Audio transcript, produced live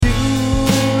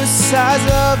sides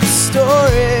of the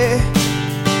story.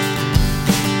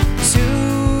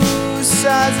 Two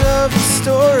sides of the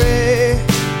story.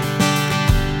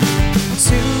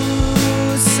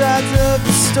 Two sides of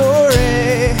the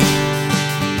story.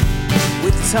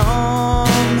 With Tom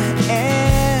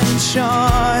and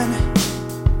Sean.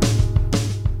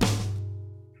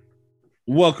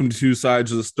 Welcome to Two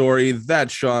Sides of the Story.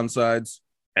 That's Sean's sides.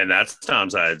 And that's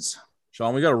Tom's sides.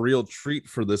 Sean, we got a real treat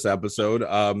for this episode.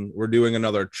 We're doing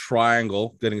another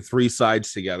triangle, getting three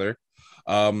sides together.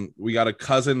 We got a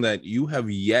cousin that you have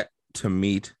yet to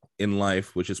meet in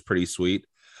life, which is pretty sweet.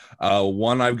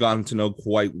 One I've gotten to know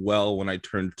quite well when I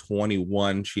turned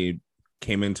 21. She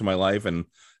came into my life and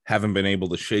haven't been able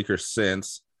to shake her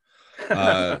since.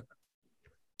 We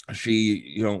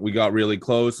got really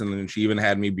close, and then she even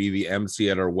had me be the MC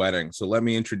at our wedding. So let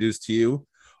me introduce to you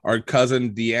our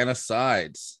cousin, Deanna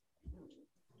Sides.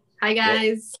 Hi,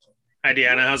 guys. Hi,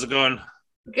 Deanna. How's it going?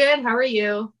 Good. How are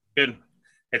you? Good.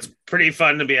 It's pretty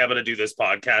fun to be able to do this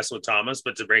podcast with Thomas,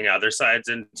 but to bring other sides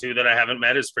in too that I haven't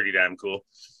met is pretty damn cool.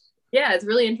 Yeah, it's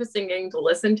really interesting getting to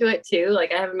listen to it too.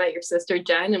 Like, I haven't met your sister,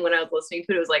 Jen, and when I was listening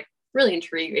to it, it was like really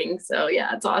intriguing. So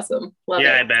yeah, it's awesome. Love it.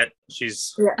 I bet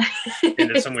she's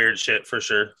into some weird shit for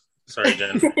sure. Sorry,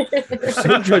 Jen. You're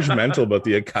so judgmental about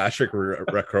the Akashic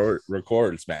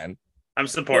records, man. I'm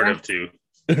supportive too.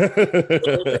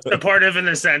 Supportive in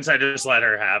the sense I just let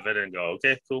her have it and go,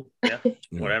 okay, cool. Yeah,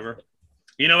 whatever.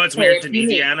 You know what's weird to me,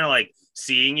 Deanna? Like,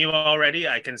 seeing you already,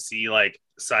 I can see like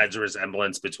sides of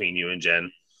resemblance between you and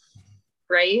Jen.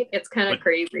 Right? It's kind of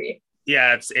crazy.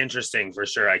 Yeah, it's interesting for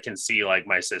sure. I can see like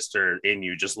my sister in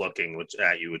you just looking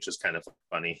at you, which is kind of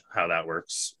funny how that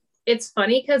works. It's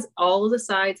funny because all of the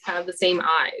sides have the same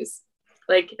eyes.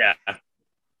 Like, yeah,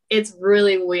 it's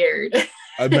really weird.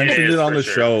 I mentioned it on the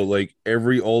show. Like,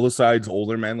 all the sides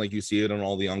older men, like you see it on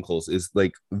all the uncles, is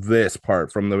like this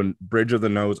part from the bridge of the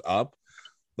nose up.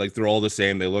 Like, they're all the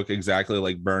same. They look exactly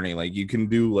like Bernie. Like, you can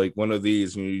do like one of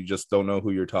these and you just don't know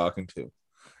who you're talking to.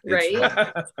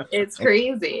 Right? It's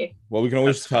crazy. Well, we can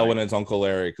always tell when it's Uncle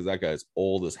Larry because that guy's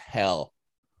old as hell.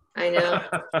 I know,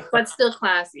 but still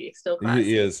classy.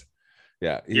 He is.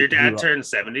 Yeah. Your dad turned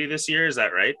 70 this year, is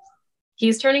that right?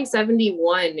 He's turning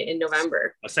 71 in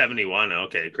November. 71.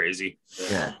 Okay, crazy.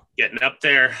 Yeah. Getting up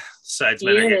there. Sides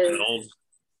men are getting old.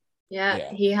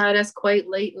 Yeah, he had us quite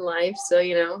late in life, so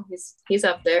he's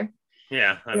up there.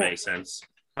 Yeah, that makes sense.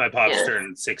 My pop's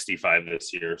turned 65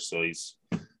 this year, so he's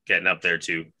getting up there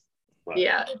too. But.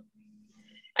 Yeah.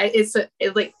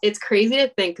 It's crazy to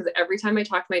think, because every time I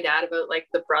talk to my dad about like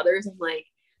the brothers, I'm like,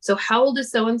 so how old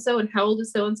is so-and-so and how old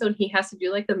is so-and-so? And he has to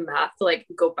do like the math to like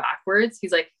go backwards.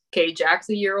 He's like, okay, Jack's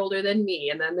a year older than me.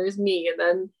 And then there's me. And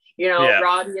then,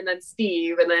 Roddy and then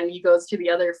Steve. And then he goes to the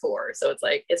other four. So it's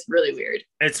like, it's really weird.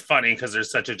 It's funny because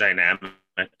there's such a dynamic,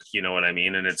 you know what I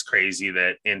mean? And it's crazy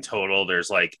that in total, there's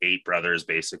like 8 brothers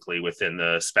basically within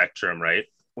the spectrum, right?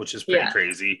 Which is pretty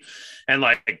crazy. And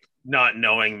like not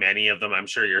knowing many of them, I'm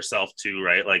sure yourself too,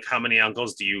 right? Like, how many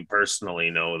uncles do you personally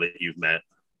know that you've met?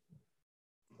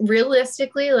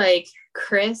 Realistically, like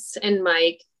Chris and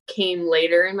Mike came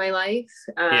later in my life.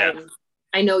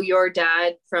 I know your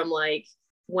dad from like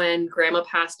when grandma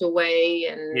passed away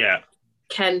and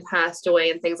Ken passed away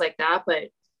and things like that. But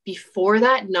before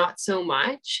that, not so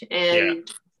much. And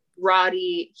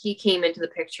Roddy, he came into the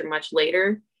picture much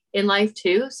later in life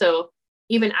too. So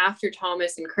even after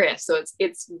Thomas and Chris. So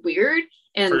it's weird.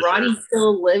 And Roddy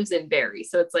still lives in Barrie.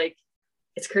 So it's like,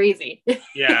 it's crazy.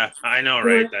 Yeah, I know,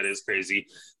 right? That is crazy.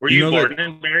 Were you born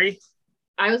in Barrie?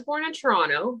 I was born in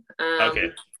Toronto.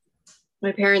 Okay.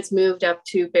 My parents moved up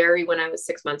to Barrie when I was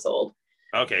 6 months old.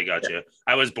 Okay, gotcha.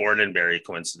 I was born in Barrie,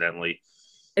 coincidentally.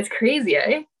 It's crazy,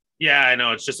 eh? Yeah, I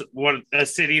know. It's just a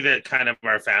city that kind of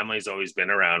our family's always been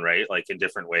around, right? Like in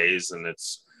different ways. And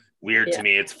it's weird to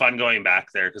me. It's fun going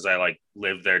back there because I like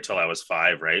lived there till I was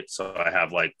 5, right? So I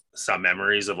have like some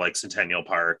memories of like Centennial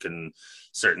Park and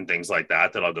certain things like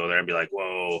that I'll go there and be like,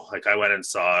 whoa. Like, I went and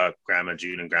saw Grandma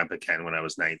June and Grandpa Ken when I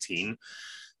was 19.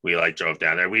 We like drove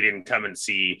down there. We didn't come and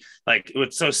see, like,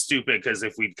 it's so stupid because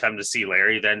if we'd come to see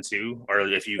Larry then too, or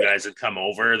if you guys had come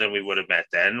over, then we would have met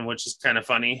then, which is kind of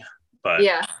funny, but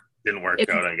didn't work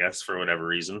out, I guess, for whatever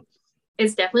reason.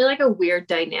 It's definitely like a weird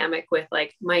dynamic with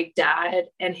like my dad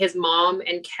and his mom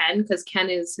and Ken, because Ken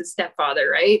is his stepfather,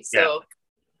 right? So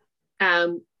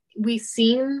we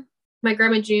seen my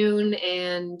Grandma June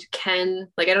and Ken,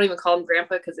 like, I don't even call him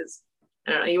grandpa because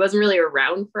I don't know, he wasn't really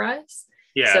around for us.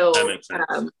 Yeah, so that makes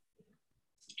sense.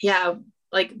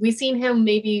 Like we seen him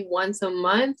maybe once a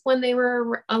month when they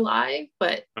were alive,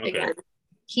 but again,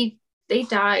 they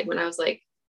died when I was like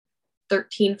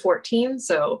 13, 14.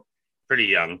 So pretty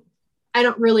young. I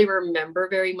don't really remember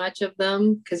very much of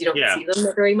them because you don't see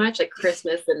them very much. Like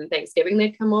Christmas and Thanksgiving,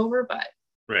 they'd come over, but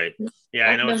right. Yeah,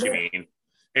 I know what you mean.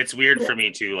 It's weird for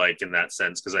me too, like in that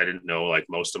sense, because I didn't know like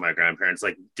most of my grandparents,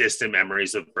 like distant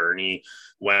memories of Bernie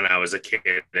when I was a kid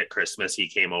at Christmas. He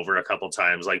came over a couple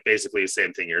times, like basically the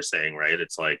same thing you're saying, right?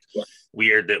 It's like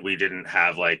weird that we didn't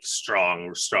have like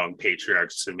strong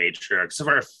patriarchs and matriarchs of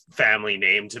our family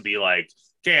name to be like,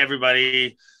 okay,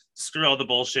 everybody, screw all the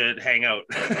bullshit, hang out.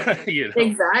 You know?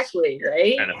 Exactly,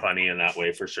 right? Kind of funny in that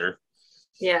way for sure.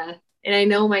 Yeah. And I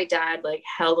know my dad like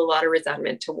held a lot of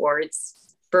resentment towards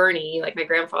Bernie, like my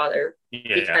grandfather,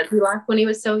 because he left when he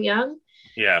was so young.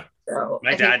 Yeah. So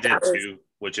my dad did too,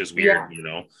 which is weird, you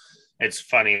know. It's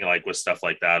funny, like with stuff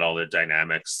like that, all the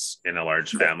dynamics in a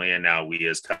large family, and now we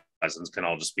as cousins can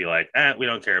all just be like, we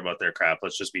don't care about their crap.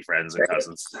 Let's just be friends and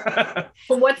cousins. But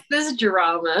what's this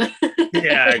drama?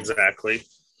 Yeah, exactly.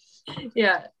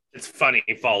 Yeah. It's funny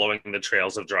following the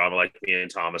trails of drama. Like me and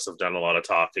Thomas have done a lot of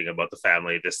talking about the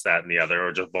family, this, that, and the other,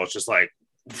 or just both just like,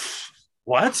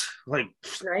 what? Like,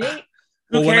 right?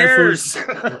 Well, when I first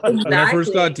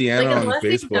got Deanna on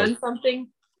Facebook,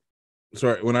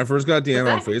 when I first got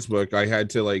Deanna on Facebook, I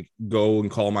had to like go and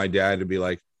call my dad to be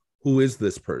like, who is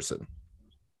this person?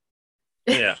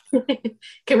 Yeah.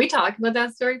 Can we talk about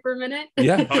that story for a minute?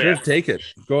 Yeah, take it.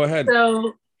 Go ahead.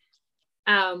 So,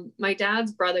 my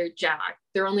dad's brother Jack,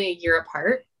 they're only a year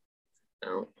apart.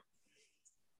 Oh,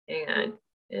 hang on.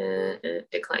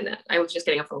 Decline that. I was just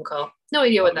getting a phone call. No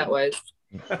idea what that was.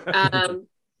 It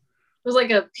was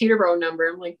like a Peterborough number.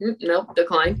 I'm like, nope,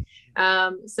 decline.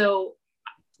 So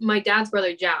my dad's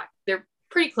brother Jack, they're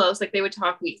pretty close. Like they would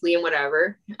talk weekly and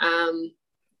whatever.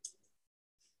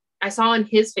 I saw on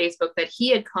his Facebook that he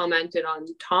had commented on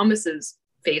Thomas's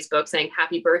Facebook saying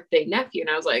happy birthday nephew, and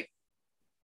I was like,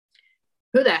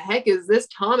 who the heck is this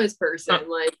Thomas person?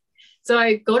 Like, so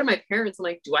I go to my parents. I'm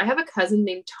like, do I have a cousin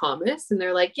named Thomas? And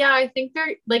they're like, yeah, I think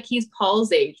they're like, he's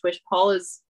Paul's age, which Paul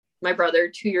is my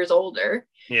brother, 2 years older.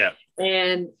 Yeah.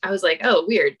 And I was like, oh,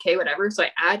 weird. Okay, whatever. So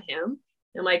I add him.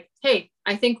 I'm like, hey,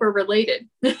 I think we're related.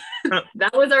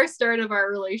 That was our start of our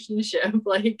relationship.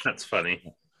 Like, that's funny.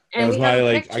 And that was my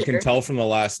like, I can tell from the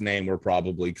last name we're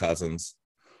probably cousins.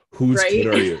 Whose kid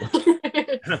are you?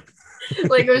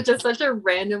 Like, it was just such a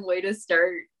random way to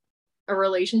start a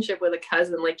relationship with a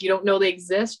cousin. Like, you don't know they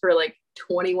exist for like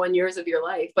 21 years of your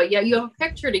life, but yeah, you have a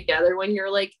picture together when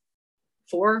you're like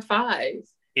 4 or 5.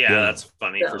 Yeah, that's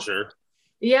funny for sure.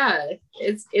 Yeah,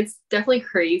 it's definitely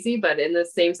crazy, but in the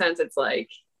same sense, it's like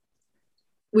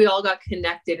we all got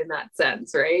connected in that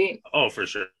sense, right? Oh, for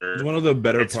sure. It's one of the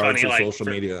better parts of social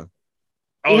media.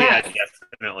 Oh yeah,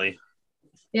 definitely.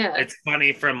 Yeah, it's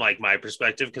funny from like my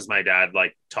perspective because my dad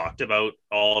like talked about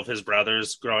all of his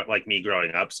brothers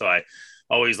growing up, so I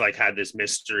always like had this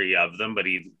mystery of them, but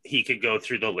he could go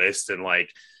through the list and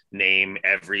like name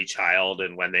every child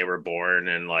and when they were born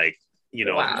and like, you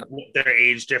know, their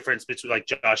age difference between like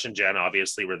Josh and Jen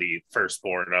obviously were the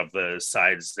firstborn of the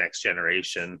side's next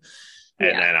generation,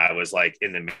 and then I was like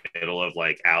in the middle of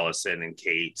like Allison and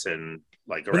Kate and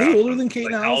like are they older than Kate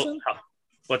and Allison?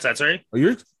 What's that? Sorry? Are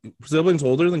your siblings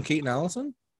older than Kate and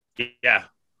Allison? Yeah,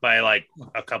 by like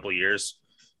a couple years.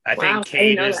 I think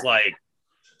Kate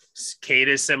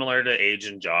is similar to age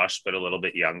and Josh, but a little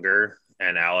bit younger.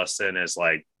 And Allison is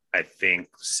like, I think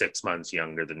 6 months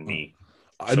younger than me.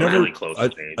 I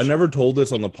never told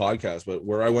this on the podcast, but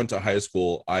where I went to high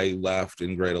school, I left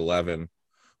in grade 11.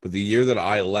 But the year that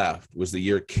I left was the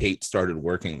year Kate started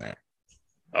working there.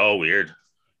 Oh, weird.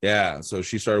 Yeah, so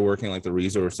she started working like the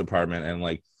resource department and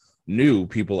like knew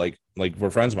people like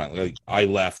were friends of mine. Like I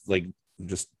left like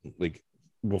just like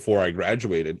before I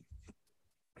graduated,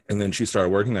 and then she started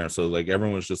working there. So like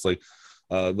everyone was just like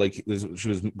she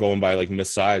was going by like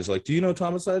Miss Sides, like, do you know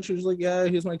Thomas Sides? She was like, yeah,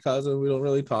 he's my cousin. We don't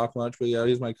really talk much, but yeah,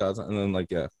 he's my cousin. And then like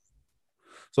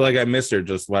so like I missed her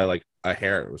just by like a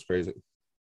hair. It was crazy.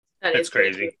 It's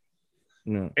crazy.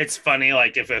 Yeah. It's funny,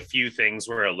 like if a few things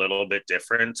were a little bit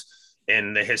different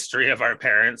in the history of our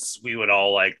parents, we would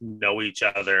all like know each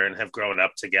other and have grown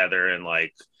up together, and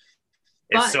like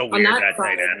it's so weird that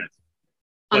dynamic.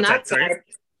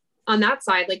 On that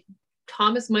side, like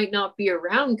Thomas might not be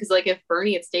around because like if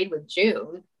Bernie had stayed with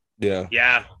June,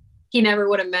 he never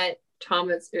would have met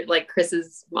Thomas or like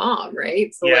Chris's mom,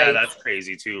 right? So that's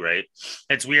crazy too, right?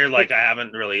 It's weird. Like I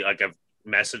haven't really I've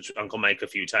messaged Uncle Mike a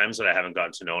few times, but I haven't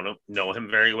gotten to know him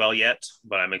very well yet,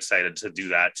 but I'm excited to do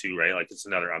that too, right? Like it's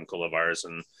another uncle of ours,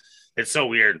 and it's so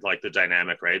weird, like the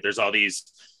dynamic, right? There's all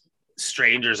these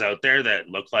strangers out there that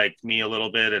look like me a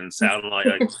little bit and sound like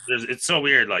it's so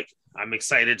weird. Like I'm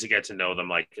excited to get to know them.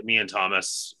 Like me and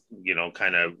Thomas, you know,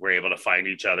 kind of were able to find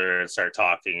each other and start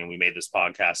talking, and we made this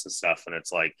podcast and stuff. And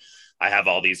it's like, I have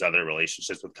all these other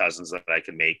relationships with cousins that I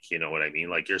can make, you know what I mean?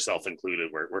 Like yourself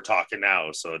included, we're talking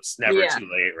now. So it's never too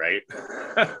late,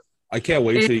 right? I can't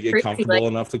wait till you get comfortable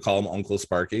enough to call him Uncle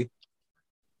Sparky.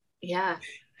 Yeah.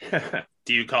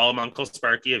 Do you call him Uncle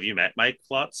Sparky? Have you met Mike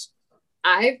lots?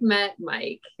 I've met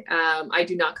Mike. I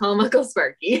do not call him Uncle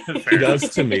Sparky. He does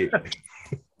to me.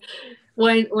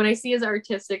 When I see his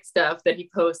artistic stuff that he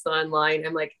posts online,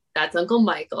 I'm like, that's Uncle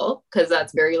Michael, because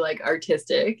that's very like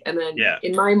artistic. And then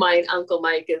in my mind, Uncle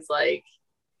Mike is like,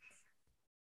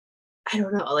 I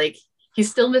don't know, like he's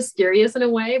still mysterious in a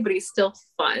way, but he's still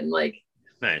fun. Like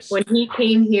nice. When he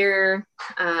came here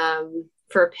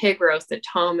for a pig roast that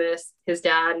Thomas, his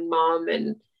dad and mom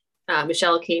and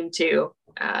Michelle came to,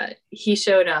 he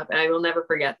showed up, and I will never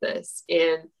forget this,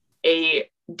 in a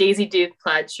Daisy Duke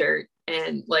plaid shirt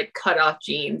and like cut off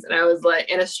jeans, and I was like,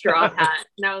 in a straw hat,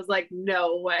 and I was like,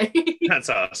 no way. That's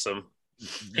awesome.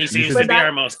 He seems to be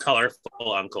our most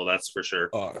colorful uncle, that's for sure.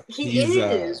 He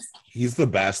is. He's the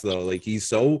best though. Like he's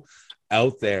so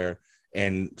out there,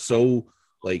 and so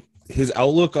like his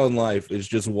outlook on life is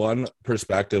just one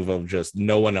perspective of just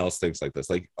no one else thinks like this.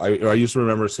 Like I used to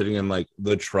remember sitting in like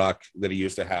the truck that he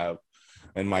used to have,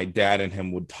 and my dad and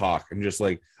him would talk, and just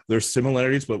like there's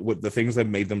similarities, but what the things that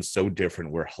made them so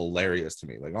different were hilarious to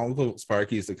me. Like Uncle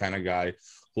Sparky is the kind of guy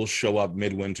who'll show up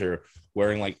midwinter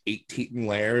wearing like 18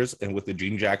 layers and with the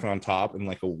jean jacket on top and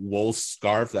like a wool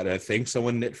scarf that I think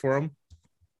someone knit for him.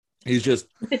 He's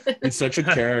such a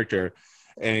character,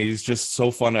 and he's just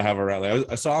so fun to have around.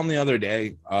 I saw him the other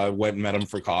day. Went and met him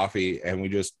for coffee, and we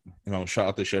just, you know,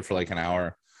 shot the shit for like an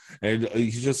hour. And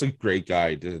he's just a great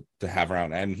guy to have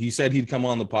around. And he said he'd come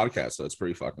on the podcast, so it's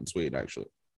pretty fucking sweet, actually.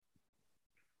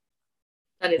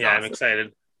 That is awesome.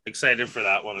 I'm excited for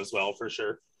that one as well, for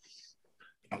sure.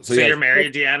 So you're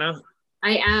married, Deanna?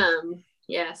 I am,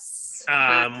 yes.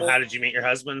 How did you meet your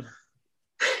husband?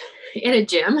 In a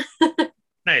gym.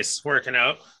 Nice, working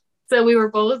out. So we were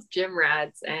both gym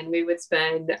rats, and we would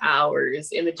spend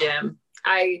hours in the gym.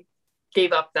 I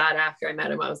gave up that after I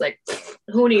met him. I was like,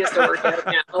 who needs to work out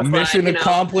now? Mission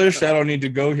accomplished. I don't need to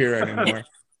go here anymore.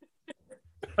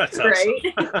 That's awesome.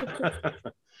 Right?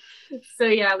 So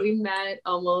yeah, we met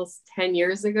almost 10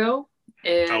 years ago,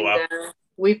 and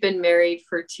we've been married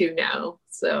for 2 now.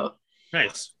 So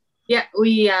nice. Yeah,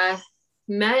 we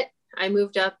met. I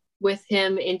moved up with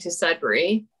him into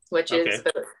Sudbury, which is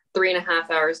about 3.5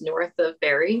 hours north of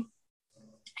Barrie,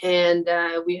 and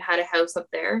we had a house up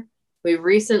there. We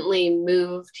recently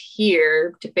moved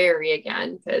here to Barrie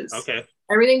again because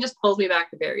everything just pulls me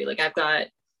back to Barrie. Like I've got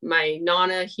my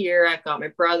Nana here, I've got my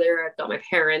brother, I've got my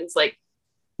parents, like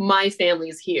my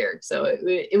family's here. So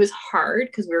it was hard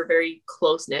because we were a very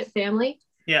close-knit family.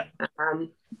 Yeah.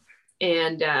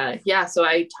 So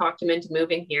I talked him into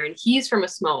moving here, and he's from a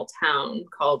small town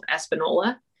called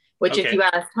Espanola, which if you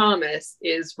ask Thomas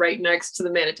is right next to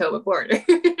the Manitoba border.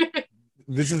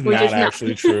 This is not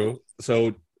actually true.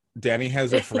 So Danny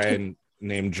has a friend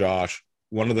named Josh,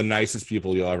 one of the nicest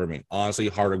people you'll ever meet. Honestly,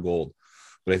 heart of gold.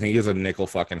 But I think he has a nickel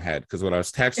fucking head. Because when I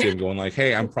was texting him going like,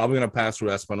 hey, I'm probably going to pass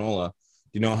through Espanola.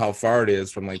 Do you know how far it is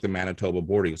from like the Manitoba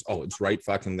border? He goes, oh, it's right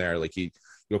fucking there. Like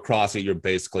you'll cross it, you're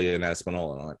basically in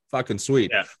Espanola. And I'm like, fucking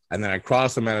sweet. Yeah. And then I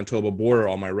crossed the Manitoba border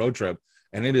on my road trip,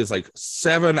 and it is like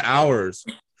 7 hours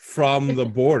from the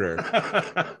border.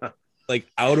 Like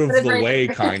out of the way,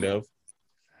 kind of.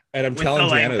 And I'm telling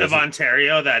the length of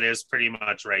Ontario, that is pretty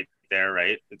much right there,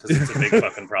 right? Because it's a big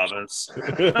fucking province.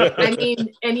 I mean,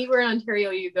 anywhere in Ontario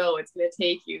you go, it's going to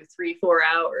take you 3-4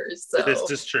 hours. So this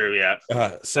is true, yeah.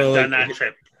 So I've done that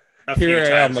trip a few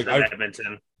times. Like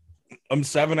Edmonton. I'm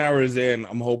 7 hours in.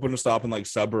 I'm hoping to stop in like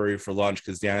Sudbury for lunch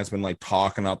because Deanna's been like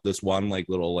talking up this one like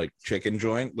little like chicken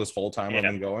joint this whole time I've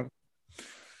been going.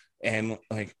 And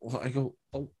like, well, I go,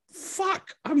 oh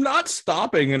fuck, I'm not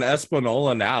stopping in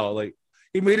Espanola now. Like,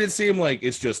 he made it seem like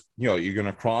it's just, you know, you're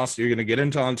gonna cross, you're gonna get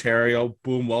into Ontario,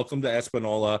 boom, welcome to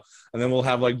Espanola, and then we'll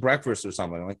have like breakfast or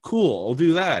something. I'm like, cool, I'll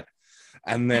do that.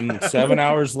 And then 7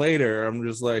 hours later, I'm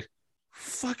just like,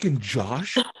 fucking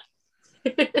Josh.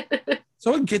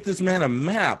 Someone get this man a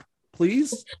map,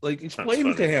 please. Like,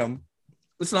 explain to him.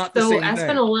 It's not the same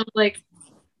Espanola, thing. like,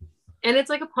 and it's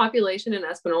like a population in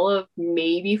Espanola of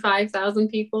maybe 5,000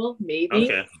 people, maybe.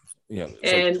 Okay. Yeah,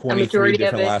 it's and like 23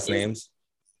 different last names.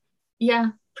 Yeah,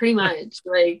 pretty much.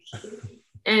 Like,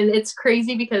 and it's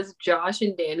crazy because Josh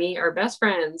and Danny are best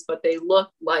friends, but they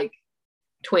look like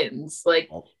twins. Like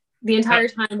the entire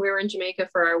time we were in Jamaica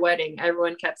for our wedding,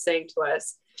 everyone kept saying to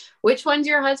us, which one's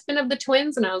your husband of the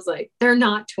twins? And I was like, they're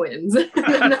not twins. They're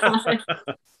not.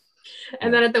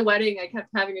 And then at the wedding, I kept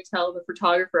having to tell the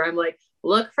photographer, I'm like,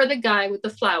 look for the guy with the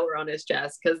flower on his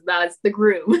chest, because that's the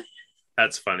groom.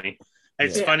 That's funny.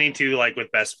 It's funny too, like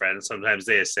with best friends, sometimes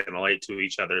they assimilate to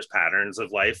each other's patterns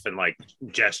of life and like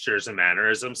gestures and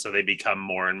mannerisms. So they become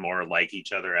more and more like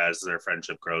each other as their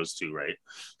friendship grows too, right?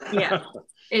 Yeah,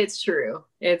 it's true.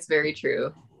 It's very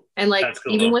true. And like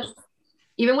Cool,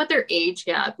 even with their age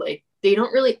gap, like they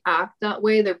don't really act that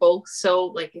way. They're both so,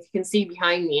 like, if you can see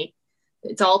behind me,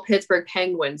 it's all Pittsburgh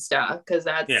Penguin stuff, because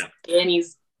that's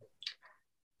Danny's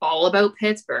all about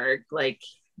Pittsburgh. Like,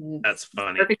 that's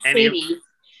funny. Perfect city.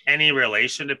 Any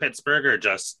relation to Pittsburgh, or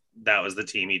just that was the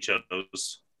team he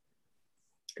chose?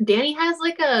 Danny has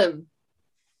like a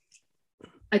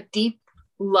deep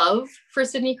love for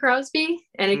Sidney Crosby,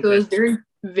 and it goes very,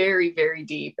 very, very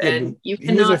deep. And you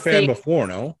cannot. He was a fan before,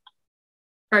 no?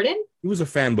 Pardon? He was a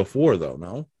fan before, though,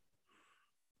 no?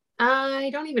 I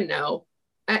don't even know.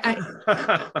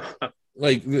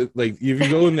 Like if you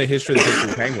go in the history of the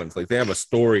Pittsburgh Penguins, like they have a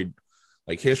storied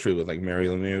like history with like Mary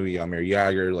Lemieux, Jaromir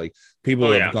Jagr, like people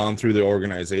that have gone through the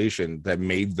organization that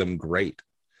made them great.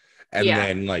 And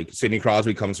then like Sidney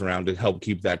Crosby comes around to help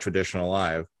keep that tradition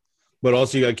alive. But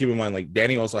also you got to keep in mind, like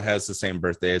Danny also has the same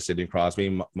birthday as Sidney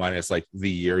Crosby, minus like the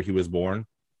year he was born.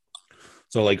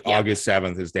 So like August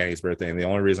 7th is Danny's birthday. And the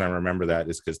only reason I remember that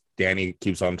is because Danny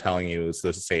keeps on telling you it's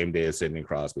the same day as Sidney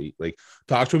Crosby. Like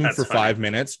talk to him for 5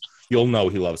 minutes. You'll know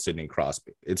he loves Sidney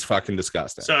Crosby. It's fucking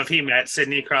disgusting. So if he meets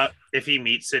Sidney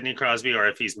Crosby, or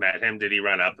if he's met him, did he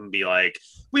run up and be like,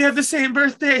 we have the same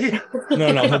birthday?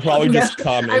 No, he'll probably just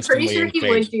come. I'm pretty sure he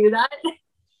would do that.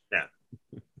 Yeah.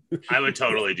 I would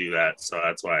totally do that. So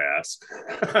that's why I asked.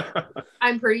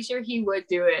 I'm pretty sure he would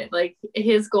do it. Like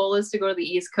his goal is to go to the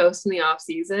East Coast in the off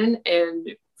season and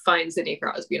find Sidney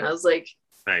Crosby. And I was like,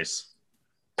 nice.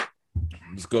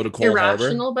 Just go to Cole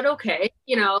irrational, Harbor. But okay,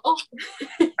 you know.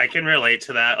 I can relate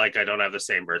to that. Like, I don't have the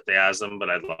same birthday as him, but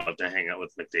I'd love to hang out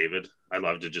with McDavid. I'd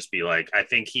love to just be like, I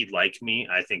think he'd like me.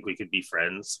 I think we could be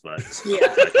friends. But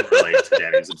I can relate to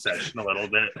Danny's obsession a little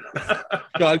bit.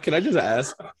 God, can I just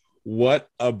ask, what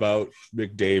about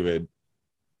McDavid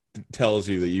tells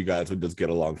you that you guys would just get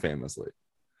along famously?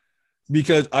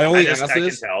 Because I ask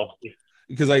this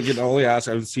because I can only ask.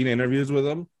 I've seen interviews with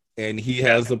him. And he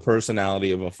has the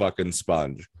personality of a fucking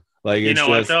sponge. Like, you know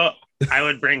what though? I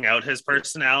would bring out his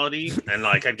personality, and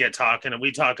like I'd get talking, and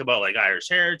we talk about like Irish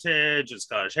heritage and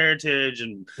Scottish heritage,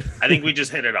 and I think we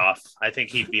just hit it off. I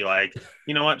think he'd be like,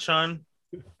 you know what, Sean,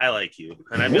 I like you,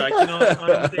 and I'd be like, you know what,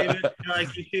 Sean, David, I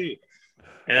like you too.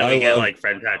 And then we get like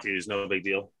friend tattoos, no big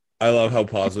deal. I love how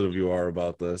positive you are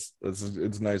about this.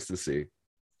 It's nice to see.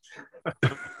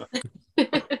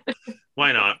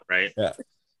 Why not, right? Yeah.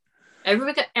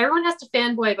 Everyone has to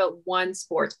fanboy about one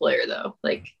sports player, though.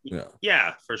 Like,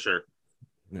 yeah, for sure.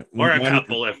 Yeah. Or a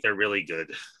couple if they're really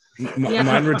good.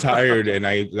 Mine retired, and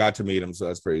I got to meet him, so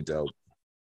that's pretty dope.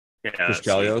 Yeah, Chris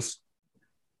Chelios,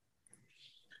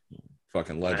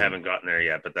 fucking legend. I haven't gotten there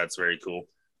yet, but that's very cool.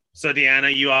 So,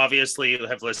 Deanna, you obviously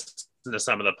have listened to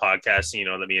some of the podcasts. You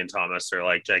know that me and Thomas are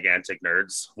like gigantic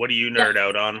nerds. What do you nerd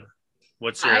out on?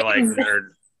 What's your nerd?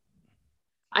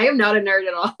 I am not a nerd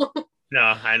at all. No,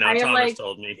 I know. Thomas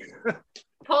told me.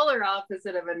 Polar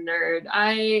opposite of a nerd.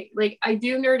 I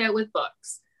do nerd out with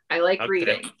books. I like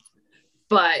reading.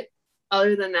 But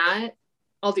other than that,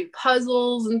 I'll do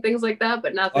puzzles and things like that,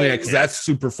 but nothing. Oh yeah, because that's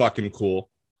super fucking cool.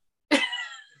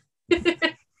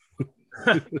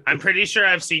 I'm pretty sure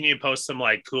I've seen you post some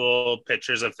like cool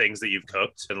pictures of things that you've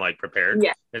cooked and like prepared.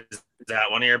 Yeah. Is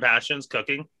that one of your passions,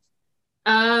 cooking?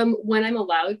 When I'm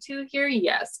allowed to here,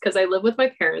 yes, because I live with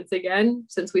my parents again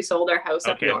since we sold our house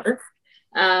up north.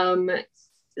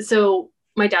 So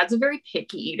my dad's a very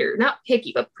picky eater, not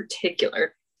picky, but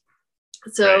particular.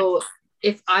 So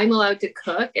if I'm allowed to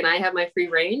cook and I have my free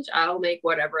range, I'll make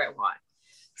whatever I want.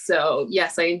 So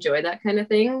yes, I enjoy that kind of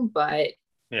thing, but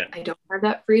I don't have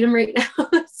that freedom right now.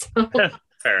 So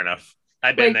fair enough.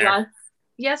 I've been there.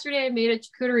 Yesterday I made a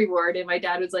charcuterie board and my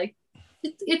dad was like,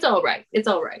 it's all right. It's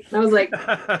all right. And I was like,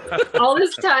 all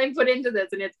this time put into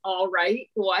this and it's all right.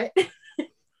 What?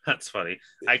 That's funny.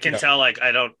 I can tell, like,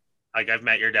 I've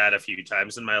met your dad a few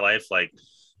times in my life. Like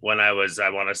when I was, I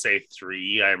want to say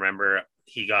 3, I remember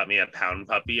he got me a pound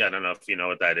puppy. I don't know if you know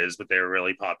what that is, but they were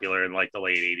really popular in like the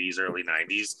late 80s, early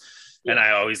 90s. Yeah. And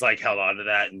I always like held on to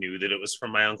that and knew that it was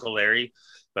from my Uncle Larry.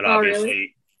 But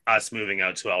obviously us moving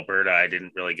out to Alberta, I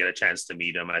didn't really get a chance to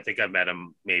meet him. I think I met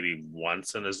him maybe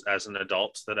once as an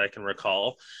adult that I can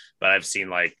recall, but I've seen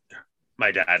like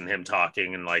my dad and him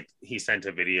talking, and like he sent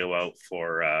a video out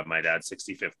for my dad's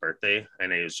 65th birthday,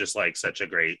 and it was just like such a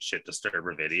great shit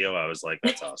disturber video. I was like,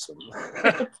 that's awesome.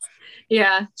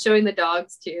 Yeah, showing the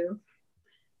dogs too.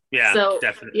 Yeah, so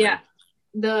definitely. Yeah,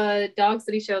 the dogs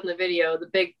that he showed in the video, the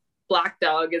big black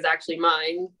dog is actually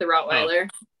mine, the Rottweiler.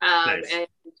 Nice. And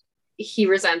he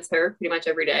resents her pretty much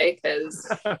every day because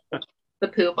the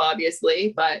poop,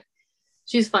 obviously, but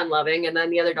she's fun loving. And then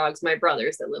the other dog's my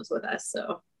brother's that lives with us.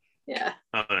 So yeah.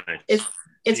 Oh, nice.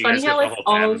 It's so funny how it's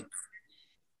all family.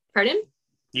 Pardon?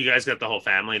 You guys got the whole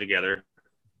family together.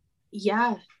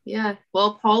 Yeah.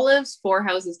 Well, Paul lives 4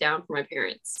 houses down from my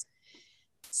parents.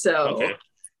 So okay.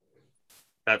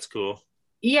 That's cool.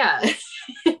 Yeah.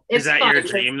 Is that your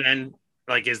dream then?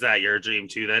 Like, is that your dream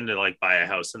too then, to like buy a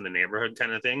house in the neighborhood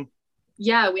kind of thing?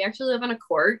 Yeah, we actually live on a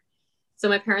court. So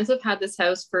my parents have had this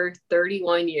house for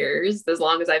 31 years, as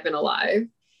long as I've been alive.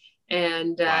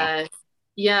 And wow.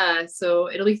 Yeah, so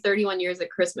it'll be 31 years at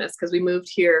Christmas because we moved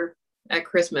here at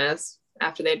Christmas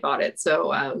after they'd bought it.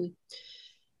 So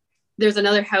there's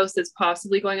another house that's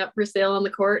possibly going up for sale on the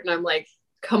court. And I'm like,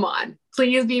 come on,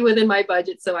 please be within my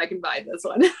budget so I can buy this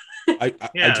one.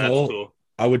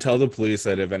 I would tell the police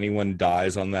that if anyone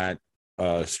dies on that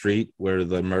street where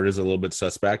the murder is a little bit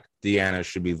suspect, Deanna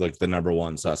should be like the number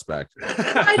one suspect.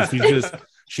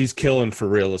 she's killing for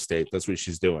real estate. That's what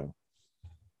she's doing.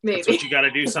 Maybe. That's what you got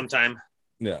to do sometime.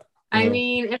 Yeah. I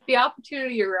mean, if the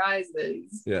opportunity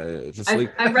arises. Yeah. Just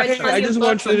I just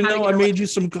want you to know I made you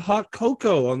some hot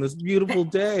cocoa on this beautiful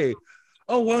day.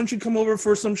 Oh, why don't you come over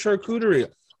for some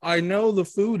charcuterie? I know the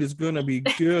food is going to be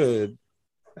good.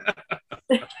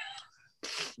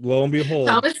 Lo and behold.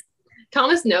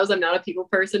 Thomas knows I'm not a people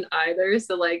person either.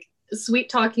 So like sweet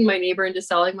talking my neighbor into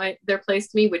selling their place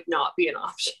to me would not be an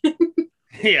option.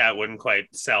 Yeah, it wouldn't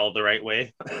quite sell the right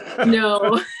way.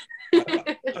 No.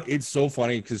 It's so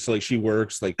funny because like she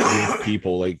works like with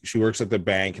people, like she works at the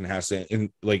bank and has to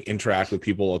interact with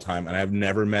people all the time, and I've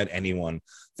never met anyone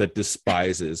that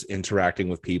despises interacting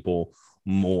with people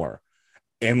more.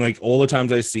 And like all the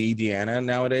times I see Deanna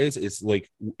nowadays, it's like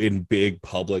in big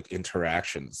public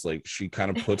interactions. Like she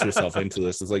kind of puts herself into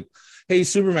this. It's like, hey,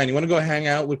 Superman, you want to go hang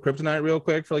out with Kryptonite real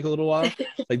quick for like a little while?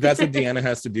 Like that's what Deanna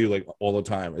has to do like all the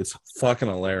time. It's fucking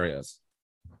hilarious.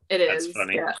 It is. That's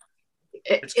funny. Yeah.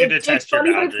 It's good to test your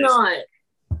boundaries.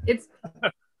 It's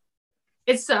not.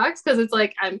 It sucks because it's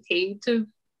like I'm paid to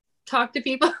talk to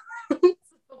people.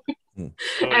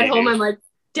 At home, I'm like,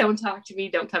 don't talk to me,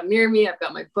 don't come near me, I've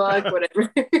got my book,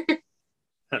 whatever.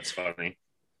 That's funny.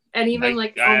 And even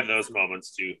I have those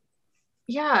moments too.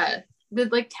 Yeah, the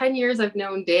like 10 years I've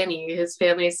known Danny, his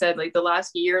family said like the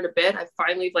last year and a bit I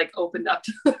finally like opened up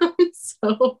to them.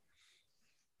 So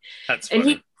that's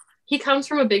funny. And he comes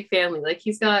from a big family. Like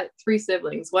he's got 3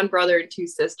 siblings, 1 brother and 2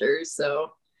 sisters,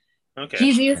 so okay,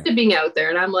 he's used to being out there,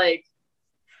 and I'm like,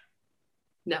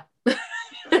 no.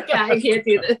 Yeah, I can't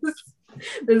do this.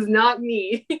 This is not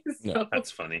me. So,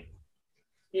 that's funny.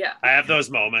 Yeah. I have those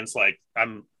moments like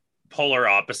I'm polar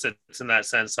opposites in that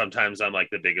sense. Sometimes I'm like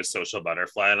the biggest social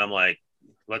butterfly and I'm like,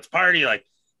 let's party. Like,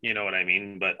 you know what I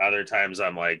mean? But other times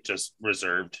I'm like just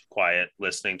reserved, quiet,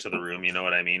 listening to the room. You know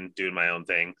what I mean? Doing my own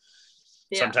thing.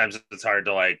 Yeah. Sometimes it's hard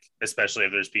to like, especially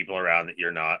if there's people around that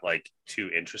you're not like too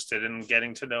interested in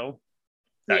getting to know.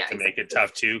 That can make it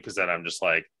tough too. Cause then I'm just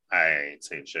like, I ain't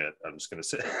saying shit. I'm just gonna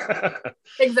sit.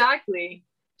 Exactly.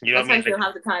 You That's how I feel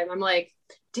half the time. I'm like,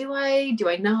 do I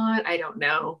not? I don't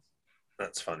know.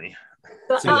 That's funny.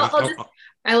 But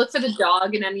I look for the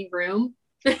dog in any room.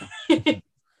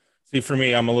 See, for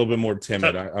me, I'm a little bit more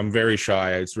timid. I'm very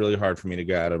shy. It's really hard for me to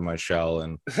get out of my shell.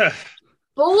 And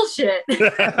bullshit.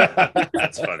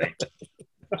 That's funny.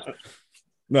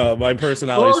 No, my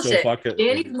personality is so fucking.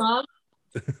 Danny's mom.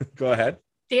 Go ahead.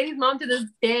 Danny's mom to this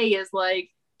day is like,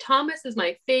 Thomas is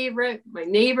my favorite. My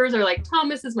neighbors are like,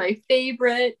 Thomas is my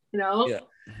favorite, you know? Yeah.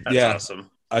 That's awesome.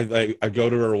 I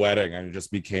go to her wedding and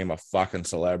just became a fucking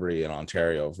celebrity in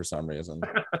Ontario for some reason.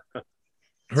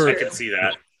 I can see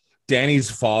that. Danny's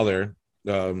father,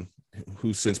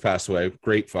 who's since passed away,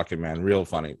 great fucking man, real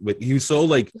funny. But he was so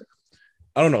like,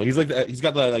 I don't know. He's like he's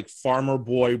got the like farmer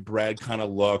boy bred kind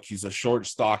of look. He's a short,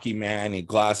 stocky man. He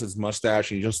glasses, mustache.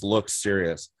 And he just looks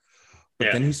serious.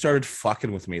 But then he started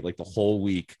fucking with me like the whole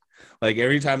week. Like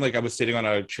every time like I was sitting on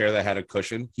a chair that had a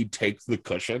cushion, he'd take the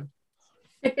cushion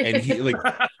and he like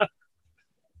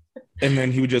and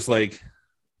then he would just like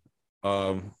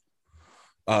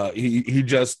he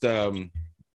just like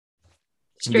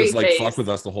fuck with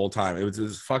us the whole time. It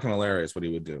was fucking hilarious what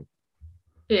he would do.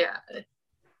 Yeah.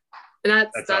 And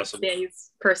that's awesome.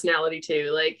 Danny's personality too.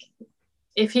 Like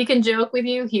if he can joke with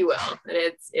you, he will.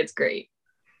 And it's great.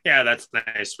 Yeah, that's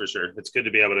nice for sure. It's good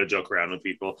to be able to joke around with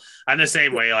people. I'm the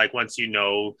same way. Like once you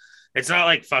know, it's not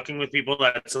like fucking with people.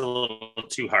 That's a little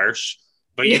too harsh.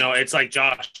 But you know, it's like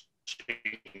Josh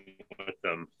with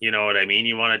them. You know what I mean?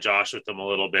 You want to josh with them a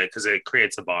little bit because it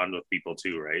creates a bond with people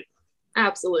too, right?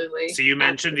 Absolutely. So you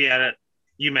mentioned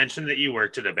you mentioned that you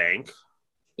worked at a bank.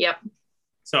 Yep.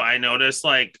 So I noticed,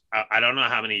 like, I don't know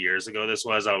how many years ago this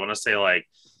was. I want to say like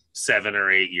 7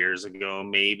 or 8 years ago,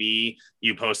 maybe,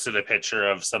 you posted a picture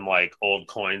of some like old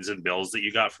coins and bills that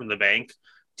you got from the bank.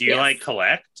 Do you like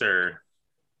collect or?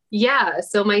 Yeah.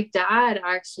 So my dad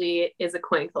actually is a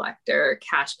coin collector,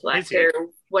 cash collector,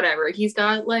 whatever. He's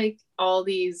got like all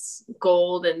these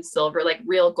gold and silver, like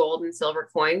real gold and silver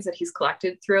coins that he's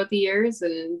collected throughout the years.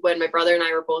 And when my brother and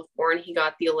I were both born, he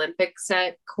got the Olympic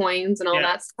set coins and all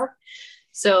that stuff.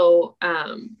 So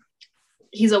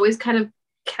he's always kind of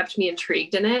kept me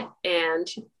intrigued in it and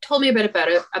told me a bit about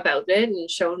it and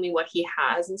showed me what he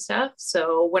has and stuff.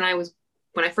 So when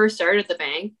I first started at the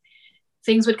bank,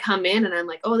 things would come in and I'm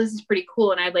like, oh, this is pretty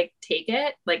cool. And I'd like take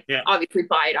it, like obviously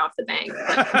buy it off the bank,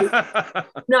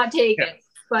 not take it,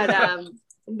 but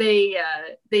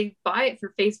they buy it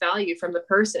for face value from the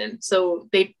person. So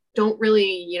they don't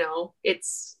really, you know,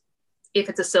 if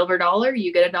it's a silver dollar,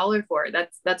 you get $1 for it.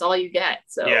 That's all you get.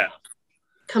 So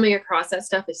coming across that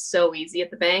stuff is so easy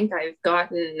at the bank. I've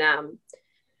gotten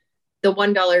the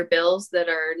 $1 bills that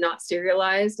are not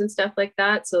serialized and stuff like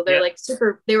that. So they're like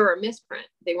they were a misprint.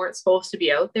 They weren't supposed to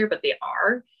be out there, but they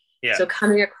are. Yeah. So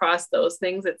coming across those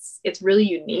things, it's really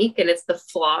unique, and it's the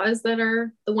flaws that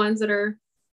are the ones that are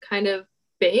kind of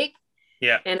big.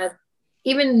 Yeah. And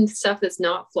even stuff that's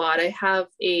not flawed, I have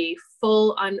a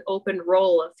full unopened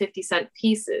roll of 50-cent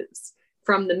pieces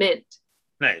from the mint.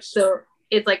 Nice. So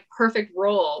it's like perfect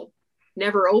roll,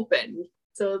 never opened.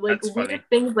 So like weird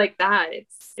things like that,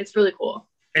 it's really cool.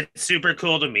 It's super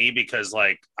cool to me because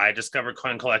like I discovered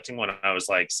coin collecting when I was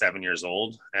like 7 years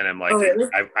old, and I'm like, really?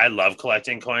 I love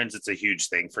collecting coins. It's a huge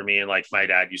thing for me. And like my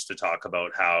dad used to talk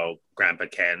about how Grandpa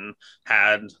Ken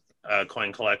had a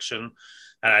coin collection.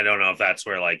 And I don't know if that's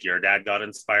where like your dad got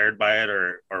inspired by it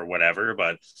or whatever,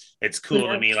 but it's cool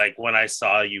to me. Like when I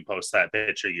saw you post that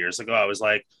picture years ago, I was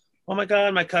like, oh my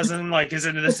God, my cousin like is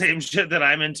into the same shit that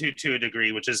I'm into to a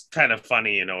degree, which is kind of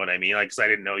funny. You know what I mean? Like, cause I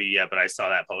didn't know you yet, but I saw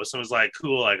that post and was like,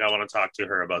 cool. Like I want to talk to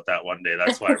her about that one day.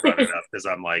 That's why I brought it up, because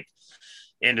I'm like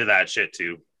into that shit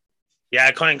too.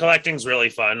 Yeah. Coin collecting is really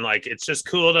fun. Like it's just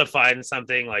cool to find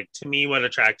something. Like to me, what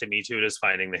attracted me to it is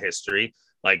finding the history.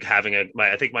 Like having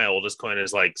I think my oldest coin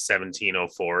is like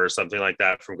 1704 or something like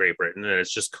that from Great Britain. And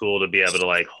it's just cool to be able to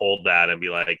like hold that and be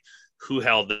like, who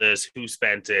held this, who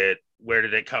spent it, where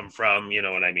did it come from? You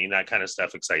know what I mean? That kind of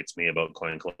stuff excites me about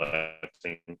coin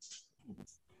collecting.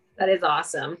 That is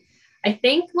awesome. I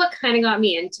think what kind of got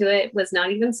me into it was not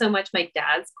even so much my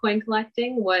dad's coin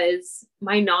collecting, was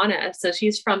my Nonna. So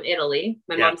she's from Italy.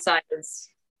 My mom's side is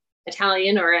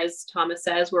Italian, or as Thomas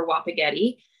says, we're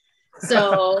Wapaghetti.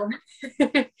 So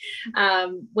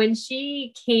when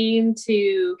she came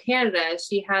to Canada,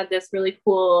 she had this really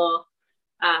cool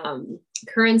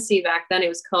currency back then. It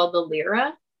was called the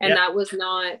lira. And that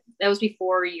was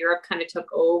before Europe kind of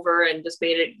took over and just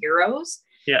made it euros.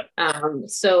 Yeah.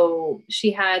 So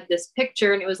she had this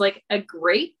picture, and it was like a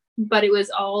grape, but it was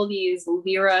all these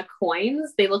lira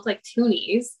coins. They looked like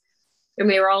toonies, and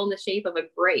they were all in the shape of a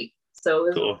grape. So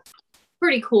it was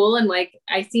pretty cool. And like,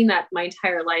 I seen that my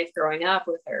entire life growing up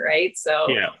with her. Right. So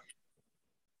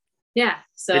yeah.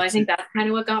 So I think that's kind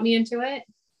of what got me into it.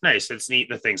 Nice. It's neat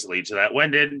the things that lead to that.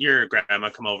 When did your grandma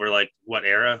come over? Like what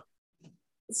era?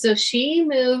 So she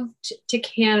moved to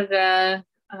Canada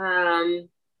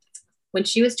when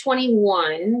she was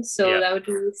 21. So that would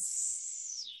be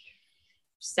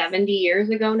 70 years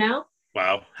ago now.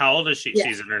 Wow. How old is she? Yeah.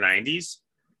 She's in her 90s?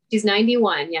 She's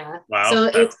 91. Yeah. Wow.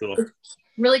 So that's cool. It's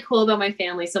really cool about my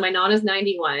family. So my Nana's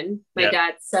 91. My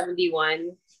dad's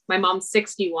 71. My mom's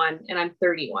 61. And I'm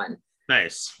 31.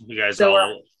 Nice. You guys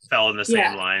all fell in the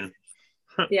same line.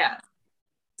 Yeah.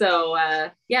 So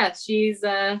she's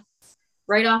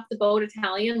right off the boat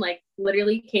Italian, like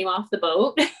literally came off the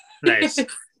boat. Nice.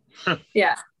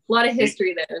 Yeah. A lot of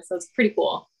history there. So it's pretty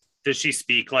cool. Does she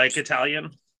speak like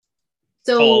Italian?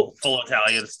 So full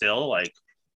Italian still? Like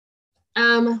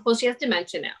well, she has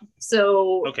dementia now.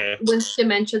 So with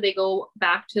dementia, they go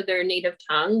back to their native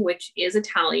tongue, which is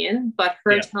Italian, but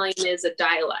her Italian is a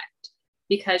dialect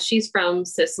because she's from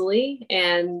Sicily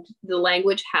and the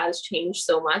language has changed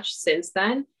so much since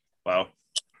then. Wow.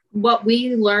 What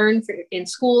we learn in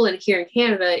school and here in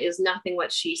Canada is nothing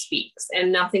what she speaks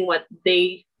and nothing what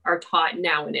they are taught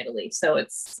now in Italy. So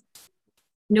it's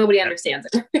Nobody understands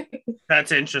it.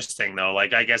 That's interesting though.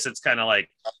 Like, I guess it's kind of like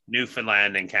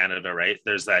Newfoundland and Canada, right?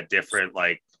 There's that different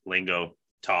like lingo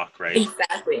talk, right?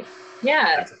 Exactly.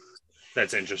 Yeah.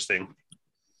 That's interesting.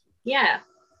 Yeah.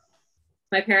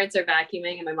 My parents are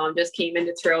vacuuming and my mom just came in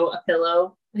to throw a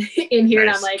pillow in here.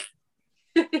 Nice. And I'm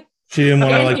like, she didn't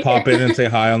want to like pop in and say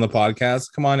hi on the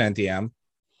podcast. Come on, Auntie M.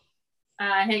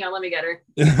 Hang on, let me get her.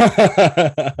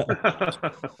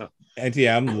 Auntie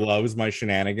M loves my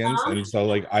shenanigans, and so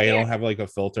like I don't have like a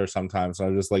filter sometimes, so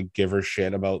I just like give her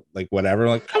shit about like whatever.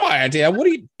 Like, come on, Auntie M, what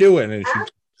are you doing? And she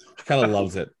kind of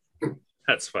loves it.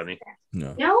 That's funny.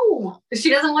 No, she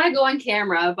doesn't want to go on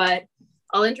camera, but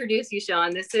I'll introduce you,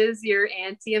 Sean. This is your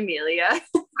Auntie Amelia.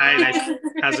 Hi, nice.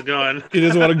 How's it going? She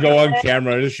doesn't want to go on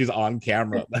camera. She's on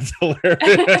camera. That's hilarious.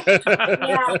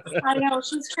 Yeah, I know.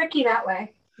 She's tricky that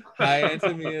way. Hi, Auntie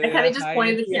Amelia. I kind of just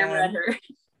pointed the camera at her.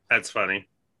 That's funny.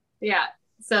 Yeah.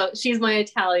 So she's my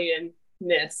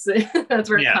Italian-ness. That's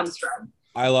where it comes from.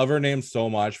 I love her name so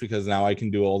much because now I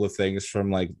can do all the things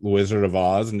from like Wizard of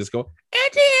Oz and just go,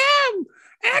 Auntie M!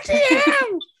 Auntie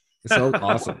M! It's so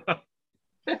awesome.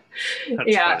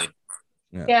 Yeah.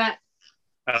 Yeah.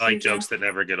 I like jokes that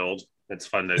never get old. It's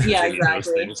fun to continue those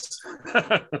things.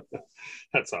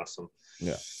 That's awesome.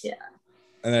 Yeah.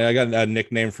 And then I got a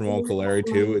nickname from Uncle Larry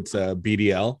too. It's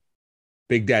BDL,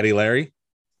 Big Daddy Larry.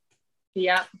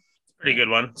 Yeah. Pretty good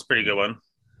one. It's a pretty good one.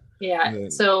 Yeah.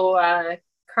 So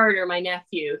Carter, my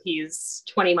nephew, he's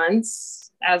 20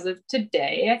 months as of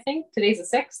today. I think today's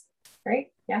the 6th, right?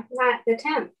 Yeah. Not the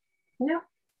 10th. No.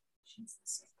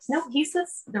 No, he's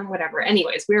this. No, whatever.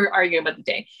 Anyways, we were arguing about the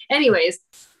day. Anyways,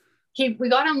 we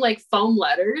got him like foam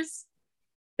letters.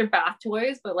 They're bath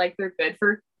toys, but like they're good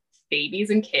for babies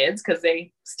and kids because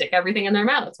they stick everything in their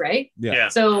mouths, right? Yeah.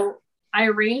 So I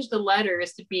arranged the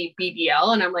letters to be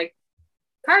BBL, and I'm like,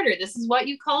 Carter, this is what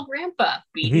you call Grandpa,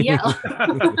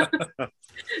 BBL.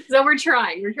 So we're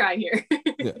trying here.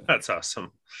 Yeah. That's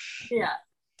awesome. Yeah.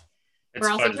 It's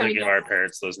fun to give our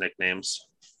parents those nicknames.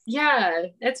 Yeah,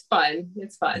 it's fun.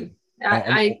 It's fun.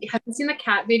 I haven't seen the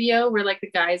cat video where like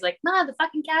the guy's like, "Ma, the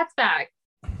fucking cat's back."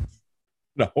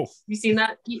 No. You seen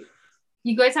that? You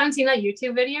guys haven't seen that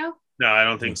YouTube video? No, I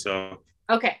don't think so.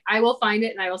 Okay, I will find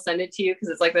it and I will send it to you because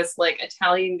it's like this like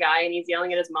Italian guy and he's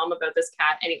yelling at his mom about this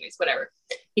cat. Anyways, whatever.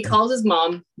 He calls his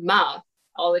mom Ma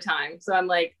all the time. So I'm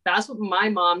like, that's what my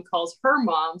mom calls her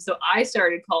mom. So I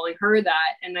started calling her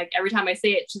that. And like every time I say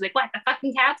it, she's like, what, the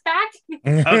fucking cat's back?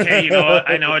 Okay, you know what?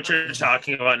 I know what you're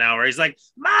talking about now, where he's like,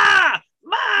 Ma!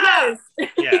 Yes.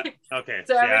 Yeah. Okay.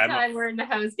 So every time we're in the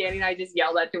house, Danny and I just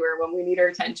yell that to her when we need her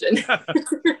attention.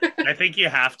 I think you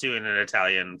have to in an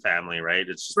Italian family, right?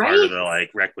 It's just part of the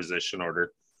like requisition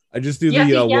order. I just do the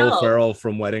Will Ferrell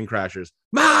from Wedding Crashers.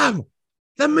 Mom,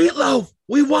 the meatloaf,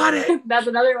 we want it. That's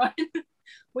another one.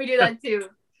 We do that too.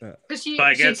 Because she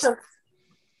cooks all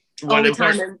the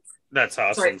time. That's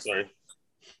awesome. Sorry.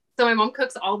 So my mom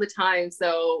cooks all the time.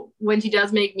 So when she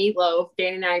does make meatloaf,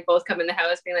 Danny and I both come in the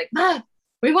house being like, Ma,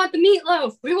 we want the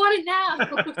meatloaf. We want it now.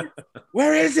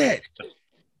 Where is it?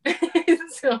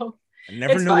 So I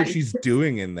never know what she's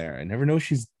doing in there. I never know what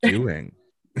she's doing.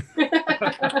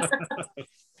 That's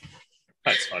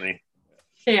funny.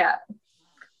 Yeah.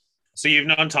 So you've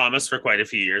known Thomas for quite a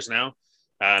few years now.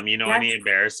 Any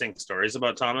embarrassing stories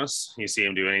about Thomas? You see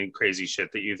him do any crazy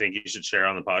shit that you think you should share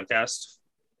on the podcast?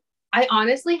 I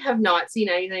honestly have not seen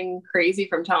anything crazy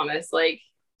from Thomas. Like,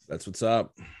 that's what's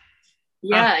up.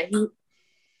 Yeah,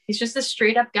 he's just a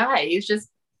straight up guy. He's just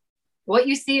what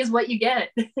you see is what you get.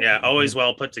 Yeah, always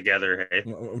well put together. Hey,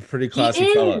 pretty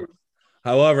classy fella.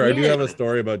 However, I do have a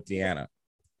story about Deanna.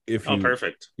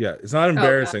 Perfect. Yeah, it's not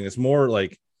embarrassing. It's more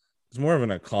of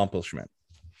an accomplishment.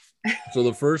 So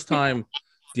the first time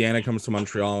Deanna comes to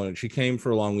Montreal, and she came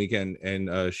for a long weekend,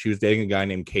 and she was dating a guy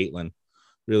named Caitlin.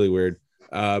 Really weird.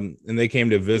 And they came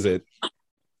to visit,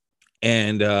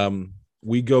 and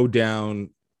we go down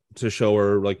to show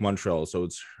her like Montreal. So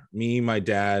it's me, my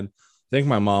dad. I think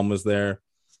my mom was there.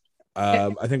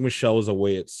 I think Michelle was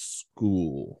away at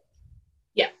school.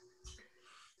 Yeah.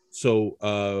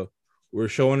 So we're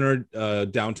showing her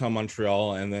downtown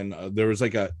Montreal, and then there was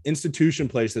like a institution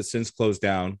place that's since closed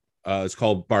down. It's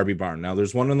called Barbie Barn. Now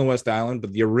there's one on the West Island,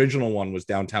 but the original one was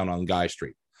downtown on Guy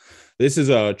Street. This is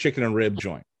a chicken and rib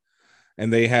joint.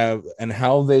 And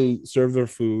how they serve their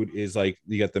food is like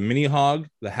you get the mini hog,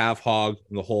 the half hog,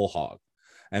 and the whole hog.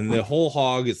 And the whole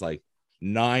hog is like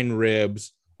 9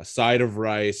 ribs, a side of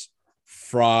rice,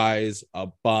 fries, a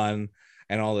bun,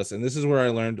 and all this. And this is where I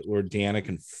learned where Deanna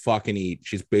can fucking eat.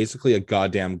 She's basically a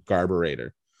goddamn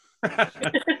garburator.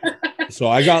 So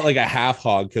I got like a half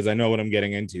hog because I know what I'm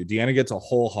getting into. Deanna gets a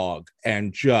whole hog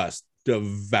and just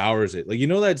devours it. Like, you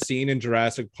know that scene in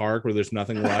Jurassic Park where there's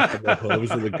nothing left of the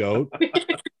hooves of the goat?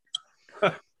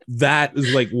 That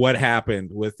is like what happened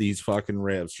with these fucking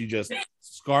ribs. She just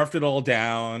scarfed it all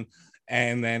down,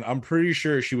 and then I'm pretty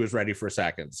sure she was ready for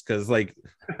seconds, because like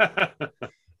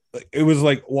it was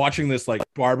like watching this like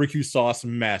barbecue sauce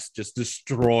mess just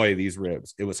destroy these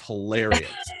ribs. It was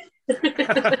hilarious.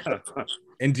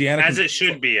 And Deanna, as it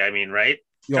should be. I mean, right?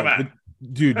 Come on,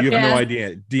 dude, you have no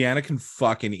idea. Deanna can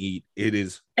fucking eat. It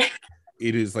is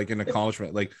like an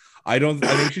accomplishment. Like, I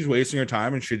think she's wasting her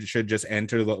time and should just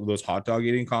enter those hot dog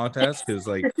eating contests, because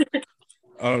like,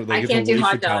 I can't do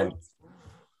hot dogs.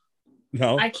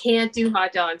 No, I can't do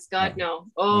hot dogs. God, no.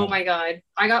 Oh my God.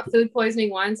 I got food poisoning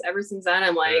once. Ever since then,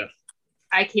 I'm like,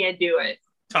 I can't do it.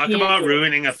 Talk about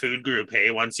ruining a food group.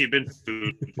 Hey, once you've been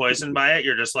food poisoned by it,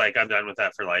 you're just like, I'm done with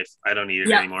that for life. I don't need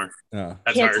it anymore.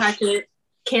 That's can't touch it.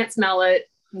 Can't smell it.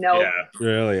 No. Yeah.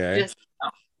 Really, eh?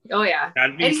 Oh, yeah.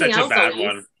 That'd be such a bad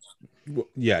one.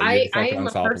 Yeah. I am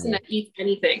a person that eats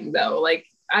anything, though. Like,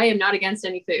 I am not against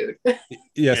any food.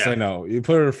 Yes, I know. You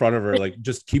put it in front of her, like,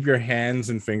 just keep your hands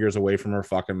and fingers away from her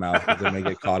fucking mouth, because they may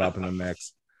get caught up in the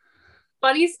mix.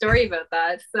 Funny story about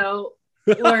that. So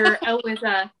we're out with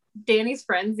Danny's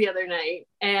friends the other night,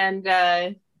 and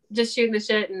just shooting the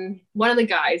shit. And one of the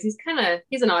guys, he's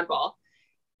an oddball.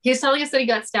 He was telling us that he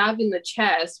got stabbed in the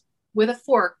chest with a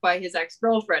fork by his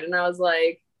ex-girlfriend. And I was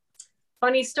like,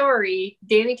 funny story.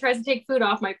 Danny tries to take food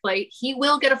off my plate. He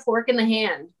will get a fork in the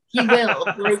hand. He will.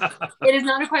 Like, it is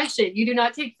not a question. You do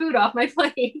not take food off my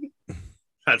plate.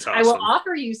 That's awesome. I will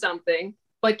offer you something,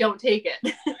 but don't take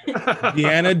it.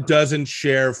 Deanna doesn't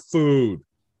share food.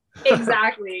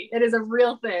 Exactly. It is a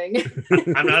real thing.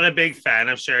 I'm not a big fan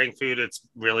of sharing food. It's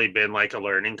really been like a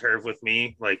learning curve with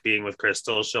me. Like, being with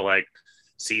Crystal, she'll like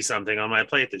see something on my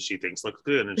plate that she thinks looks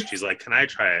good, and she's like, can I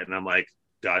try it? And I'm like,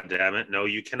 God damn it, no,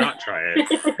 you cannot try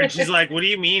it. And she's like, what do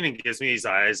you mean? And gives me these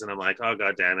eyes, and I'm like, oh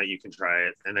God damn it, you can try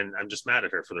it. And then I'm just mad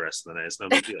at her for the rest of the night. It's no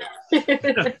big deal.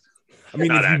 I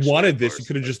mean, if you wanted this, you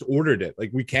could have just ordered it.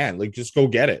 Like, we can. Like, just go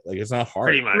get it. Like, it's not hard.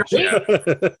 Pretty much, yeah.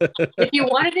 If you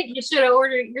wanted it, you should have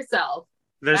ordered it yourself.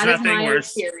 There's nothing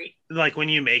worse. Like, when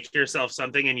you make yourself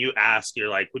something and you ask, you're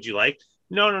like, would you like?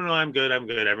 No, I'm good.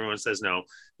 Everyone says no.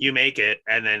 You make it,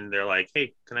 and then they're like,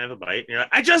 hey, can I have a bite? And you're like,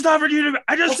 I just offered you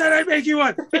I just said I'd make you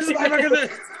one. This is my fucking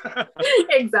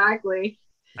Exactly.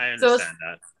 I understand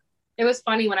that. It was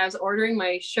funny when I was ordering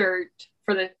my shirt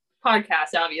for the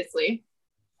podcast, obviously.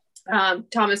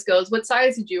 Thomas goes, what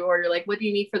size did you order? Like, what do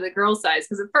you need for the girl size?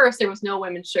 Because at first there was no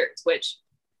women's shirts, which,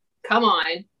 come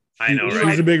on. I know, right?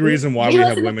 There's a big reason why we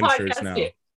have women's shirts now.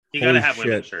 You got to have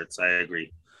women's shirts. I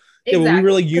agree. Exactly. Yeah, well, we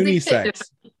were like unisex.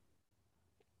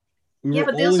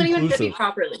 But those don't even fit me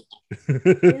properly.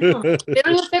 No, they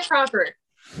don't even fit proper.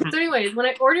 So anyways, when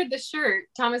I ordered the shirt,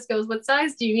 Thomas goes, what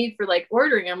size do you need for like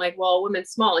ordering? I'm like, well, women's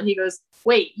small. And he goes,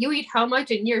 wait, you eat how much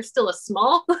and you're still a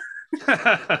small?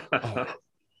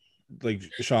 Like,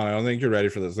 Sean, I don't think you're ready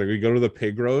for this. Like, we go to the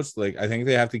pig roast. Like, I think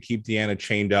they have to keep Deanna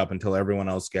chained up until everyone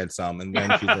else gets some, and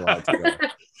then she's allowed to go.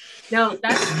 No,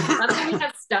 that's when we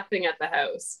have stuffing at the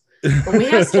house. When we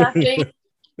have stuffing,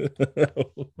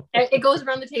 it goes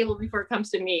around the table before it comes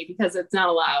to me because it's not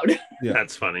allowed. Yeah,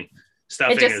 that's funny.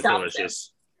 Stuffing is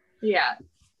delicious. Yeah.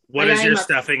 What does your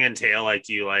stuffing entail? Like,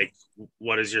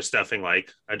 what is your stuffing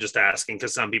like? I'm just asking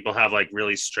because some people have like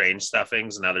really strange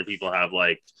stuffings, and other people have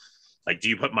like, do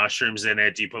you put mushrooms in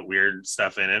it? Do you put weird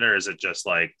stuff in it, or is it just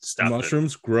like stuff?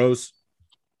 Mushrooms, gross.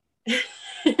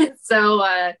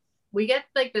 So we get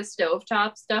like the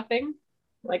stovetop stuffing,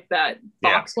 like that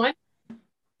box one.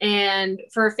 And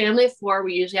for a family of 4,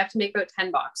 we usually have to make about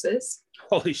 10 boxes.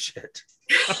 Holy shit.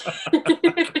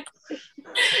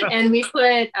 And we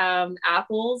put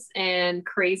apples and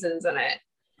craisins in it.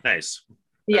 Nice.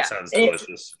 That sounds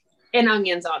delicious. And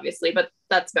onions, obviously, but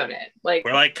that's about it. Like,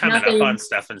 we're like coming up on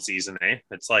stuffing season, eh?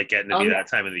 It's like getting to be that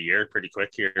time of the year pretty quick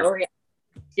here. Oh, yeah.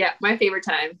 Yeah, my favorite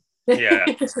time. Yeah,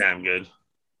 it's damn good.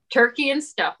 Turkey and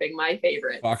stuffing, my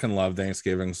favorite. Fucking love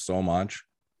Thanksgiving so much.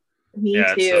 Me too.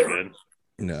 It's so good.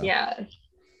 Yeah.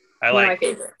 I like my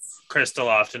favorites. Crystal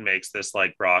often makes this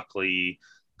like broccoli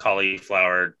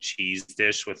cauliflower cheese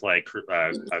dish with like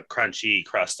a crunchy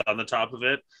crust on the top of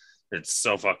it. It's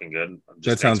so fucking good.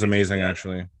 That sounds amazing,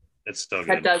 actually. It's so good.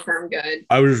 That does sound good.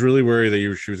 I was really worried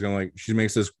that she was gonna she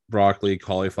makes this broccoli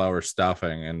cauliflower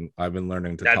stuffing, and I've been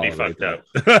learning to That'd be fucked up.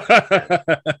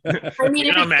 I mean,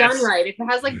 if it's done right, if it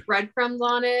has like breadcrumbs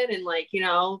on it and like,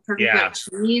 perfect red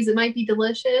cheese, it might be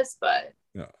delicious, but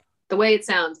the way it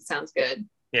sounds good.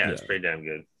 Yeah, it's pretty damn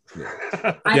good.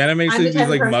 Deanna makes these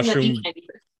like mushroom.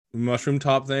 mushroom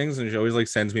top things, and she always like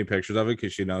sends me pictures of it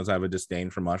because she knows I have a disdain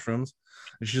for mushrooms.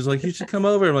 And she's like, "You should come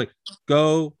over." I'm like,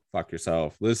 "Go fuck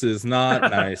yourself. This is not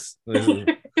nice."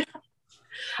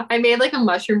 I made like a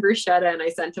mushroom bruschetta and I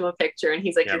sent him a picture and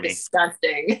he's like, "You're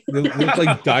disgusting." It looked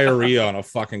like diarrhea on a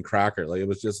fucking cracker. Like, it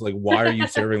was just like, why are you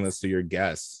serving this to your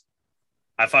guests?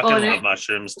 I fucking love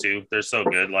mushrooms too. They're so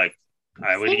good. Like,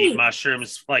 I would eat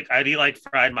mushrooms. Like, I'd eat like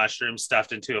fried mushrooms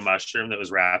stuffed into a mushroom that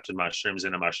was wrapped in mushrooms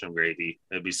in a mushroom gravy.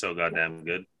 It'd be so goddamn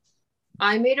good.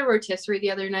 I made a rotisserie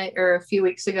the other night or a few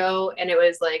weeks ago, and it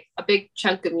was like a big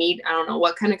chunk of meat. I don't know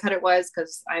what kind of cut it was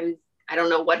because I don't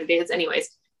know what it is. Anyways,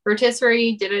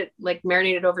 rotisserie, did it like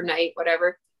marinated overnight,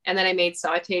 whatever. And then I made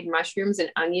sauteed mushrooms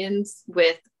and onions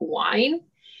with wine.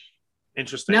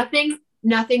 Interesting.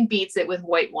 Nothing beats it with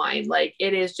white wine. Like,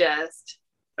 it is just.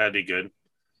 That'd be good.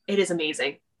 It is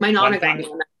amazing. My nonna got me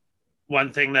on that.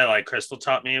 One thing that like Crystal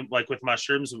taught me, like with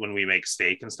mushrooms, when we make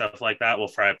steak and stuff like that, we'll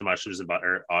fry up the mushrooms in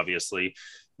butter, obviously.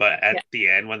 But at the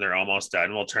end, when they're almost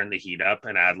done, we'll turn the heat up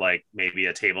and add like maybe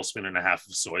a tablespoon and a half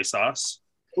of soy sauce.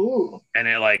 Ooh. And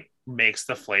it like makes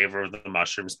the flavor of the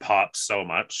mushrooms pop so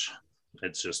much.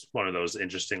 It's just one of those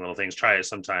interesting little things. Try it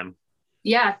sometime.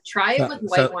 Yeah, try it with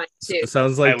white wine too.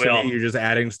 Sounds like to me you're just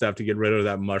adding stuff to get rid of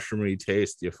that mushroomy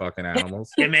taste, you fucking animals.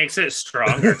 It makes it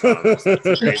stronger, Thomas. That's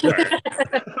the great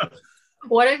part.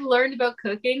 What I've learned about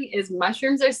cooking is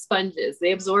mushrooms are sponges.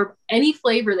 They absorb any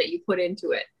flavor that you put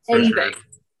into it. Anything. Sure.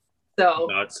 So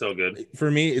not so good. For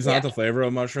me, it's not the flavor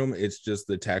of mushroom, it's just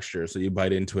the texture. So you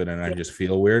bite into it and I just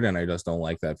feel weird and I just don't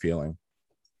like that feeling.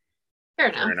 Fair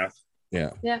enough. Yeah.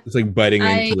 It's like biting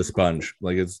into a sponge.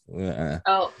 Like it's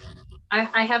Oh,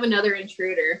 I have another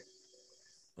intruder.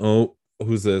 Oh,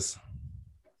 who's this?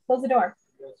 Close the door.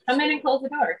 Come in and close the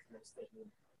door.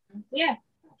 Yeah.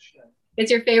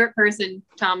 It's your favorite person,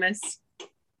 Thomas.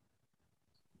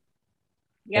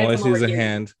 All I see is a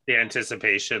hand. The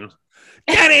anticipation.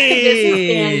 Danny!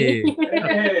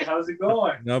 Hey, how's it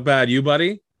going? Not bad. You,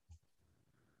 buddy?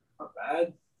 Not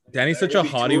bad. Danny's such a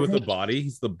hottie with a body.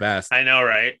 He's the best. I know,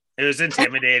 right? It was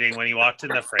intimidating when he walked in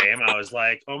the frame. I was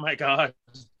like, oh my God.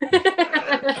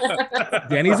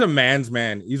 Danny's a man's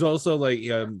man. He's also like,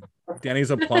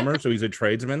 Danny's a plumber, so he's a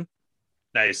tradesman.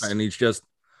 Nice. And he's just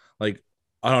like,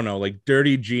 I don't know, like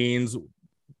dirty jeans,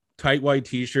 tight white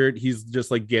t-shirt. He's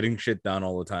just like getting shit done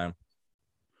all the time.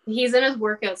 He's in his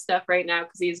workout stuff right now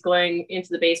because he's going into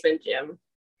the basement gym.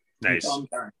 Nice.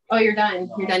 Oh, you're done.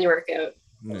 You're done your workout.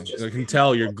 I can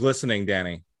tell you're glistening,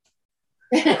 Danny.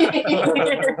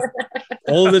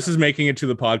 All of this is making it to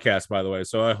the podcast, by the way.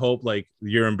 So I hope like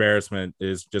your embarrassment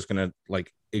is just gonna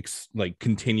like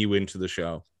continue into the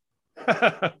show.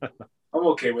 I'm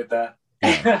okay with that.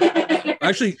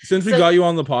 Actually, since we got you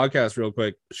on the podcast real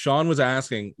quick, Sean was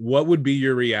asking, what would be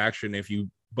your reaction if you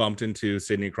bumped into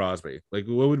Sidney Crosby? Like,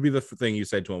 what would be the thing you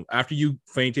said to him after you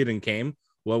fainted and came?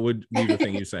 What would be the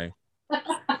thing you say?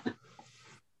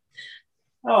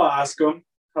 I'll ask him,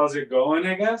 how's it going,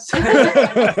 I guess.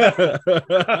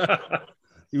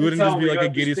 You wouldn't just be like a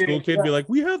giddy school kid, be like,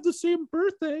 we have the same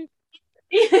birthday.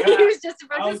 He was just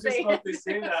about to say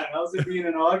that. How's it being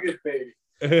an August baby?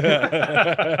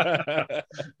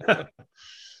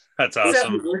 That's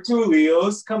awesome. So, we're two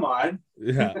Leos. Come on.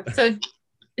 Yeah. So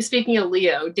speaking of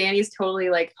Leo, Danny's totally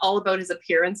like all about his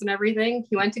appearance and everything.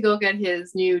 He went to go get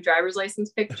his new driver's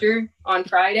license picture on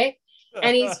Friday,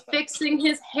 and he's fixing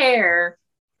his hair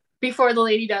before the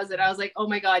lady does it. I was like, oh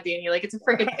my God, Danny, like it's a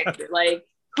freaking picture. Like,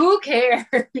 who cares?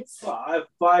 Well, I have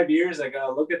 5 years. I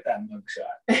gotta look at that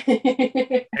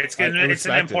mugshot. It's good. It's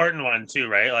an important one too,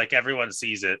 right? Like everyone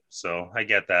sees it, so I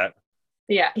get that.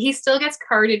 Yeah, he still gets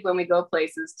carded when we go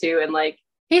places too, and like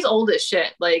he's old as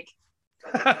shit. Like,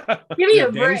 give me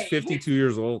a break. Danny's 52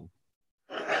 years old.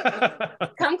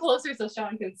 Come closer so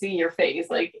Sean can see your face.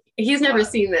 Like, he's never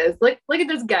seen this. Look at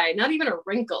this guy. Not even a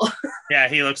wrinkle. Yeah,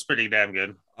 he looks pretty damn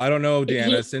good. I don't know,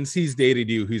 Deanna. Since he's dated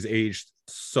you, he's aged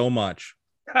so much.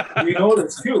 We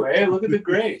noticed too, eh? Look at the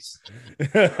grays.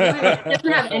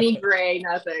 Doesn't have any gray,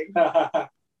 nothing.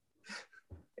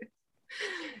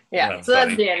 Yeah, so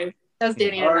that's Danny. That's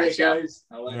Danny. All right, guys.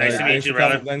 Nice to meet you,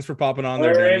 brother. Thanks for popping on All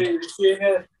there. right,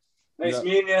 Danny. Nice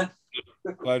meeting you.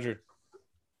 Pleasure.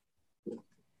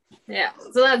 Yeah,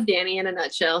 so that's Danny in a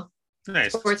nutshell.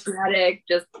 Nice. Sports fanatic,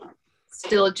 just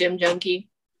still a gym junkie.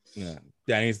 Yeah,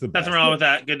 Danny's the best. Nothing wrong with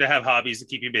that. Good to have hobbies to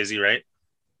keep you busy, right?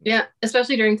 Yeah,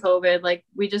 especially during COVID. Like,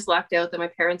 we just lucked out that my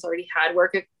parents already had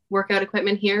workout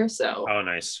equipment here. So, oh,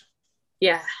 nice.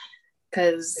 Yeah,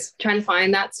 because trying to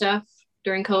find that stuff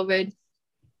during COVID,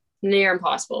 near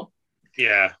impossible.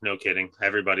 Yeah, no kidding.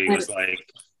 Everybody was like,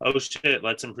 oh shit,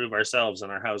 let's improve ourselves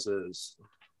and our houses.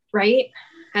 Right?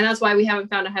 And that's why we haven't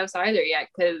found a house either yet,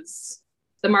 because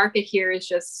the market here is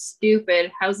just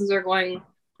stupid. Houses are going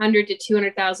 100 to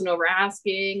 200,000 over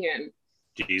asking, and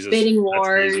bidding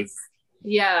wars.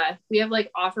 Yeah, we have like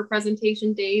offer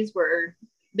presentation days where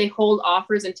they hold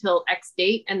offers until X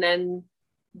date, and then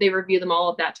they review them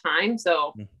all at that time.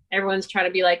 So everyone's trying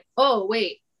to be like, oh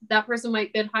wait, that person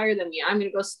might bid higher than me, I'm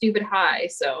gonna go stupid high.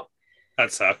 So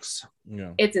that sucks.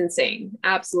 Yeah, it's insane,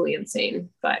 absolutely insane.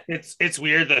 But it's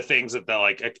weird, the things that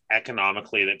like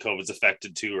economically that COVID's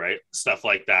affected too, right? Stuff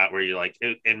like that, where you like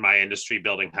in my industry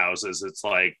building houses, it's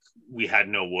like we had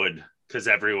no wood because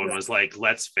everyone was like,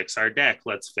 let's fix our deck,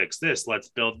 let's fix this, let's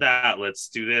build that, let's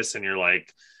do this, and you're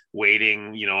like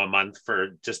waiting, you know, a month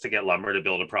for just to get lumber to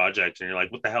build a project, and you're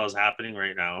like, what the hell is happening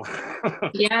right now?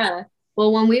 Yeah,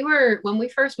 well, when we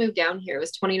first moved down here, it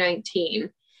was 2019,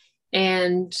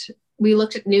 and we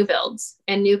looked at new builds,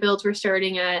 and new builds were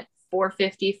starting at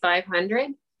 450,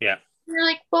 500. Yeah. We're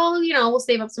like, well, you know, we'll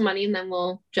save up some money and then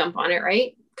we'll jump on it,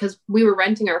 right? Because we were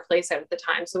renting our place out at the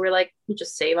time. So we're like, we'll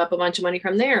just save up a bunch of money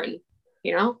from there, and,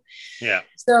 you know? Yeah.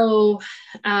 So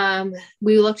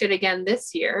we looked at it again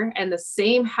this year, and the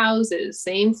same houses,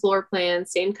 same floor plan,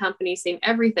 same company, same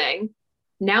everything.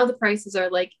 Now the prices are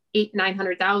like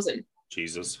 800,000-900,000.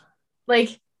 Jesus.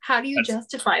 Like, how do you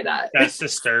justify that? That's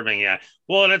disturbing. Yeah.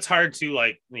 Well, and it's hard to,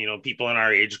 like, you know, people in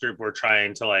our age group, we're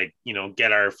trying to, like, you know,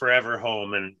 get our forever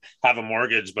home and have a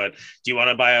mortgage, but do you want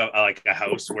to buy a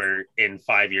house where in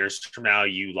 5 years from now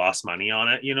you lost money on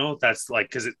it? You know, that's like,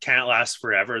 because it can't last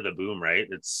forever, the boom, right?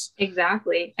 It's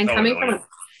exactly. And so coming annoying. From a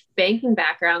banking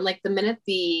background, like the minute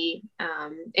the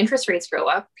interest rates go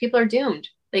up, people are doomed.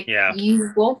 Like,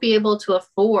 you won't be able to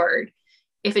afford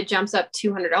if it jumps up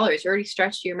 $200. You're already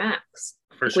stretched to your max.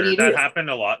 For sure. That happened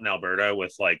a lot in Alberta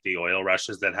with like the oil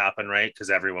rushes that happen, right?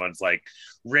 Because everyone's like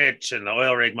rich and the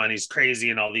oil rig money's crazy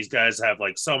and all these guys have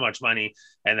like so much money,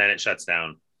 and then it shuts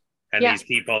down. And these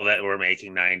people that were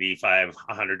making $95,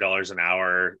 $100 an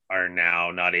hour are now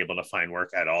not able to find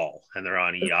work at all. And they're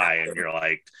on EI, and you're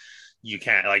like, you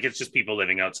can't, like, it's just people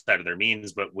living outside of their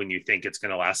means. But when you think it's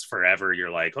going to last forever, you're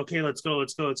like, okay, let's go.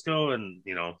 And,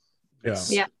 you know,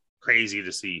 it's crazy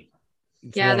to see.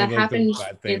 It's that happened.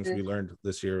 Bad things we learned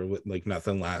this year, with like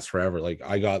nothing lasts forever. Like,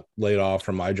 I got laid off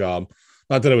from my job.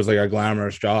 Not that it was like a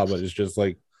glamorous job, but it's just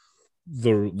like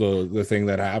the thing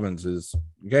that happens is,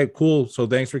 okay, cool. So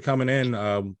thanks for coming in.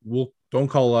 Don't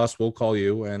call us, we'll call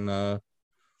you, and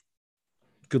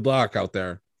good luck out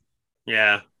there.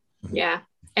 Yeah.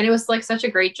 And it was like such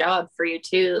a great job for you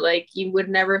too. Like, you would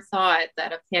never thought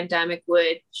that a pandemic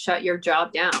would shut your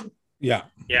job down. Yeah,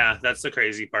 that's the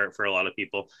crazy part for a lot of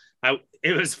people.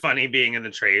 It was funny being in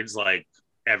the trades, like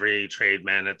every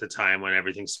tradesman at the time when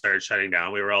everything started shutting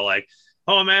down, we were all like,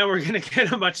 oh man, we're going to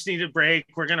get a much needed break.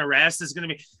 We're going to rest. It's going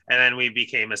to be, and then we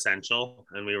became essential,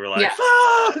 and we were like,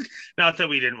 fuck! Not that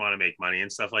we didn't want to make money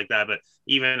and stuff like that, but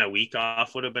even a week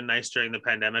off would have been nice during the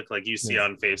pandemic. Like, you see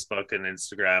on Facebook and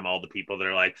Instagram, all the people that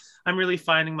are like, I'm really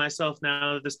finding myself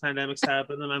now that this pandemic's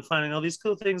happened, and I'm finding all these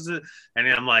cool things. And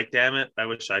I'm like, damn it, I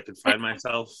wish I could find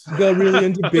myself. You got really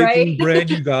into baking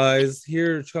bread, you guys.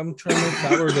 Here, come try my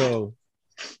sourdough.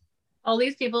 All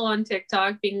these people on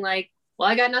TikTok being like, well,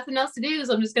 I got nothing else to do,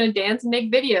 so I'm just going to dance and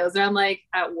make videos. And I'm like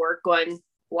at work going,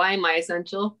 why am I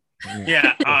essential?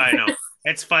 Yeah, I know.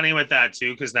 It's funny with that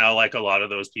too, because now like a lot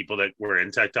of those people that were in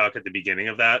TikTok at the beginning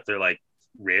of that, they're like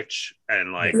rich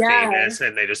and like famous,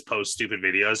 and they just post stupid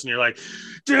videos, and you're like,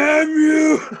 damn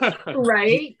you.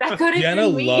 Right? That could have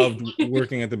been me. Loved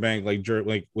working at the bank,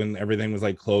 like when everything was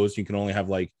like closed, you can only have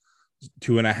like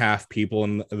 2.5 people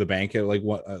in the bank at like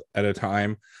one at a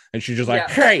time, and she's just like,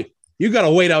 hey, you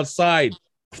gotta wait outside.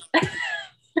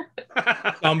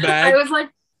 Scumbag.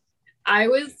 I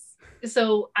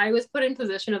was put in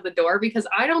position of the door because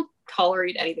I don't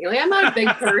tolerate anything. Like, I'm not a big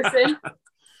person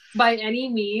by any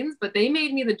means, but they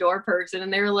made me the door person,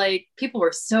 and they were like, people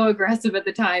were so aggressive at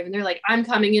the time, and they're like, I'm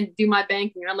coming in to do my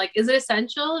banking, and I'm like, is it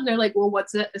essential? And they're like, well,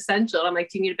 what's essential? And I'm like,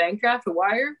 do you need a bank draft, a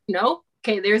wire? No.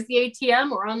 Okay, there's the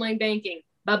ATM or online banking.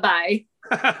 Bye-bye.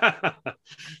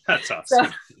 That's awesome.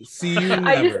 So, see you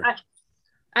never.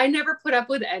 I never put up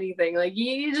with anything. Like,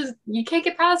 you can't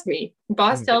get past me.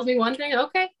 Boss tells me one thing,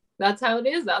 okay, that's how it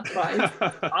is. That's fine.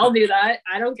 I'll do that.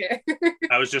 I don't care.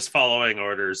 I was just following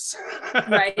orders.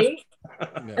 Right. Yeah.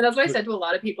 And that's what I said to a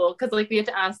lot of people, because like we had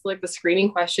to ask like the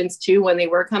screening questions too when they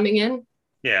were coming in.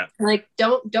 Yeah. Like,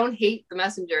 don't hate the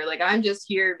messenger. Like, I'm just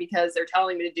here because they're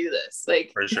telling me to do this.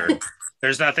 Like, for sure.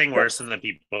 There's nothing worse than the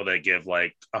people that give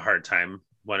like a hard time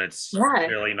when it's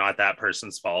really not that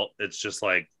person's fault. It's just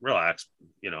like, relax,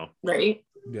 you know. Right.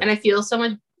 Yeah. And I feel so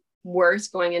much worse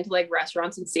going into like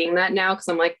restaurants and seeing that now, because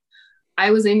I'm like, I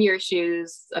was in your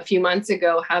shoes a few months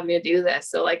ago having to do this.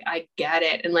 So like, I get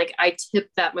it. And like, I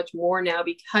tip that much more now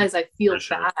because I feel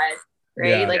bad,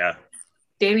 right?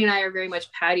 Danny and I are very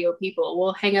much patio people.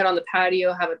 We'll hang out on the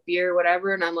patio, have a beer,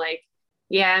 whatever. And I'm like,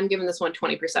 yeah, I'm giving this one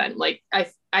 20%. Like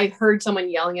I heard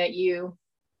someone yelling at you,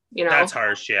 you know. That's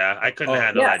harsh. Yeah. I couldn't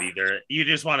handle that either. You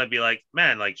just want to be like,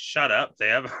 man, like, shut up. They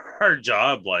have a hard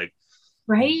job. Like,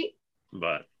 right.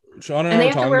 But Sean and I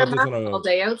were talking about this all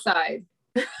day outside.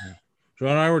 Sean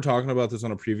and I were talking about this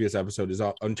on a previous episode. Is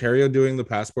Ontario doing the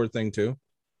passport thing too?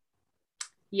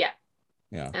 Yeah.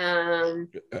 Yeah.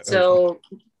 So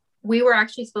we were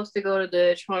actually supposed to go to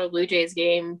the Toronto Blue Jays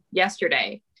game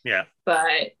yesterday. Yeah.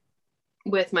 But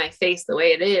with my face the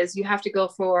way it is, you have to go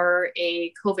for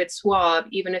a COVID swab,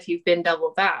 even if you've been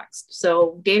double vaxxed.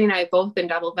 So Danny and I have both been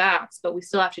double vaxxed, but we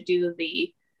still have to do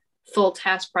the full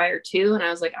test prior to. And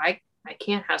I was like, I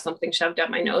can't have something shoved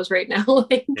up my nose right now.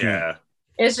 Like, yeah.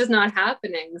 It's just not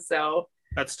happening. So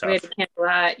that's tough. We had to cancel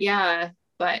that. Yeah.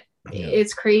 But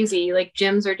it's crazy. Like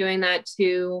gyms are doing that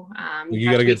too. You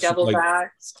have to get double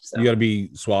vaxxed. So. You got to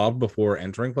be swabbed before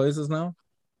entering places now?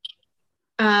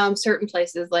 Certain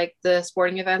places like the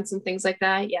sporting events and things like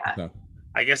that. Yeah. Okay.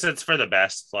 I guess it's for the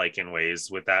best, like in ways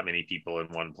with that many people in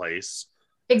one place.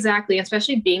 Exactly.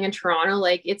 Especially being in Toronto,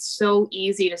 like it's so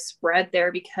easy to spread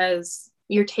there because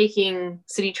you're taking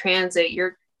city transit.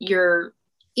 You're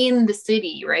in the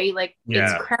city, right? Like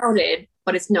it's crowded,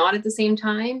 but it's not at the same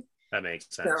time. That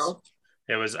makes sense. So.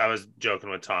 I was joking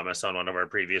with Thomas on one of our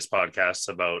previous podcasts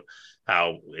about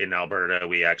how in Alberta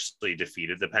we actually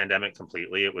defeated the pandemic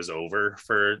completely. It was over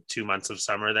for 2 months of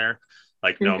summer there.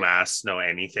 Like no masks, no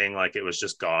anything. Like it was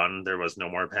just gone. There was no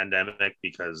more pandemic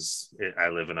because I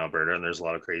live in Alberta and there's a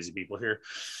lot of crazy people here.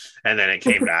 And then it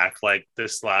came back like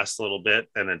this last little bit.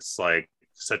 And it's like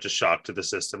such a shock to the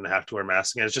system to have to wear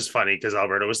masks. And it's just funny because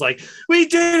Alberta was like, we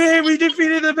did it. We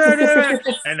defeated the pandemic.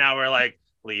 And now we're like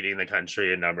leading the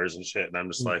country in numbers and shit. And I'm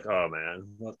just like, oh man,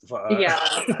 what the fuck?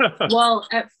 Yeah. Well,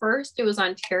 at first it was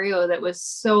Ontario that was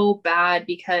so bad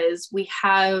because we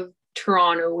have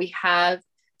Toronto, we have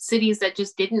cities that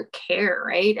just didn't care,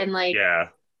 right? And like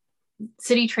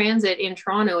city transit in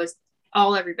Toronto is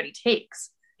all everybody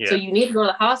takes. So you need to go to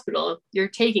the hospital, you're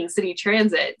taking city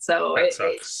transit. So that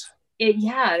sucks.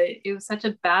 It was such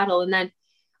a battle. And then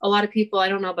a lot of people, I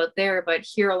don't know about there, but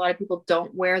here a lot of people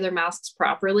don't wear their masks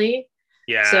properly.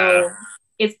 So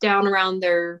it's down around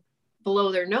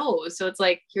below their nose. So it's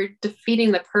like you're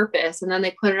defeating the purpose. And then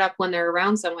they put it up when they're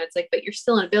around someone. It's like, but you're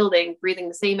still in a building breathing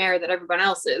the same air that everyone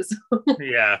else is.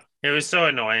 Yeah. It was so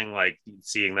annoying, like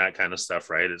seeing that kind of stuff,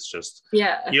 right? It's just,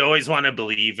 you always want to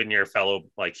believe in your fellow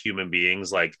like human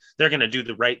beings, like they're going to do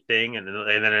the right thing. And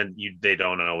then they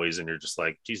don't always. And you're just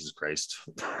like, Jesus Christ.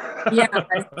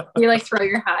 You like throw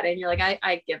your hat in. You're like,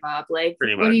 I give up. Like,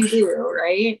 pretty what much. do you do?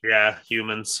 Right. Yeah.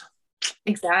 Humans.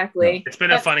 Exactly. It's been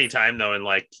a funny time though in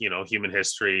like, you know, human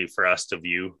history for us to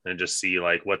view and just see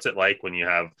like what's it like when you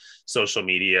have social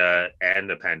media and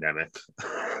a pandemic.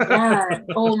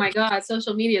 Oh my god,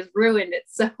 social media has ruined it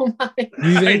so much. Do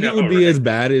you think it would be as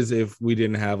bad as if we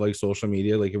didn't have like social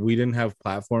media? Like if we didn't have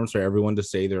platforms for everyone to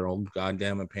say their own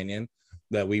goddamn opinion,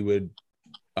 that we would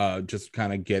just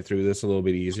kind of get through this a little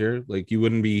bit easier? Like you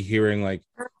wouldn't be hearing like,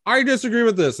 I disagree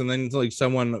with this, and then like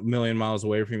someone a million miles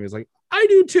away from you is like, I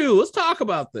do too. Let's talk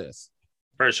about this.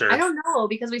 For sure. I don't know,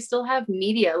 because we still have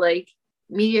media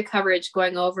coverage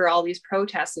going over all these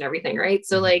protests and everything, right?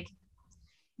 So like,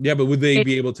 yeah, but would they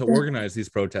be able to organize these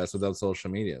protests without social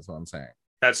media? Is what I'm saying.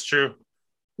 That's true.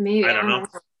 Maybe I don't know.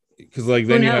 Because like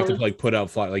then you have to like put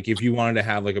out like if you wanted to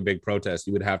have like a big protest,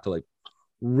 you would have to like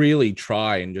really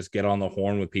try and just get on the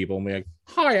horn with people and be like,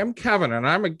 hi, I'm Kevin and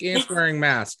I'm against wearing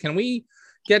masks. Can we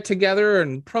get together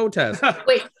and protest?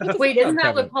 Wait, isn't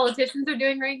that what politicians are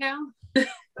doing right now?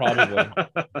 Probably.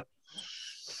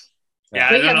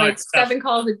 Yeah, we get like 7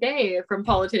 calls a day from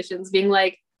politicians being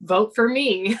like, vote for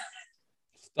me.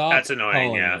 Stop. That's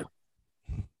annoying. Yeah.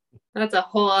 That's a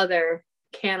whole other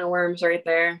can of worms right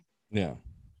there. Yeah.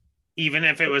 Even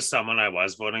if it was someone I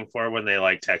was voting for, when they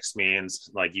like text me and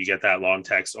like you get that long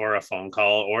text or a phone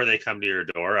call or they come to your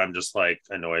door, I'm just like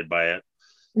annoyed by it.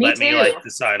 Let me like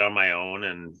decide on my own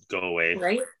and go away.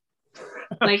 Right.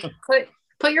 Like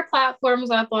put your platforms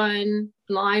up online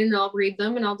and I'll read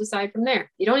them and I'll decide from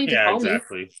there. You don't need to call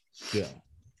me. Yeah.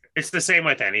 It's the same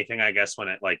with anything, I guess,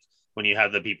 when you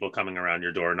have the people coming around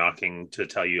your door knocking to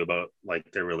tell you about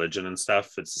like their religion and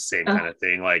stuff. It's the same kind of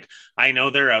thing. Like, I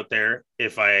know they're out there.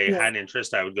 If I had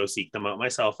interest, I would go seek them out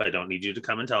myself. I don't need you to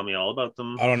come and tell me all about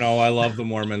them. I don't know. I love the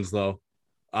Mormons though.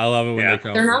 I love it when they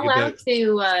come. They're not allowed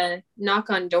to knock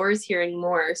on doors here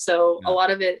anymore. So a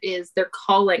lot of it is they're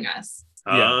calling us.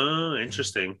 Oh,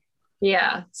 interesting.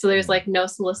 Yeah. So there's like no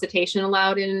solicitation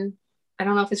allowed in, I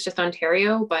don't know if it's just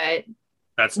Ontario, but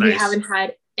that's nice. We haven't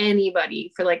had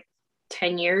anybody for like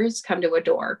 10 years come to a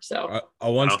door. So I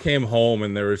once came home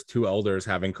and there was 2 elders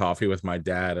having coffee with my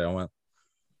dad. And I went,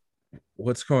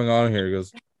 what's going on here? He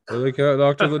goes, they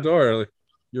knocked on the door. Like,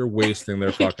 you're wasting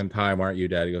their fucking time, aren't you,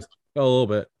 Dad? He goes, a little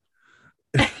bit.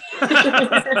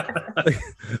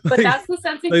 But that's the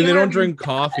sense of humor. They don't drink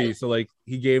coffee, so like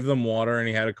he gave them water and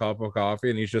he had a cup of coffee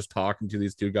and he's just talking to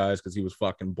these 2 guys because he was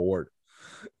fucking bored.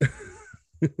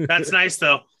 That's nice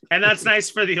though, and that's nice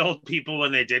for the old people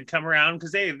when they did come around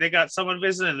because they got someone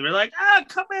visiting. They're like,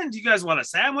 come in. Do you guys want a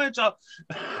sandwich?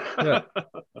 Yeah.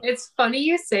 It's funny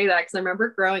you say that because I remember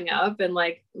growing up and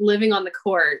like living on the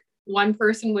court. One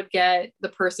person would get the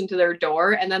person to their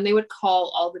door and then they would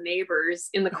call all the neighbors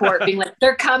in the court being like,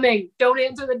 they're coming, don't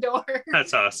answer the door.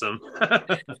 That's awesome.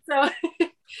 So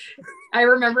I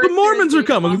remember the Mormons are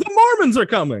coming. The Mormons are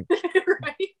coming.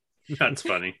 Right? That's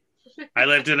funny. I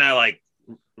lived in a like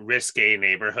risque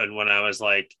neighborhood when I was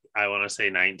like, I want to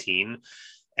say 19.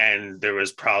 And there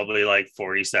was probably like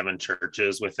 47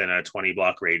 churches within a 20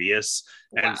 block radius.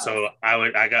 Wow. And so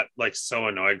I got like so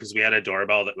annoyed because we had a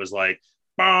doorbell that was like,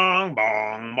 bong,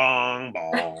 bong, bong,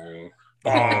 bong,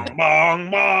 bong,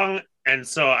 bong, bong. And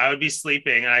so I would be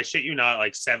sleeping, and I shit you not,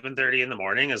 like 7:30 in the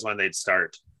morning is when they'd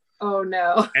start. Oh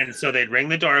no. And so they'd ring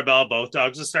the doorbell, both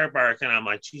dogs would start barking. I'm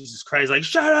like, Jesus Christ, like,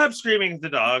 shut up, screaming at the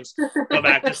dogs. Go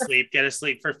back to sleep, get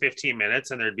asleep for 15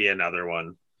 minutes, and there'd be another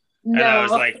one. No. And I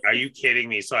was like, are you kidding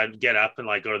me? So I'd get up and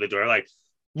like go to the door, like,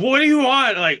 what do you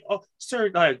want? Like, oh, sir,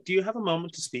 like, do you have a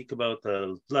moment to speak about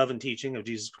the love and teaching of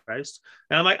Jesus Christ?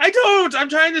 And I'm like, I don't. I'm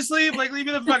trying to sleep. Like, leave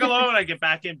me the fuck alone. I get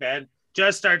back in bed,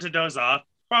 just start to doze off.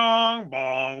 Bong,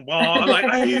 bong, bong. I'm like,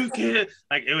 are you kidding?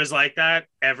 Like, it was like that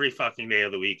every fucking day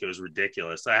of the week. It was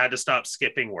ridiculous. I had to stop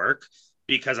skipping work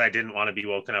because I didn't want to be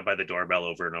woken up by the doorbell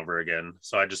over and over again.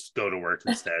 So I just go to work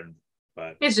instead.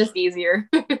 But it's just easier.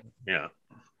 Yeah.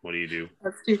 What do you do?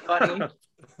 That's too funny.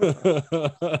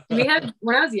 When I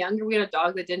was younger, we had a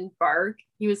dog that didn't bark.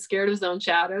 He was scared of his own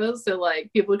shadows, so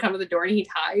like people would come to the door and he'd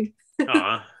hide.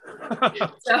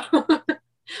 So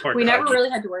we never really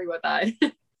had to worry about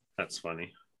that. That's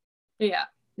funny. Yeah,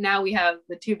 now we have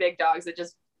the 2 big dogs that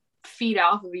just feed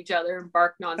off of each other and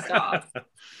bark nonstop.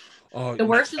 Oh, the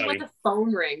worst is when the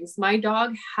phone rings. My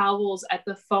dog howls at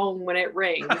the phone when it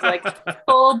rings, like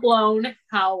full-blown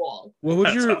howl. What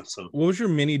was your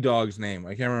mini dog's name?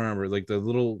 I can't remember. Like the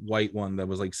little white one that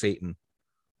was like Satan.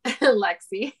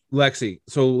 Lexi.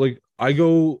 So like I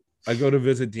go to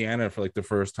visit Deanna for like the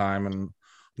first time, and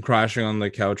I'm crashing on the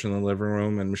couch in the living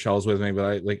room, and Michelle's with me, but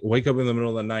I like wake up in the middle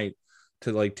of the night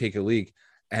to like take a leak,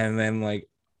 and then like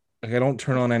I don't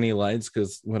turn on any lights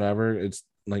because whatever, it's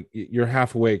like you're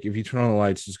half awake. If you turn on the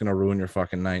lights, it's just gonna ruin your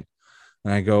fucking night.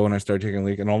 And I go and I start taking a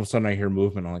leak, and all of a sudden I hear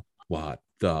movement. I'm like, what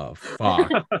the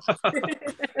fuck?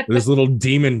 This little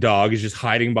demon dog is just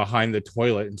hiding behind the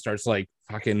toilet and starts like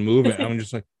fucking moving. I'm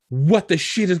just like, what the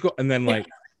shit is going? And then like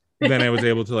then I was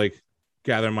able to like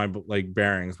gather my like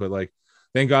bearings, but like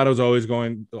thank God I was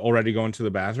already going to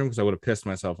the bathroom because I would have pissed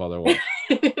myself otherwise.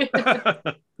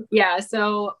 Yeah,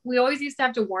 so we always used to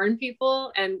have to warn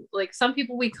people, and like some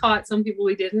people we caught, some people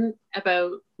we didn't,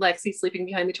 about Lexi sleeping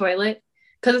behind the toilet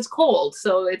because it's cold,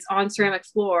 so it's on ceramic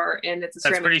floor and it's a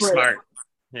ceramic toilet. That's pretty smart.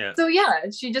 Yeah. So yeah,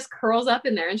 she just curls up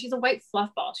in there, and she's a white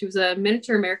fluff ball. She was a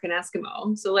miniature American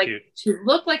Eskimo, so like cute. She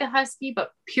looked like a husky,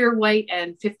 but pure white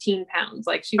and 15 pounds.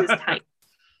 Like she was tight.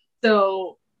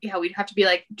 So yeah, we'd have to be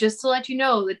like, just to let you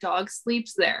know, the dog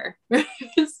sleeps there.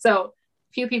 So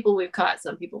few people we've caught,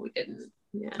 some people we didn't.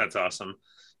 Yeah, that's awesome.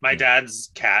 My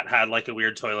dad's cat had like a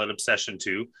weird toilet obsession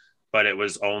too, but it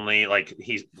was only like,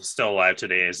 he's still alive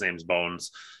today. His name's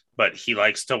Bones, but he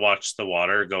likes to watch the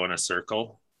water go in a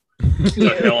circle. So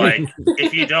he'll like,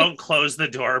 if you don't close the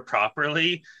door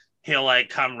properly, he'll like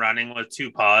come running with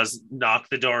 2 paws, knock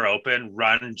the door open,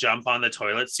 run, jump on the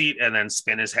toilet seat, and then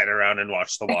spin his head around and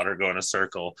watch the water go in a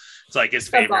circle. It's like his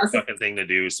favorite fucking thing to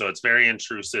do. So it's very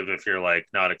intrusive if you're like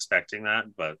not expecting that,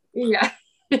 but yeah.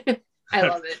 I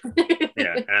love it.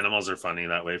 Yeah, animals are funny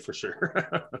that way for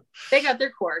sure. They got their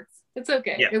quirks. It's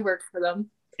okay. Yeah. It works for them.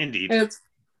 Indeed.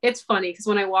 It's funny because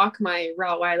when I walk my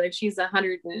Rottweiler, she's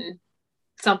 100 and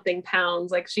something pounds.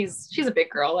 Like she's a big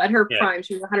girl. At her prime,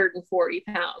 she was 140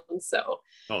 pounds. So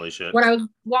holy shit. When I was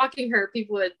walking her,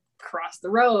 people would cross the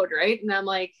road, right? And I'm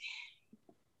like,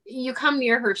 you come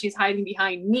near her, she's hiding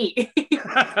behind me.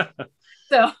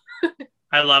 So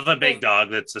I love a big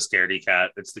dog that's a scaredy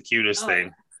cat. It's the cutest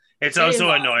thing. It's also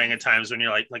annoying at times when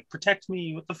you're like protect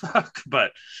me, what the fuck?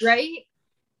 But right?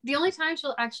 The only time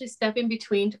she'll actually step in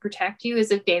between to protect you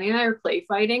is if Danny and I are play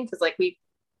fighting, because like we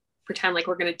pretend like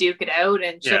we're gonna duke it out,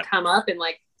 and she'll come up and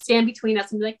like stand between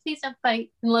us and be like, please don't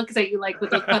fight, and looks at you like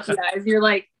with those puppy eyes. You're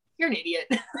like, you're an idiot.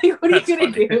 Like, what are you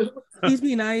gonna do? Please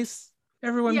be nice.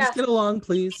 Everyone just get along,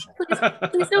 please.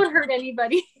 Please don't hurt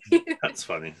anybody. That's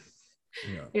funny.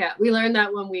 Yeah, we learned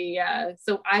that when we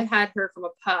so I had her from a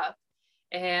pup,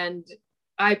 and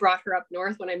I brought her up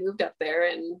north when I moved up there,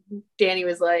 and Danny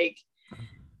was like,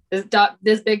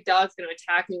 this big dog's gonna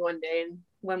attack me one day. And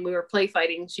when we were play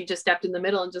fighting, she just stepped in the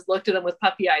middle and just looked at him with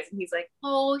puppy eyes, and he's like,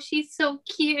 oh, she's so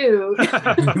cute.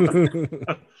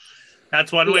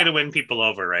 That's one way to win people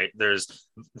over, right? There's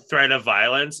threat of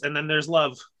violence, and then there's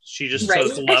love. She just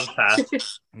chose the love path.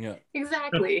 Yeah,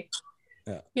 exactly.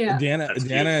 Yeah. Dana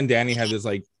and Danny have this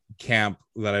like camp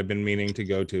that I've been meaning to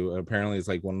go to. Apparently it's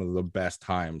like one of the best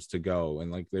times to go,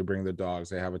 and like they bring the dogs,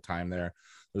 they have a time there.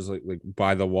 There's like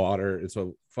by the water. It's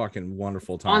a fucking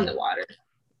wonderful time. On the water.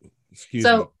 Excuse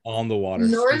me, on the water.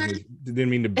 Didn't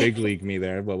mean to big league me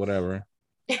there, but whatever.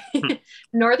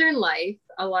 Northern Life,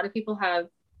 a lot of people have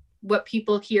what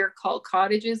people here call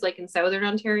cottages, like in Southern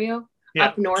Ontario.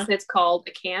 Up north it's called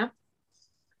a camp.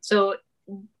 So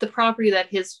the property that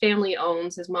his family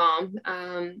owns, his mom,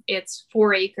 it's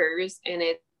 4 acres, and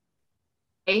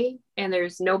and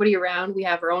there's nobody around. We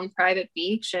have our own private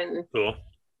beach, and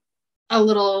a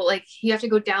little, like, you have to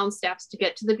go down steps to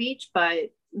get to the beach, but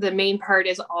the main part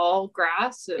is all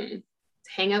grass and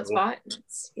hangout spot.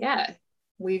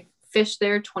 We fish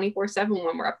there 24/7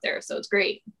 when we're up there, so it's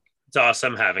great. It's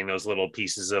awesome having those little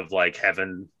pieces of like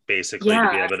heaven basically to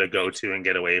be able to go to and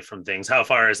get away from things. How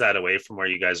far is that away from where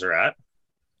you guys are at?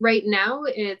 Right now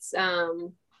it's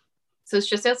so it's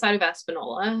just outside of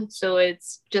Espanola, so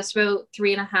it's just about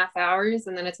 3.5 hours,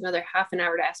 and then it's another half an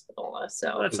hour to Espanola,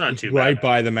 so that's not too bad. Right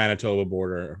by the Manitoba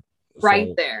border,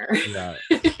 right there.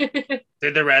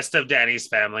 Did the rest of Danny's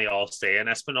family all stay in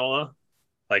Espanola?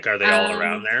 Like, are they all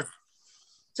around there?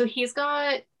 So he's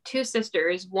got 2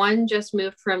 sisters. One just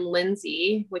moved from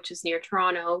Lindsay, which is near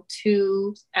Toronto,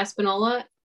 to Espanola.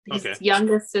 His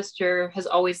youngest sister has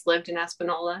always lived in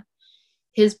Espanola.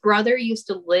 His brother used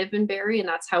to live in Barrie, and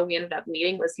that's how we ended up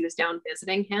meeting, was he was down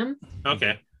visiting him.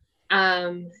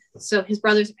 So his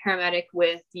brother's a paramedic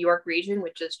with York Region,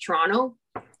 which is Toronto,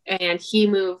 and he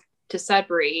moved to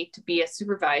Sudbury to be a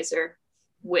supervisor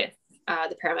with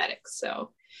the paramedics.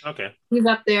 So he's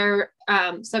up there.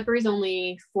 Sudbury's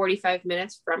only 45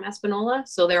 minutes from Espanola,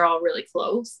 so they're all really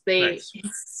close. His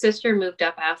sister moved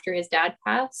up after his dad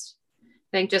passed,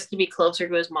 I think, just to be closer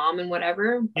to his mom and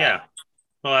whatever.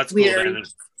 Well, that's cool. Then.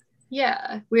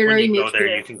 We already moved go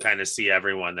there. You can kind of see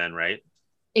everyone then, right?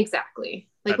 Exactly.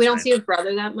 Like, we don't see his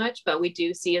brother that much, but we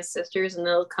do see his sisters, and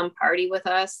they'll come party with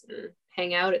us and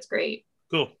hang out. It's great.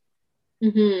 Cool.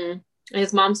 And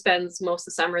his mom spends most of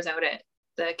the summers out at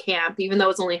the camp, even though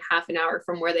it's only half an hour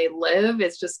from where they live.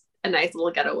 It's just a nice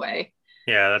little getaway.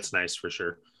 Yeah, that's nice for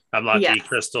sure. I'm lucky.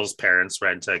 Crystal's parents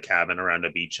rent a cabin around a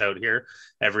beach out here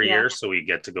every year, so we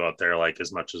get to go out there like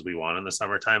as much as we want in the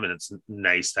summertime, and it's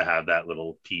nice to have that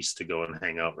little piece to go and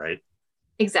hang out, right?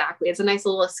 Exactly. It's a nice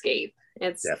little escape.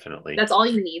 It's definitely, that's all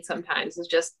you need sometimes, is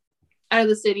just out of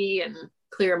the city and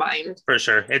clear mind. For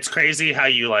sure. It's crazy how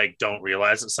you like don't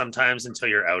realize it sometimes until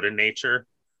you're out in nature.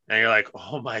 And you're like,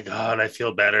 oh my God, I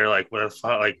feel better. Like, what the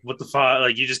fuck?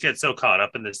 Like, you just get so caught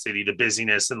up in the city, the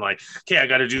busyness, and like, okay, I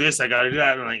got to do this, I got to do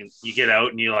that. And like, you get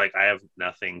out and you're like, I have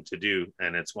nothing to do.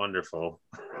 And it's wonderful.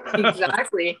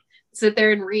 Exactly. Sit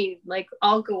there and read. Like,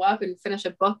 I'll go up and finish a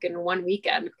book in one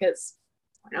weekend, because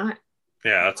why not?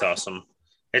 Yeah, that's awesome.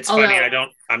 It's funny.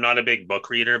 I'm not a big book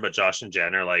reader, but Josh and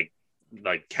Jen are like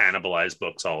cannibalize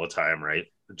books all the time, right?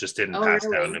 It just didn't pass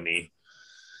down to me.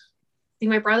 See,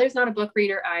 my brother's not a book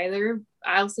reader either.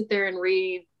 I'll sit there and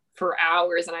read for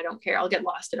hours, and I don't care. I'll get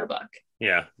lost in a book.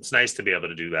 Yeah, it's nice to be able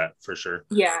to do that for sure.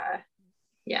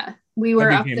 Yeah. We were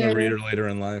up there. I became a reader later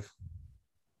in life.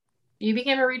 You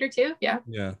became a reader too? Yeah.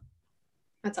 Yeah.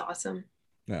 That's awesome.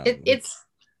 Yeah. It's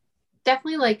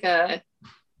definitely like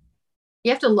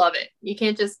you have to love it. You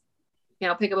can't just,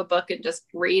 pick up a book and just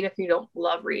read if you don't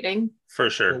love reading.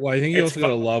 For sure. Well, I think you also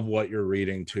gotta love what you're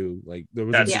reading too. Like, there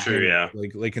was that's true. Yeah.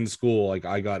 Like in school, like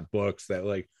I got books that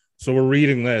like, so we're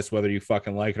reading this whether you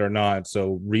fucking like it or not.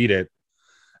 So read it.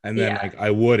 And then like I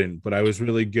wouldn't, but I was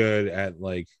really good at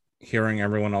like hearing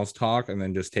everyone else talk and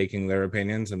then just taking their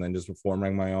opinions and then just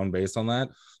forming my own based on that.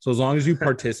 So as long as you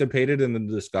participated in the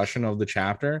discussion of the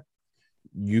chapter,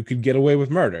 you could get away with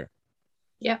murder.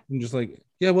 Yeah. I'm just like,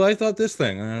 yeah, well, I thought this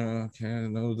thing. Okay, I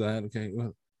know that. Okay.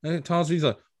 Well, and Tom's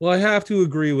like, well, I have to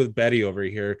agree with Betty over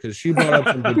here because she brought up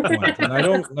some good points. And I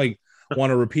don't like,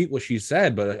 want to repeat what she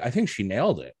said, but I think she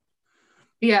nailed it.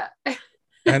 Yeah.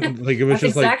 And like it was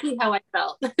That's just exactly how I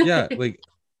felt. yeah, like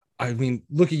I mean,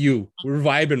 look at you. We're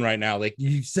vibing right now. Like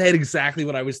you said exactly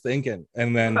what I was thinking.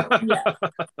 And then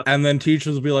and then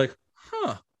teachers will be like,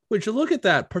 huh, would you look at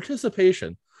that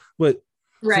participation? But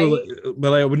right. So,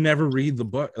 but I would never read the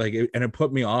book. Like and it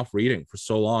put me off reading for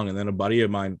so long. And then a buddy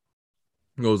of mine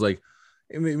goes like,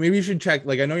 maybe you should check.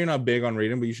 Like, I know you're not big on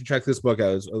reading, but you should check this book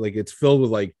out. Like it's filled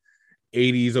with like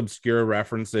 80s obscure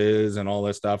references and all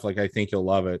this stuff. Like I think you'll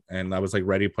love it. And I was like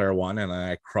Ready Player One, and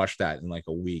I crushed that in like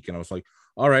a week. And I was like,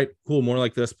 all right, cool, more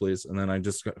like this, please. And then I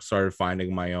just started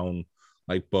finding my own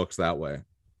like books that way.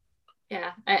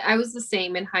 Yeah, I was the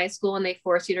same in high school, and they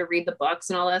forced you to read the books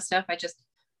and all that stuff. I just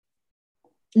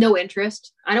no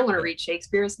interest. I don't want to read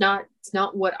Shakespeare. It's not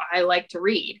what I like to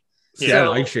read. Yeah, so,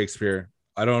 I like Shakespeare.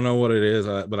 I don't know what it is,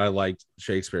 but I like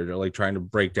Shakespeare. I like trying to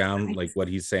break down like what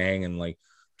he's saying and like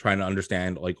trying to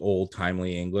understand like old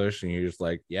timely English. And you're just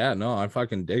like, yeah, no, I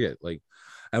fucking dig it. Like,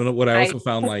 and what I also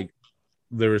found like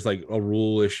there was like a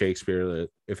rule with Shakespeare that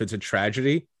if it's a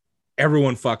tragedy,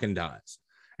 everyone fucking dies,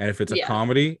 and if it's a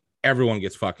comedy, everyone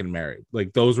gets fucking married.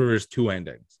 Like those were his two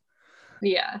endings.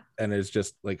 Yeah, and it's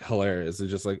just like hilarious.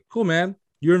 It's just like, cool, man,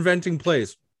 you're inventing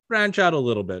plays. Branch out a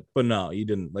little bit, but no, you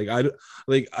didn't. Like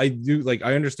I do like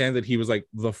I understand that he was like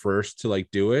the first to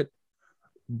like do it,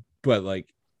 but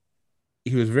like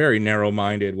he was very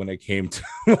narrow-minded when it came to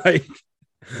like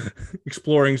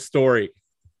exploring story.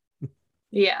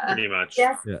 Yeah, pretty much.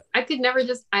 Yeah, I could never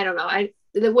just. I don't know.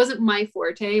 It wasn't my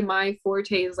forte. My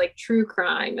forte is like true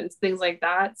crime and things like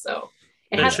that. So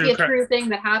it has to be a true thing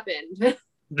that happened.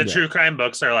 The true crime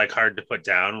books are like hard to put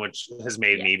down, which has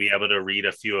made me be able to read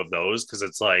a few of those because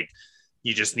it's like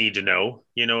you just need to know,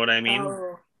 you know what I mean?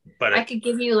 But I could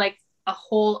give you like a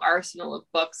whole arsenal of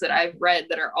books that I've read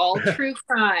that are all true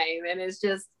crime, and it's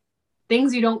just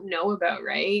things you don't know about,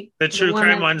 right? The true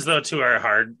crime ones though too are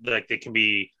hard. Like they can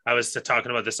be. I was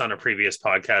talking about this on a previous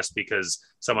podcast because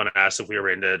someone asked if we were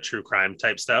into true crime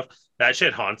type stuff. That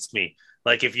shit haunts me.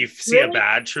 Like if you see a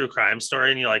bad true crime story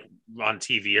and you like on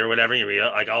TV or whatever, you read it,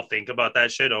 like I'll think about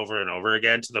that shit over and over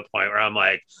again to the point where I'm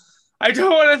like, I don't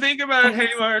want to think about it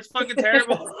anymore. It's fucking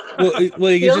terrible. well,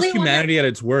 it's just humanity at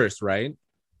its worst, right?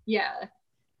 Yeah.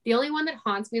 The only one that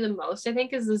haunts me the most, I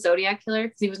think, is the Zodiac Killer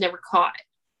because he was never caught.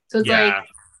 So it's like,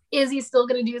 is he still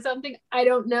going to do something? I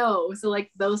don't know. So like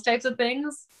those types of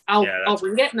things, I'll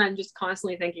read it and I'm just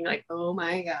constantly thinking like, oh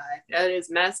my God, that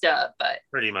is messed up. But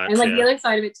pretty much. And like the other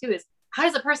side of it too is, how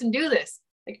does a person do this?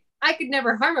 Like, I could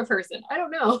never harm a person. I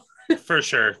don't know. For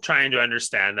sure. Trying to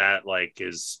understand that like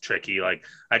is tricky. Like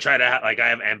I try to I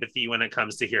have empathy when it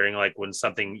comes to hearing like when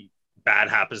something bad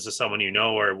happens to someone, you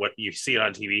know, or what you see it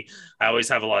on TV. I always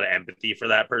have a lot of empathy for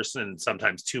that person, and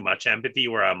sometimes too much empathy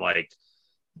where I'm like,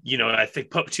 you know, I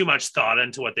think put too much thought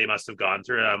into what they must have gone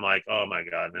through. And I'm like, oh my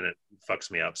God. And it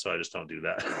fucks me up. So I just don't do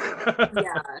that.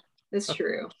 Yeah, that's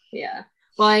true. Yeah.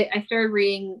 Well, I started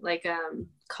reading like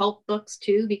cult books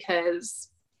too, because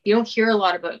you don't hear a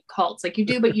lot about cults. Like you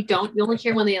do, but you don't. You only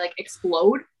hear when they like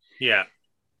explode. Yeah.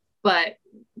 But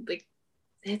like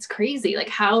it's crazy. Like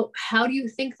how do you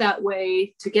think that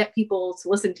way to get people to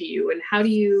listen to you? And how do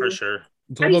you? For sure.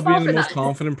 It's all about being the most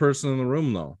confident person in the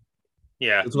room, though.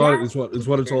 Yeah. It's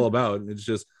what it's all about. It's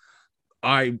just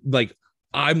I'm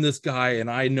this guy and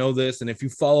I know this, and if you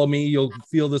follow me, you'll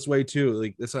feel this way too.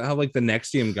 Like that's how like the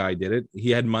NXIVM guy did it. He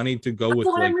had money to go with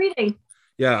what I'm reading.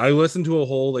 Yeah, I listened to a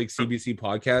whole like CBC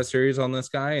podcast series on this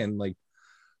guy, and like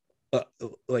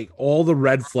all the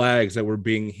red flags that were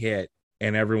being hit,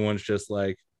 and everyone's just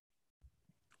like,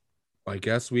 I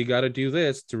guess we got to do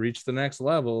this to reach the next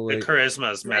level. The like,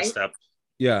 charisma is messed up.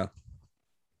 Yeah,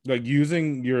 like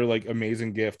using your like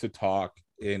amazing gift to talk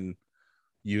and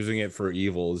using it for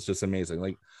evil is just amazing.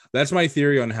 Like that's my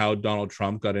theory on how Donald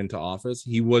Trump got into office.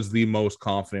 He was the most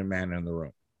confident man in the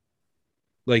room.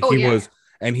 Like was,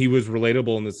 and he was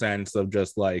relatable in the sense of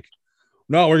just like,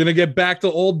 no, we're gonna get back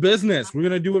to old business. We're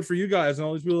gonna do it for you guys, and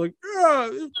all these people like, yeah,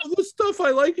 the stuff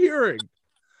I like hearing.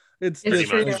 It's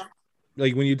just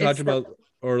like when you talk about,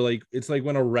 or like it's like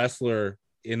when a wrestler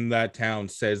in that town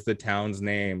says the town's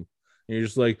name, and you're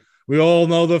just like, we all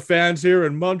know the fans here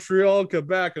in Montreal,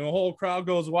 Quebec, and the whole crowd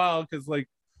goes wild because like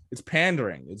it's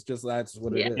pandering. It's just that's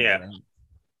what it is. Yeah, man.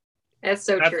 That's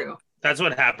true. That's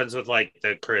what happens with like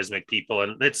the charismatic people,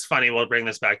 and it's funny. We'll bring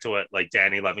this back to what like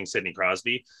Danny loving Sidney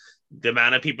Crosby. The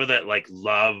amount of people that like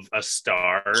love a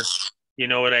star, you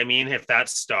know what I mean? If that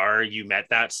star, you met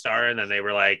that star, and then they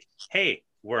were like, "Hey,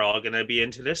 we're all gonna be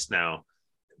into this now."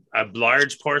 A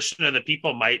large portion of the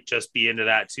people might just be into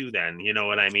that too. Then you know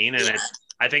what I mean? And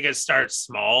I think it starts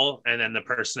small, and then the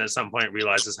person at some point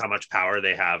realizes how much power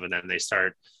they have, and then they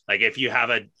start, like, if you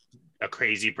have a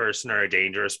crazy person or a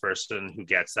dangerous person who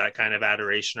gets that kind of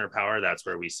adoration or power, that's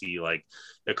where we see like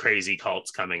the crazy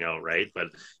cults coming out, right? But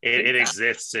it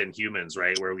exists in humans,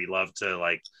 right, where we love to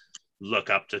like look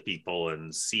up to people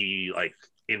and see like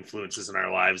influences in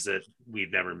our lives that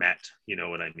we've never met, you know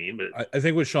what I mean? But I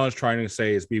think what Sean's trying to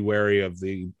say is be wary of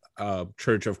the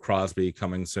Church of Crosby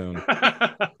coming soon.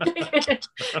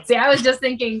 See, I was just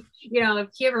thinking, you know, if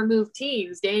he ever moved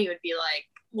teams, Danny would be like,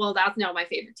 well, that's not my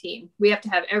favorite team. We have to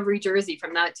have every jersey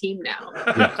from that team now.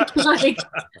 Yeah. Like,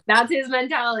 that's his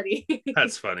mentality.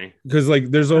 That's funny. Because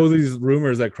like there's all these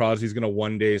rumors that Crosby's gonna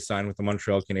one day sign with the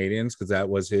Montreal Canadiens because that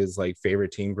was his like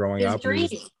favorite team growing up. Dream.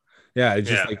 It's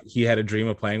just like he had a dream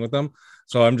of playing with them.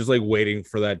 So I'm just like waiting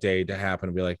for that day to happen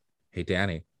and be like, hey,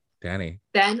 Danny.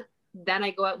 Then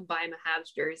I go out and buy him a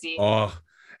Habs jersey. Oh,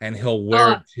 and he'll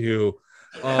wear it too.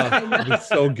 Oh, it's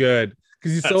so good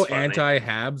because he's so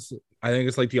anti-Habs. I think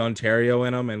it's like the Ontario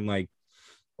in him and like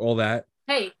all that.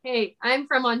 Hey, I'm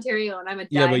from Ontario and I'm a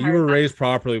but you were raised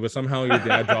properly, but somehow your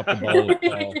dad dropped the ball with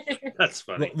Paul. That's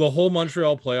funny. The whole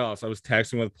Montreal playoffs, I was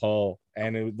texting with Paul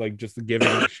and it was like just giving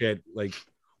him shit. Like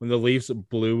when the Leafs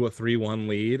blew a 3-1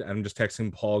 lead, I'm just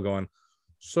texting Paul going,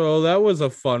 so that was a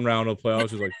fun round of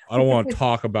playoffs. He's like, I don't want to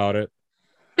talk about it.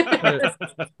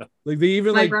 Like they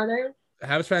even my brother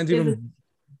Habs fans even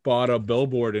bought a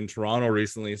billboard in Toronto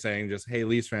recently saying just, hey,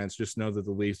 Leafs fans, just know that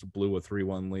the Leafs blew a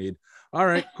 3-1 lead. All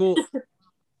right, cool.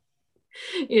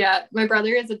 Yeah, my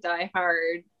brother is a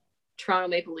diehard Toronto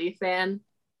Maple Leaf fan.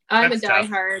 I'm a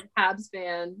diehard Habs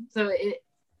fan. So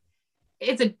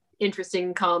it's an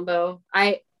interesting combo.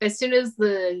 As soon as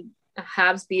the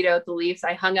Habs beat out the Leafs,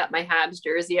 I hung up my Habs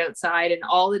jersey outside and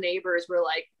all the neighbors were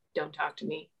like, don't talk to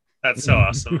me. That's so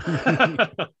awesome.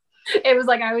 It was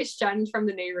like I was shunned from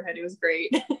the neighborhood. It was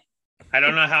great. I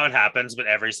don't know how it happens, but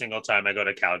every single time I go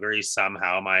to Calgary,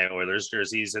 somehow my Oilers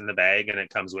jersey's in the bag and it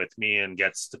comes with me and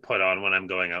gets to put on when I'm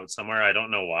going out somewhere. I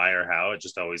don't know why or how. It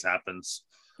just always happens.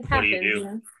 What do you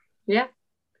do? Yeah.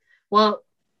 Well,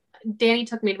 Danny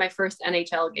took me to my first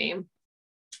NHL game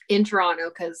in Toronto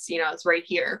because, you know, it's right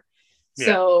here. Yeah.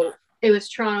 So it was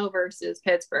Toronto versus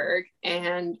Pittsburgh.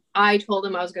 And I told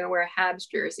him I was going to wear a Habs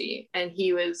jersey. And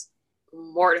he was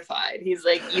mortified. He's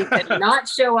like, you cannot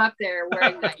show up there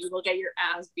wearing that. You will get your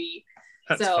ass beat.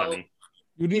 That's funny.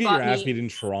 You didn't get your ass beat in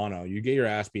Toronto. You get your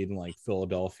ass beat in like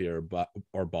Philadelphia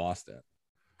or Boston.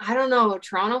 I don't know.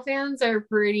 Toronto fans are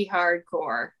pretty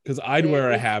hardcore. Because I'd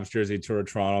wear a Habs jersey to a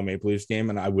Toronto Maple Leafs game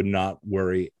and I would not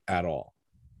worry at all.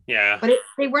 Yeah. But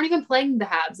they weren't even playing the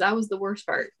Habs. That was the worst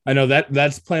part. I know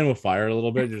that's playing with fire a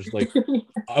little bit. Just like,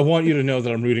 I want you to know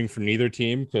that I'm rooting for neither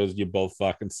team because you both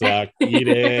fucking suck. Eat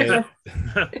it.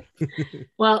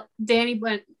 Well, Danny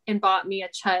went and bought me a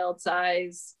child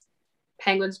size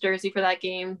Penguins jersey for that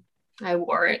game. I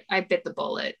wore it. I bit the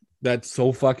bullet. That's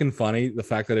so fucking funny. The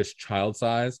fact that it's child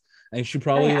size and she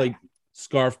probably like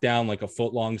scarfed down like a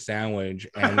foot-long sandwich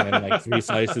and then like 3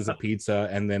 slices of pizza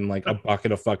and then like a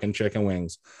bucket of fucking chicken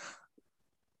wings.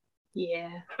 Yeah.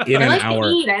 In an hour. To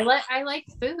eat. I like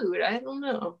food. I don't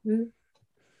know.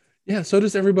 Yeah, so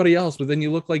does everybody else, but then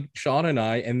you look like Sean and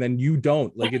I, and then you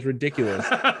don't. Like, it's ridiculous.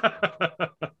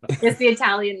 It's the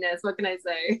Italianness. What can I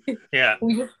say? Yeah.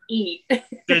 We just eat.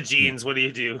 Good genes. What do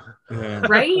you do? Yeah.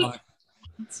 Right?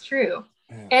 It's true.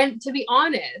 Yeah. And to be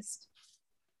honest,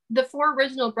 the 4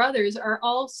 original brothers are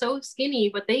all so skinny,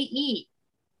 but they eat.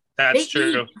 That's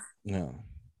true. No.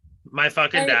 My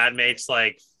fucking dad makes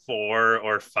like 4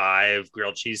 or 5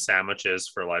 grilled cheese sandwiches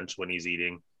for lunch when he's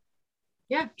eating.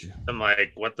 Yeah. I'm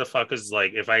like, what the fuck is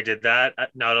like, if I did that,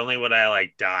 not only would I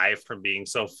like die from being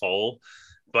so full,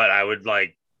 but I would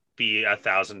like be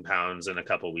 1,000 pounds in a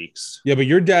couple weeks. Yeah, but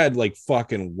your dad like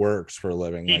fucking works for a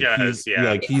living. He like, does, yeah.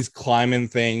 Like he's climbing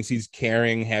things, he's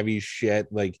carrying heavy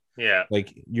shit. Like, yeah,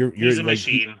 like you're he's a like,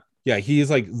 machine. He's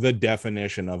like the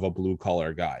definition of a blue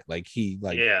collar guy. Like he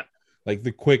like like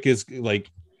the quickest like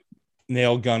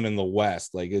nail gun in the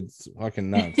West. Like it's fucking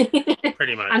nuts.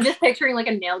 Pretty much. I'm just picturing like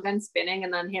a nail gun spinning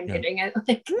and then him hitting it.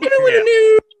 Like,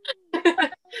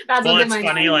 that's well, it's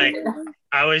funny. Like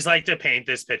I always like to paint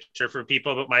this picture for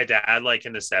people, but my dad, like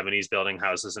in the 70s, building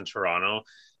houses in Toronto,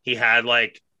 he had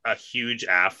like a huge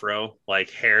afro,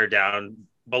 like hair down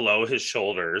below his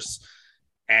shoulders,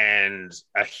 and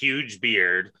a huge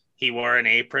beard. He wore an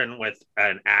apron with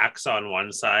an axe on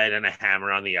one side and a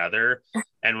hammer on the other,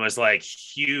 and was like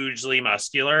hugely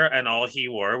muscular. And all he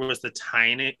wore was the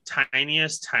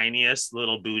tiniest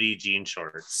little booty jean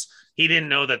shorts. He didn't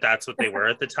know that that's what they were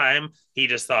at the time. He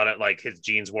just thought it like his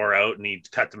jeans wore out and he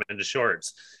cut them into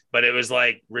shorts. but it was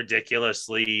like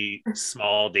ridiculously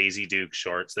small Daisy Duke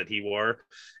shorts that he wore.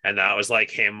 And that was like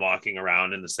him walking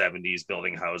around in the 70s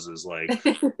building houses. Like,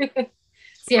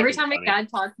 see, every time my dad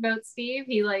talks about Steve,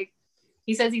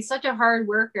 he says he's such a hard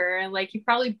worker and like he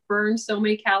probably burns so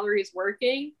many calories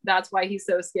working. That's why he's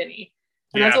so skinny.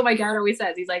 And that's what my dad always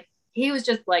says. He's like, he was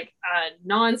just like a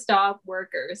nonstop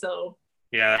worker. So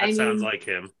yeah, that sounds like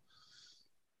him.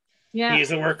 Yeah.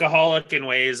 He's a workaholic in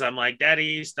ways. I'm like,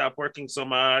 Daddy, stop working so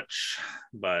much.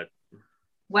 But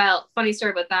well, funny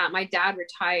story about that. My dad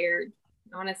retired,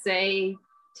 I want to say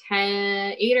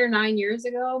 8 or 9 years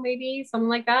ago, maybe something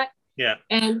like that. Yeah.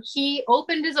 And he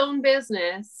opened his own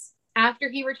business after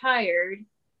he retired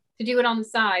to do it on the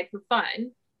side for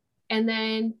fun. And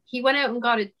then he went out and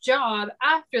got a job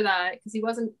after that because he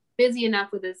wasn't busy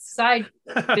enough with his side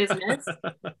business.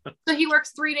 So he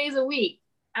works 3 days a week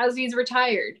as he's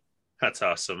retired. That's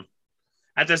awesome.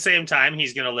 At the same time,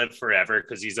 he's going to live forever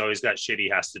because he's always got shit he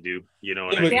has to do. You know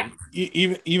what I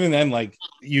mean? Even then, like,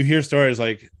 you hear stories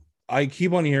like, I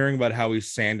keep on hearing about how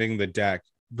he's sanding the deck,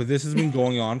 but this has been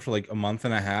going on for like a month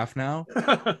and a half now.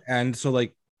 And so,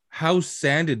 like, how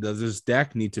sanded does this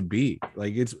deck need to be?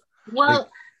 Like, it's well, like,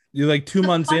 you're like 2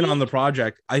 months in on the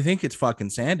project. I think it's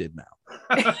fucking sanded now.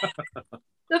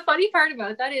 The funny part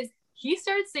about that is he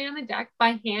started sanding the deck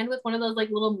by hand with one of those like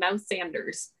little mouse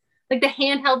sanders, like the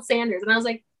handheld sanders. And I was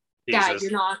like, Dad,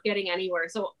 you're not getting anywhere.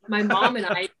 So my mom and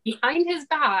I, behind his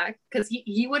back, because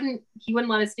he wouldn't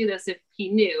let us do this if he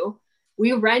knew,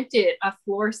 we rented a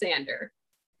floor sander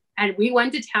and we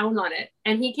went to town on it.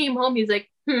 And he came home, he's like,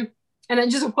 and then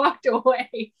just walked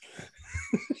away.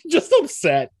 Just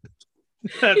upset.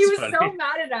 That's he was funny. so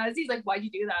mad at us. He's like, why'd you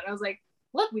do that? And I was like,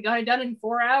 look, we got it done in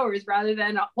 4 hours rather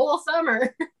than a whole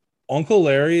summer. Uncle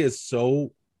Larry is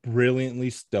so brilliantly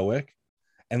stoic.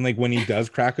 And like when he does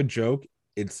crack a joke,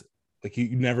 it's like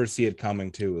you never see it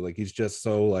coming too. Like he's just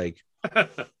so like, I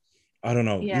don't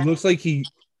know. Yeah. He looks like he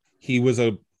was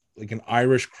an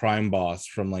Irish crime boss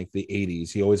from like the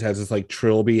 80s. He always has this like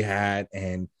trilby hat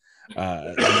and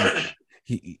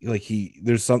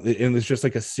there's something, and it's just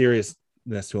like a seriousness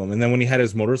to him. And then when he had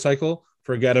his motorcycle,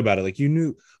 forget about it. Like you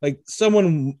knew, like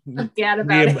someone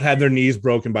had their knees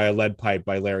broken by a lead pipe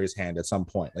by Larry's hand at some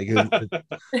point. Like,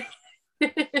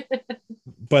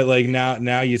 but like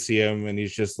now you see him and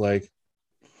he's just like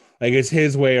it's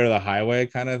his way or the highway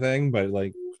kind of thing. But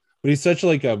he's such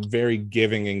like a very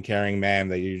giving and caring man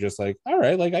that you're just like, all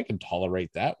right, like I can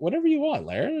tolerate that. Whatever you want,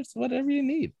 Larry. It's whatever you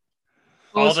need.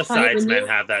 All the sidesmen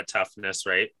have that toughness,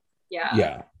 right? Yeah.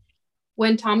 Yeah.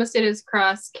 When Thomas did his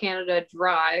cross Canada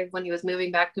drive when he was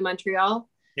moving back to Montreal,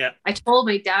 I told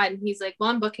my dad, and he's like, well,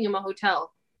 I'm booking him a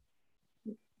hotel.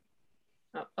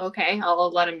 Okay, I'll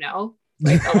let him know.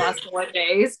 Like, I'll ask him what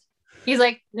days. He's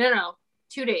like, no,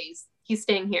 2 days. He's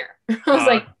staying here. I was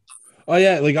like, oh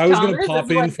yeah, like I was Thomas, gonna pop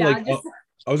in for like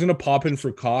I was gonna pop in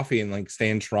for coffee and like stay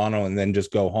in Toronto and then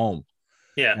just go home.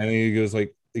 Yeah. And he goes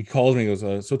like, he calls me, he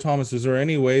goes, so Thomas, is there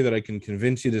any way that I can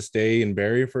convince you to stay in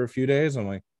Barrie for a few days? I'm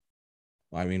like,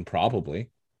 I mean, probably.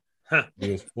 Huh. He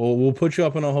goes, well, we'll put you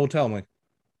up in a hotel. I'm like,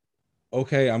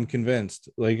 okay, I'm convinced.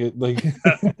 It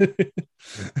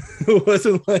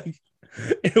wasn't like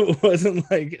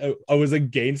I was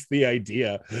against the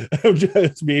idea of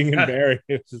just being in Barrie.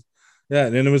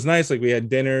 And it was nice. Like we had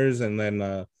dinners and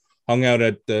then hung out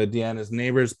at Deanna's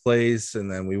neighbor's place, and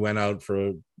then we went out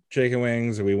for chicken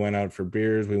wings, and we went out for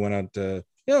beers. We went out to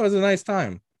it was a nice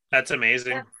time. That's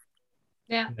amazing.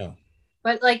 Yeah.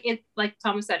 But like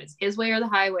Thomas said, it's his way or the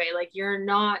highway. Like you're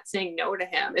not saying no to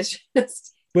him. It's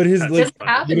just but his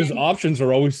options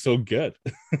are always so good.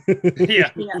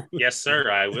 Yeah. Yes,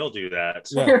 sir. I will do that.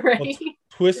 Yeah. Right? Well,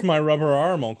 twist my rubber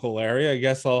arm, Uncle Larry. I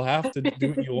guess I'll have to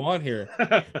do what you want here.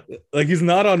 Like he's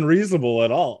not unreasonable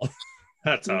at all.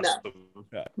 That's awesome.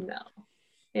 No.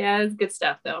 Yeah, it's good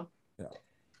stuff though. Yeah.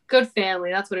 Good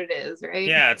family. That's what it is, right?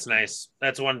 Yeah, it's nice.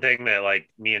 That's one thing that like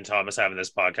me and Thomas having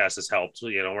this podcast has helped.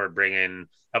 You know, we're bringing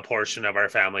a portion of our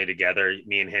family together,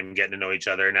 me and him getting to know each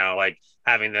other now, like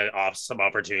having the some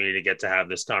opportunity to get to have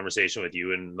this conversation with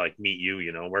you and like meet you,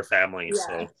 you know, we're family. Yeah.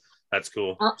 So that's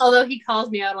cool. Although he calls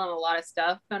me out on a lot of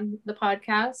stuff on the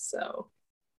podcast. So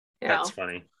that's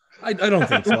funny. I don't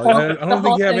think so. I don't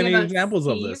think you have any examples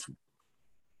of this.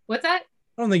 What's that?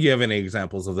 I don't think you have any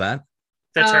examples of that.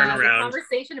 The turnaround. The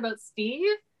conversation about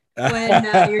Steve when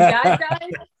your dad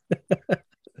died.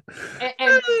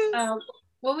 and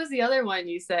what was the other one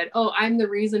you said? Oh, I'm the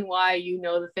reason why you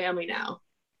know the family now.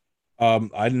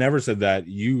 I never said that.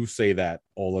 You say that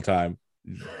all the time.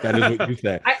 That is what you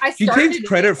say. He takes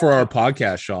credit for our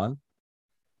podcast, Sean.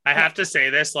 I have to say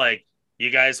this, like, you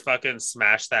guys fucking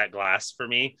smashed that glass for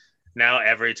me. now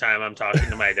every time I'm talking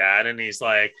to my dad and he's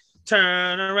like,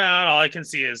 turn around, all I can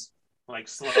see is like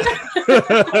slow.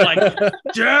 I'm like,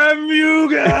 damn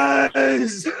you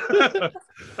guys.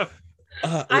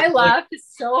 I laughed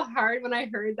so hard when I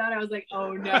heard that. I was like,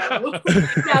 oh no.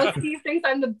 Now Steve thinks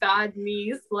I'm the bad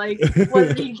niece. Like, what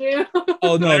did he do?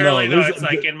 Oh, no, Literally, no. It's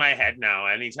like in my head now.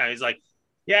 Anytime he's like,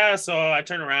 yeah, so I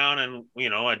turn around and,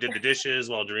 I did the dishes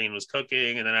while Doreen was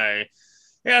cooking. And then I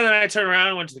turned around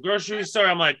and went to the grocery store.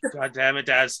 I'm like, God damn it,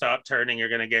 Dad, stop turning. You're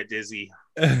going to get dizzy.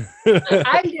 I'm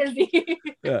dizzy.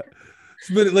 Yeah.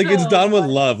 But like it's done with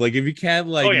love. Like if you can't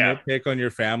nitpick on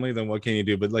your family, then what can you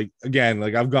do? But like again,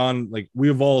 like I've gone, like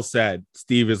we've all said,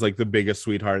 Steve is like the biggest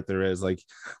sweetheart there is. Like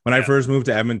when I first moved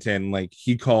to Edmonton, like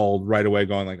he called right away,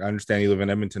 going like, I understand you live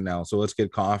in Edmonton now, so let's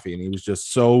get coffee. And he was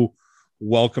just so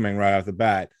welcoming right off the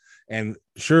bat. And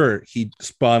sure, he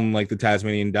spun like the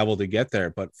Tasmanian devil to get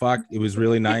there, but fuck, it was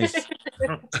really nice.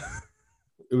 It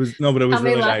was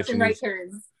really nice. Right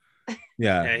turns.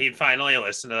 Yeah. He finally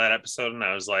listened to that episode, and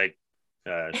I was like,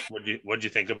 what'd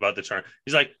you think about the turn?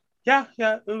 He's like, yeah,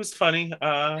 it was funny.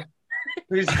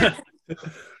 It's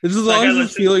as long as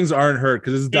his feelings aren't hurt,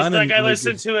 because it's done. Like I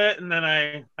listened to it, and then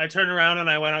I turned around and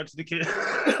I went out to the kid.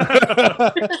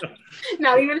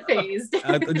 Not even phased.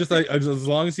 Just like as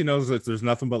long as he knows that there's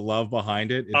nothing but love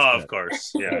behind it. Of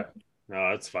course, yeah.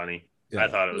 No, it's funny. Yeah. I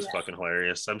thought it was fucking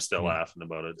hilarious. I'm still laughing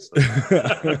about it. So.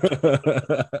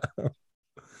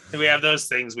 We have those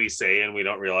things we say and we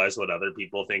don't realize what other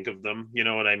people think of them. You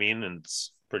know what I mean? And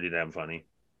it's pretty damn funny.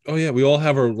 Oh yeah, we all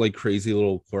have our like crazy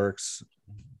little quirks.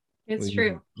 It's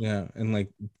true. Yeah, and like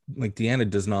Deanna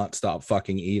does not stop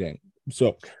fucking eating.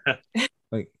 So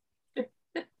like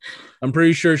I'm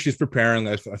pretty sure she's preparing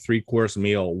a 3-course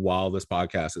meal while this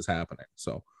podcast is happening.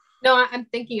 So no, I'm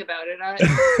thinking about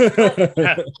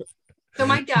it. So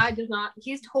my dad does not,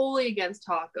 he's totally against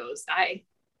tacos. I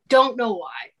don't know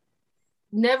why.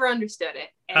 Never understood it.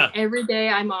 And every day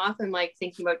I'm off, I'm like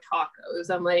thinking about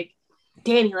tacos. I'm like,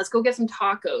 Danny, let's go get some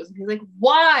tacos. And he's like,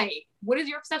 why? What is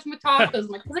your obsession with tacos? I'm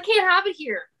like, because I can't have it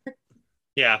here.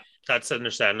 Yeah, that's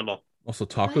understandable. Also,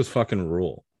 tacos fucking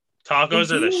rule.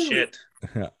 Tacos are the shit.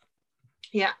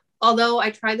 Yeah. Although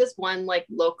I tried this one like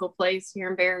local place here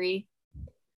in Barrie.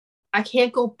 I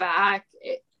can't go back.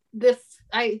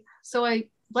 I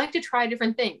like to try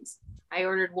different things. I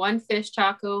ordered 1 fish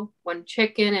taco, 1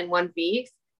 chicken, and 1 beef.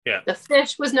 Yeah. The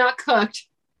fish was not cooked.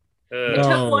 I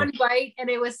took 1 bite and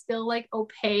it was still like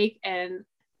opaque. And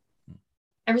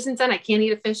ever since then, I can't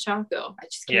eat a fish taco. I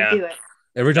just can't do it.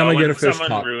 Every time I get a fish taco,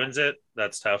 someone ruins it.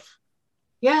 That's tough.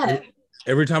 Yeah.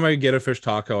 Every time I get a fish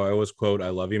taco, I always quote, "I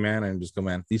love you, man," and just go,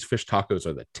 "Man, these fish tacos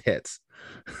are the tits."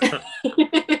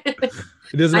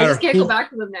 It doesn't matter. I just can't go back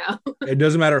to them now. It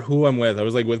doesn't matter who I'm with. I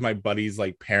was like with my buddies,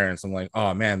 like parents. I'm like,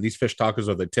 oh man, these fish tacos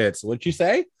are the tits. What'd you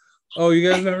say? Oh, you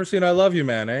guys never seen I Love You,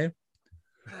 Man, eh?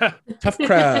 Tough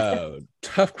crowd.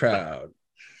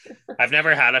 I've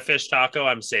never had a fish taco.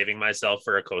 I'm saving myself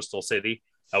for a coastal city.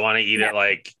 I want to eat it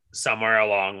like somewhere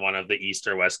along one of the east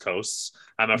or west coasts.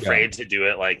 I'm afraid to do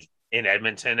it like in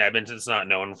Edmonton. Edmonton's not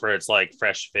known for its like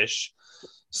fresh fish.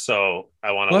 So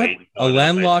I want to wait. A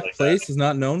landlocked place is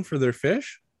not known for their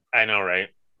fish? I know, right?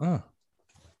 Oh.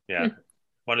 Yeah.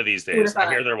 One of these days. I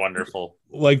hear they're wonderful.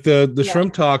 Like the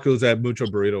shrimp tacos at Mucho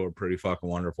Burrito are pretty fucking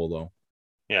wonderful though.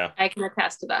 Yeah. I can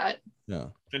attest to that. Yeah.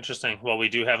 Interesting. Well, we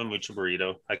do have a Mucho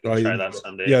Burrito. I can try that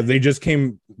someday. Yeah, they just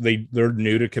came. They're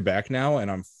new to Quebec now,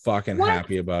 and I'm fucking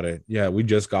happy about it. Yeah, we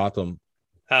just got them.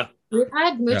 Huh. We've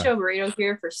had Mucho Burrito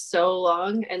here for so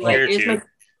long, and like it's my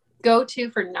go-to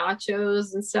for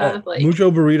nachos and stuff. Like Mucho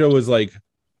Burrito is like,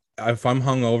 if I'm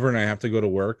hungover and I have to go to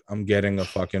work, I'm getting a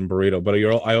fucking burrito. But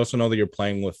I also know that you're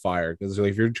playing with fire, because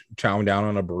like, if you're chowing down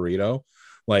on a burrito,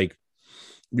 like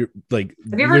you're like,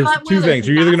 there's 2 things.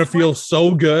 You're either gonna feel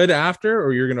so good after,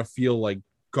 or you're gonna feel like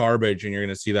garbage, and you're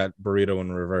gonna see that burrito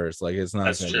in reverse. Like it's not.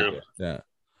 That's true. Yeah.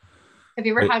 Have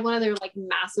you ever had one of their like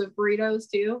massive burritos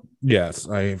too? Yes,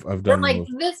 I've done. They're like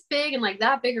this big and like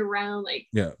that big around. Like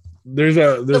there's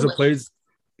a place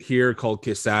here called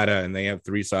Quesada, and they have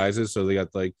 3 sizes. So they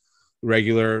got like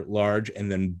regular, large,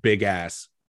 and then big ass.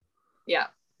 Yeah.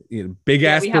 Big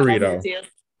ass burrito.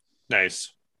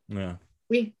 Nice. Yeah.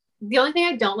 The only thing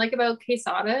I don't like about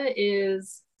Quesada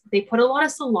is they put a lot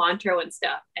of cilantro and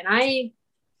stuff, and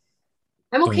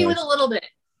I'm okay with a little bit.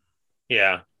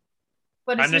 Yeah.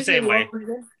 But I'm the same way.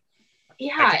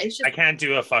 Yeah, I can't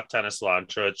do a fuck ton of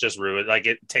cilantro. It's just ruined. Like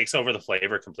it takes over the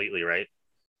flavor completely, right?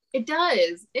 It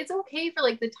does. It's okay for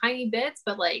like the tiny bits,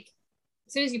 but like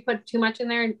as soon as you put too much in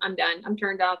there, I'm done. I'm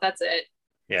turned off. That's it.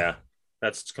 Yeah,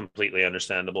 that's completely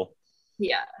understandable.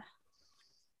 Yeah.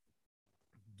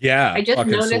 Yeah, I just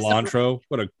fucking noticed cilantro.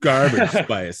 What a garbage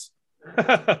spice.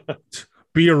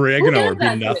 Be oregano or be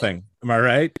that nothing. Am I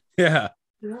right? Yeah.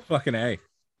 Fucking A.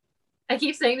 I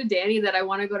keep saying to Danny that I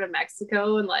want to go to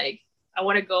Mexico and like I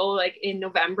want to go like in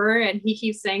November, and he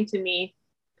keeps saying to me,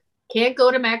 "Can't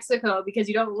go to Mexico because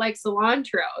you don't like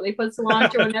cilantro. They put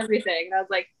cilantro in everything." And I was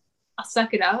like, "I'll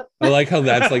suck it up." I like how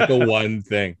that's like the one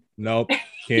thing. Nope,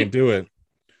 can't do it.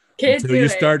 Can't Until do you it.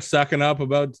 start sucking up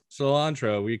about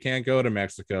cilantro, we can't go to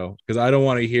Mexico because I don't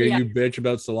want to hear you bitch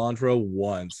about cilantro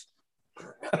once.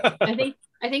 I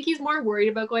think he's more worried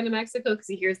about going to Mexico because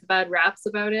he hears the bad raps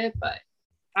about it. But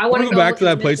I want to go back to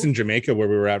that place in Jamaica where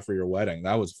we were at for your wedding.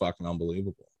 That was fucking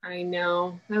unbelievable. I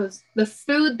know. The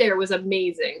food there was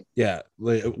amazing. Yeah.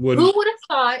 Who would have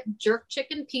thought jerk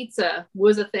chicken pizza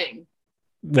was a thing?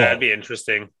 Well, that'd be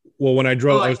interesting. Well, when I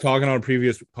was talking on a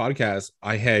previous podcast,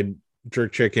 I had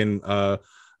jerk chicken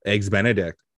eggs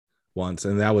Benedict once,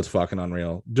 and that was fucking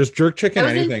unreal. Just jerk chicken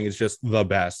anything is just the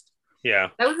best. Yeah.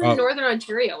 That was in Northern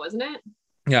Ontario, wasn't it?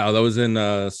 Yeah, that was in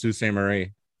Sault Ste.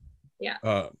 Marie. Yeah.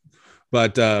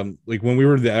 But like when we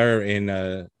were there in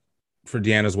for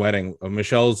Deanna's wedding,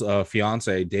 Michelle's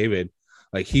fiance David,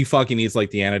 like he fucking eats like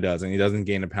Deanna does, and he doesn't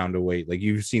gain a pound of weight. Like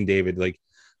you've seen David, like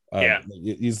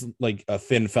he's like a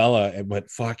thin fella, but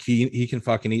fuck, he can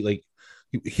fucking eat. Like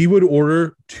he would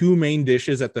order 2 main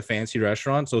dishes at the fancy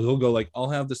restaurant, so he'll go like, I'll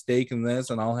have the steak and this,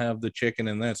 and I'll have the chicken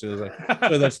and this. So it was like,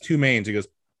 so that's 2 mains. He goes,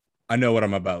 I know what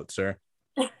I'm about, sir.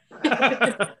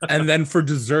 And then for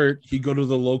dessert, he'd go to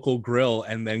the local grill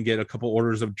and then get a couple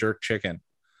orders of jerk chicken.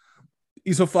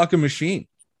 He's a fucking machine.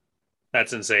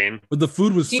 That's insane. But the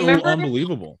food was so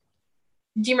unbelievable.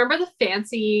 Do you remember the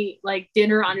fancy like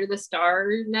dinner under the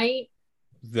star night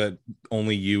that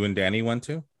only you and Danny went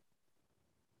to?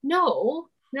 No.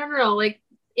 Like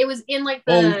it was in like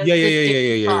the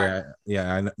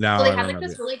yeah. Now so they had like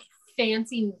this really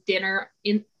fancy dinner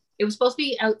in. It was supposed to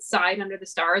be outside under the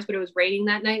stars, but it was raining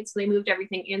that night, so they moved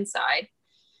everything inside.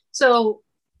 So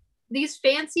these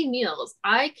fancy meals,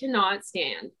 I cannot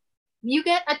stand. You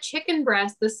get a chicken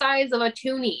breast the size of a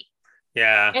toonie.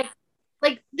 Yeah. And,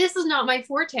 like, this is not my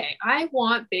forte. I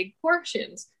want big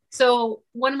portions. So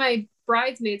one of my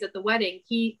bridesmaids at the wedding,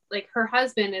 her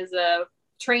husband is a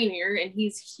trainer and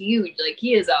he's huge. Like,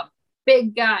 he is a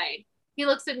big guy. He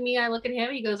looks at me, I look at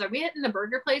him, he goes, are we hitting the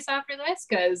burger place after this?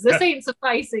 Because this ain't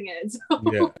sufficing it.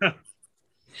 So, yeah.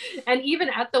 And even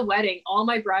at the wedding, all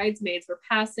my bridesmaids were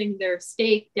passing their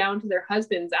steak down to their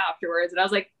husbands afterwards. And I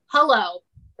was like, hello,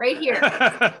 right here.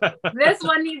 This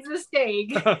one needs a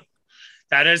steak.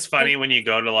 That is funny when you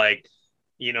go to like,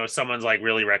 you know, someone's like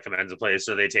really recommends a place,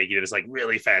 or they take you to this like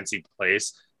really fancy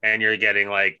place and you're getting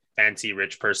like fancy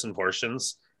rich person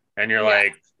portions. And you're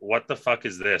like, what the fuck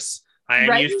is this? I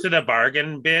am used to the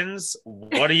bargain bins.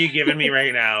 What are you giving me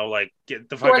right now? Like, get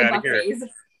the fuck out of here.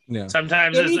 Yeah.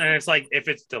 Sometimes it's like, if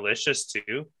it's delicious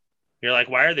too, you're like,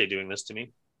 why are they doing this to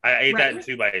me? I ate that in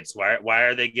 2 bites. Why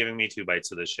are they giving me 2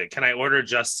 bites of this shit? Can I order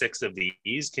just 6 of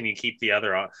these? Can you keep the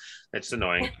other on? It's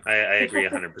annoying. I agree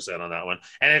 100% on that one.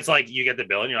 And it's like, you get the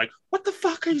bill and you're like, what the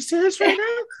fuck? Are you serious right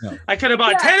now? No. I could have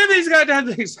bought 10 of these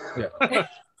goddamn things. Yeah.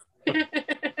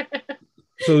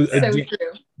 So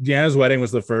Deanna's wedding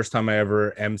was the first time I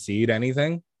ever emceed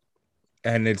anything,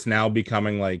 and it's now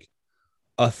becoming like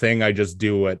a thing I just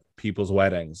do at people's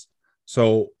weddings.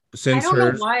 So since I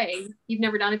don't know why you've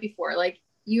never done it before. Like,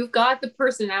 you've got the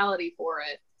personality for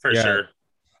it. For sure.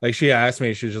 Like, she asked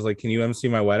me, she's just like, can you MC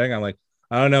my wedding? I'm like,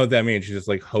 I don't know what that means. She just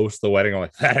like host the wedding. I'm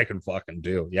like, that I can fucking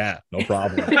do. Yeah, no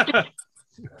problem.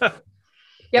 But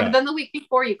then the week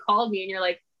before you called me and you're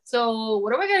like, so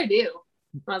what am I gonna do?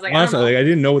 I was like, honestly, I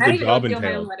didn't know what the job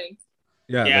entailed.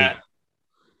 Yeah.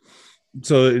 Like,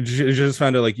 so it just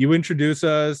found out like, you introduce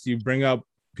us, you bring up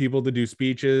people to do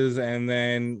speeches, and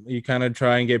then you kind of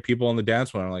try and get people on the dance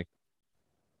floor. I'm like,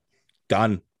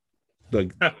 done.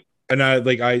 Like, and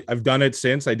I've done it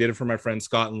since. I did it for my friend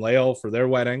Scott and Lael for their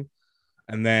wedding,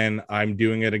 and then I'm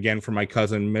doing it again for my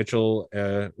cousin Mitchell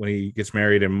when he gets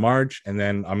married in March, and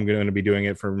then I'm going to be doing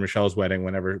it for Michelle's wedding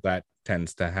whenever that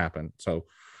tends to happen. So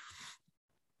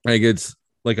like, it's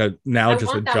like a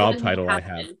job title I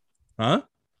have. Huh?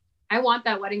 I want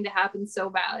that wedding to happen so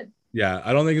bad. Yeah,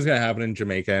 I don't think it's going to happen in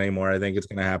Jamaica anymore. I think it's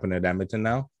going to happen at Edmonton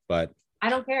now, but I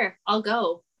don't care. I'll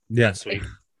go. Yeah, sweet.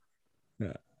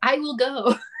 Yeah. I will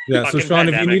go. Yeah, so Sean,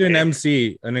 if you need an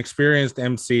MC, an experienced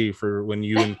MC for when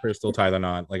you and Crystal tie the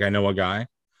knot, like, I know a guy.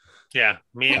 Yeah,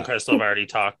 me and Crystal have already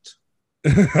talked.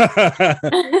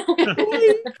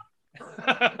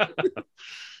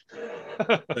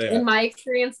 In my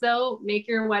experience, though, make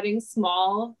your wedding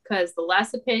small, because the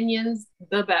less opinions,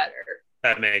 the better.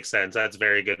 That makes sense. That's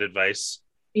very good advice.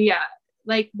 Yeah.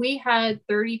 Like we had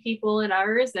 30 people in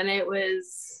ours, and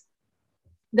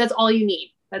that's all you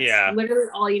need. That's literally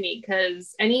all you need,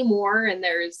 because any more and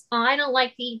there's, oh, I don't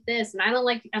like to eat this and I don't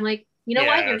like, I'm like, you know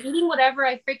what? You're eating whatever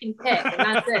I freaking pick, and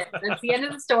that's it. That's the end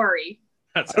of the story.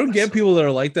 I don't get people that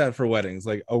are like that for weddings.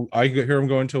 Like, oh, I hear I'm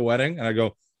going to a wedding and I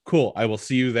go, cool, I will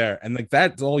see you there. And like,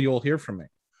 that's all you'll hear from me.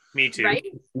 Me too. Right?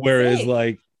 Whereas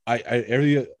like,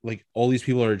 like all these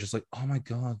people are just like, oh my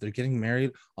God, they're getting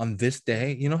married on this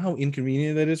day. You know how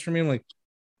inconvenient that is for me? I'm like,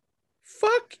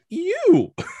 fuck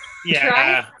you.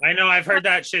 Yeah, I know. I've heard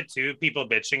that shit too. People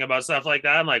bitching about stuff like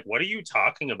that. I'm like, what are you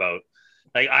talking about?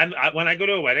 Like, when I go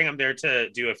to a wedding, I'm there to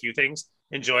do a few things.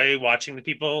 Enjoy watching the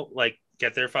people like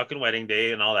get their fucking wedding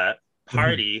day and all that.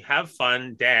 Party, have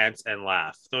fun, dance, and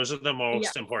laugh. Those are the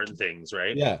most important things,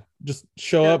 right? Yeah, just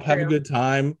show up, have a good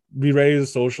time, be ready to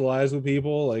socialize with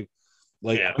people. Like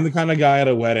I'm the kind of guy at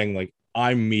a wedding, like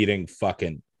I'm meeting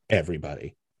fucking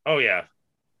everybody. Oh yeah.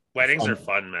 Weddings are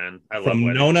fun, man. I love from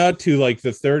weddings. Nona to like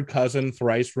the third cousin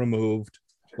thrice removed.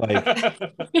 Like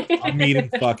I'm meeting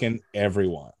fucking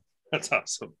everyone. That's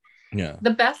awesome. Yeah.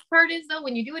 The best part is though,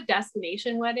 when you do a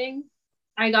destination wedding,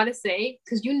 I gotta say,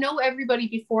 because you know everybody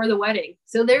before the wedding,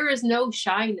 so there is no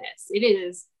shyness. It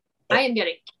is, I am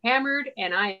getting hammered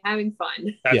and I am having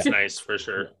fun. That's nice for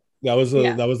sure. That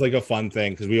was like a fun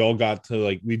thing, because we all got to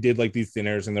like, we did like these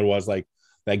dinners and there was like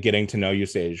that getting to know you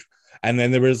stage, and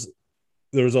then there was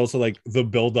also like the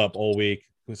build up all week.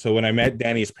 So when I met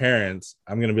Danny's parents,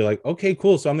 I'm going to be like, okay,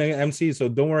 cool. So I'm the MC. So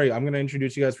don't worry. I'm going to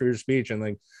introduce you guys for your speech. And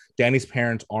like Danny's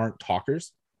parents aren't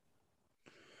talkers.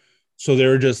 So they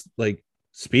were just like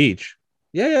speech.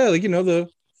 Yeah. Like, you know, the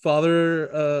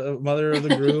father, mother of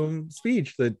the groom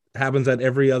speech that happens at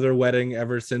every other wedding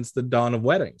ever since the dawn of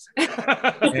weddings.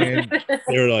 And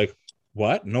they were like,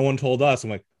 what? No one told us. I'm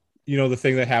like, you know, the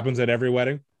thing that happens at every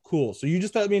wedding. Cool. So you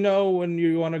just let me know when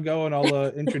you want to go and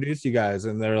I'll introduce you guys.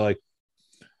 And they're like,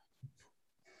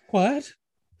 what?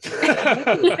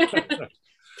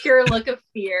 Pure look of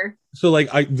fear. So like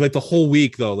the whole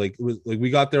week though, like it was like we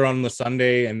got there on the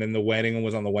Sunday and then the wedding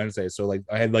was on the Wednesday. So like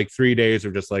I had like 3 days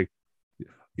of just like,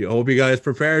 you hope you guys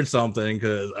prepared something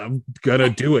because I'm gonna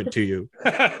do it to you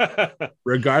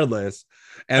regardless.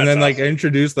 And then like I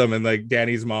introduced them, and like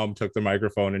Danny's mom took the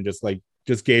microphone and just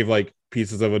gave like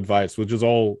pieces of advice, which is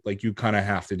all like you kind of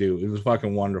have to do. It was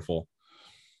fucking wonderful.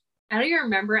 I don't even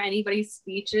remember anybody's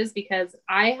speeches because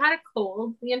I had a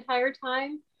cold the entire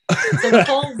time. So the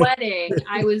whole wedding,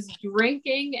 I was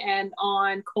drinking and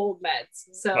on cold meds.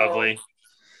 So lovely.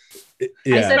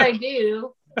 Yeah. I said I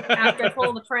do after I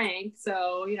pulled the prank.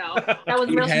 So, you know, that was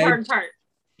the most important part.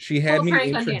 She had me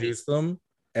introduce them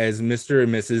as Mr.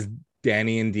 and Mrs.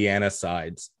 Danny and Deanna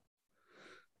Sides.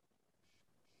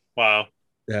 Wow.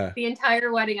 Yeah. The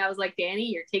entire wedding, I was like, Danny,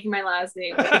 you're taking my last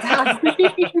name. That's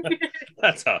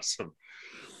awesome.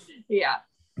 Yeah.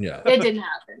 Yeah. It didn't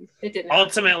happen.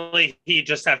 Ultimately, he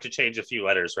just have to change a few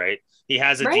letters, right? He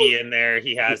has a D in there.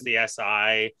 He has the SI.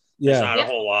 Yeah. There's not a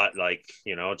whole lot, like,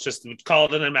 you know, it's just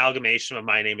called an amalgamation of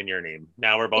my name and your name.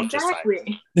 Now we're both just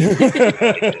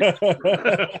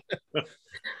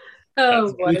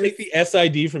Oh, boy. We take the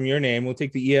SID from your name. We'll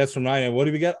take the ES from my name. What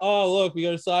do we get? Oh, look, we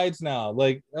got sides now.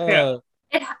 Like,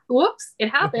 whoops, it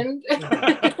happened.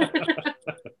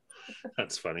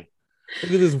 That's funny.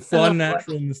 Look at this fun,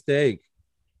 natural mistake.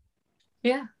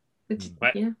 Yeah.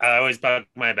 I always bug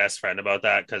my best friend about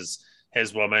that because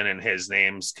his woman and his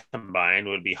names combined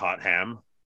would be Hot Ham.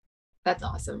 That's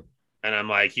awesome. And I'm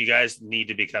like, you guys need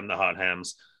to become the Hot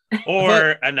Hams.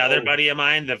 Or another buddy of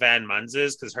mine, the Van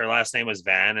Munzes, because her last name was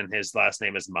Van and his last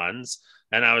name is Munz.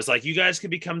 And I was like, you guys could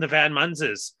become the Van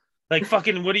Munzes. Like,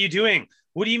 fucking, what are you doing?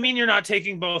 What do you mean you're not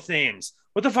taking both names?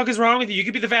 What the fuck is wrong with you? You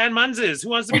could be the Van Munzes. Who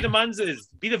wants to be the Munzes?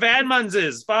 Be the Van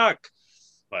Munzes. Fuck.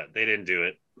 But they didn't do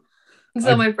it.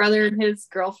 So my brother and his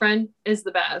girlfriend is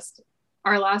the best.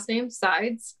 Our last name,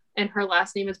 Sides, and her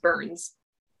last name is Burns.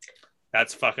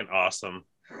 That's fucking awesome.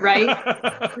 Right?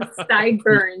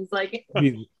 Sideburns. Like,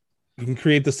 you can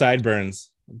create the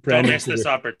sideburns. Don't miss this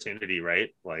opportunity, right?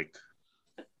 Like,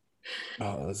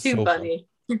 oh, that's too so funny.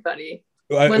 Too funny.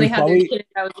 When they had their kid,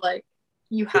 I was like,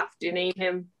 you have to name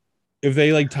him. If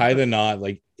they like tie the knot,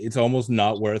 like it's almost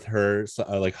not worth her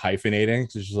like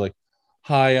hyphenating. So she's like,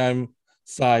 hi, I'm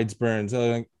Sides Burns.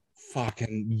 I'm like,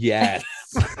 fucking yes.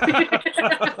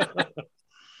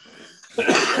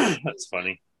 That's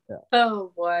funny. Yeah.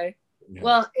 Oh boy. Yeah.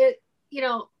 Well,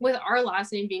 with our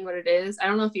last name being what it is, I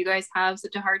don't know if you guys have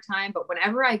such a hard time, but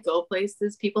whenever I go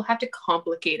places, people have to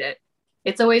complicate it.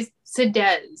 It's always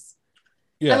Sidez.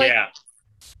 Yeah. Like,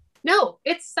 no,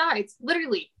 it's Sides.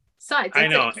 Literally, Sides. I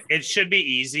know it should be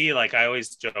easy. Like I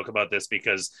always joke about this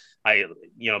because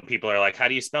people are like, how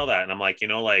do you spell that? And I'm like,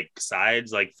 like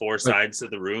sides, like 4 sides to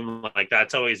the room. Like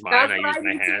that's always mine. I use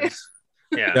my hands.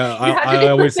 Yeah. I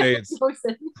always say it's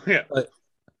yeah.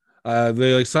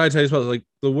 They like sides, how do you spell it? Like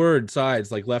the word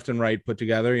sides, like left and right put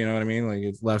together, you know what I mean? Like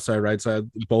it's left side, right side,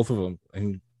 both of them.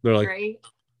 And they're like, right.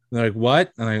 They're like,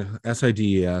 what? And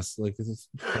SIDES. Like this is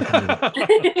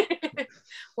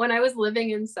when I was living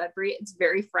in Sudbury, it's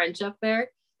very French up there.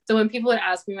 So when people would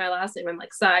ask me my last name, I'm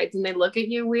like sides, and they look at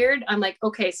you weird. I'm like,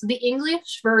 okay, so the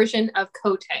English version of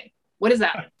Cote, what is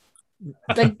that?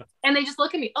 Like, and they just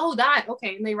look at me, oh, that,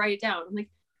 okay, and they write it down. I'm like,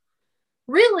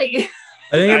 really?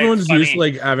 I think everyone's used to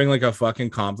like having like a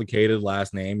fucking complicated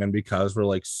last name, and because we're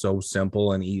like so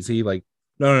simple and easy, like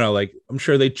no, like I'm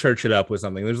sure they church it up with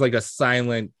something. There's like a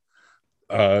silent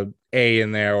A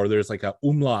in there, or there's like a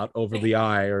umlaut over the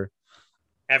I, or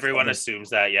everyone assumes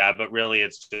that, yeah, but really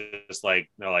it's just like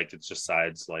it's just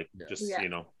sides, like you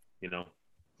know.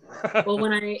 Well,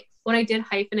 when I did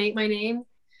hyphenate my name,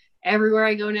 everywhere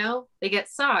I go now, they get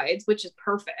sides, which is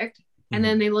perfect. And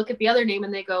then they look at the other name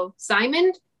and they go,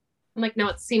 Simon? I'm like, no,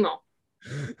 it's Simo.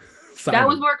 That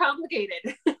was more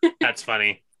complicated. That's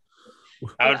funny.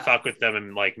 I would fuck with them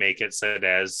and like make it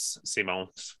Cedez Simon.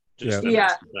 Just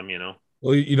them,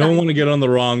 Well, you don't want to get on the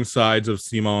wrong sides of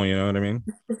Simon, you know what I mean?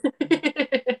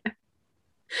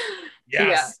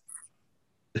 Yes.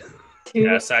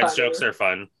 Yeah, side jokes are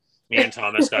fun. Me and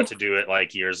Thomas got to do it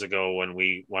like years ago when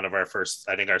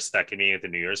our second meeting at the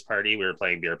New Year's party, we were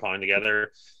playing beer pong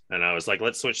together, and I was like,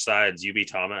 let's switch sides. You be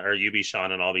Thomas, or you be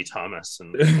Sean, and I'll be Thomas.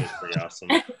 And it was pretty awesome.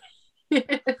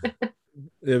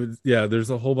 There's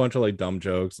a whole bunch of like dumb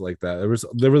jokes like that.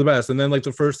 They were the best. And then like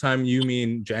the first time you, me,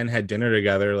 and Jen had dinner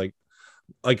together, like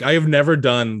I have never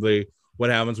done the what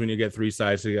happens when you get 3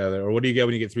 sides together, or what do you get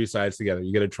when you get 3 sides together?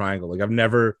 You get a triangle. Like I've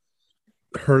never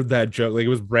heard that joke. Like it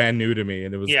was brand new to me,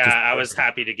 and it was I was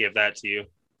happy to give that to you.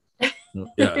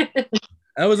 Yeah,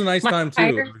 that was a nice time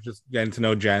too. Just getting to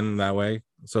know Jen that way.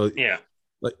 So yeah,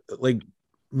 like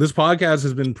this podcast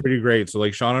has been pretty great. So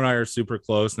like Sean and I are super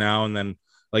close now, and then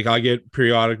like I get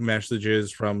periodic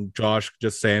messages from Josh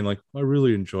just saying like, I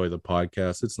really enjoy the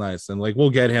podcast. It's nice. And like, we'll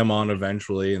get him on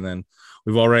eventually. And then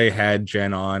we've already had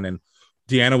Jen on, and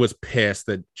Deanna was pissed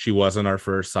that she wasn't our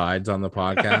first sides on the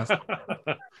podcast.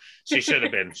 She should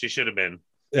have been.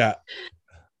 Yeah.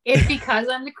 It's because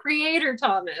I'm the creator,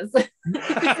 Thomas.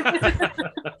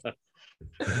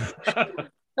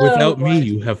 Without me,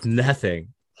 you have nothing.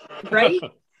 Right?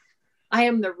 I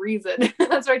am the reason.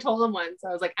 That's what I told him once.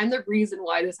 I was like, I'm the reason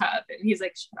why this happened. He's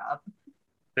like, shut up.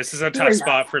 This is a tough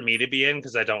spot for me to be in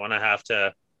because I don't want to have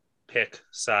to pick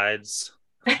sides.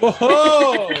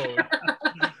 Whoa!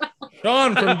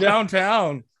 Sean from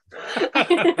downtown.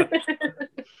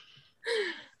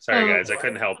 Sorry, guys. I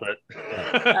couldn't help it.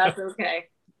 That's okay.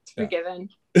 It's forgiven.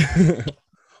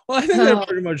 Well, I think that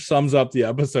pretty much sums up the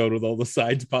episode with all the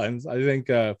sides puns. I think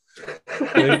we'll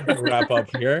wrap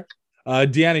up here.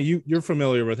 Deanna, you're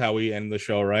familiar with how we end the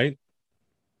show, right?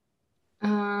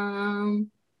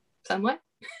 Somewhat.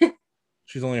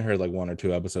 She's only heard like 1 or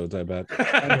 2 episodes, I bet.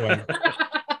 Anyway,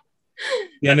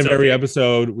 the end of every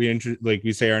episode,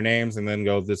 we say our names and then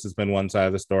go, this has been one side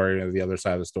of the story or the other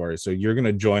side of the story. So you're going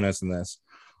to join us in this.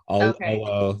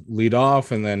 I'll lead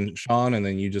off, and then Sean, and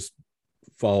then you just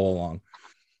follow along.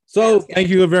 So thank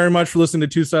you very much for listening to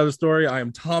 2 Sides of the Story. I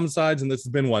am Tom Sides, and this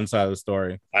has been 1 Side of the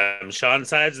Story. I'm Sean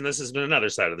Sides, and this has been another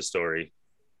side of the story.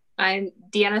 I'm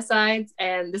Deanna Sides,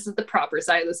 and this is the proper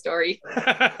side of the story.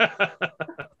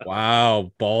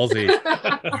 Wow, ballsy.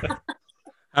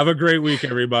 Have a great week,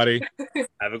 everybody.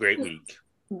 Have a great week.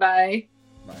 Bye.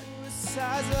 Bye. 2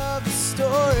 sides of the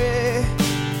story.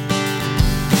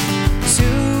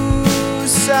 2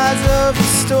 sides of the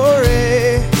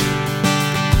story.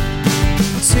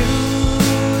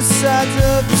 2 sides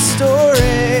of the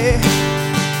story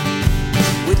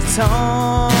with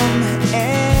Tom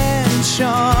and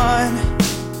Sean.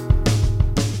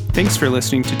 Thanks for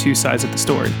listening to 2 Sides of the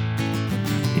Story.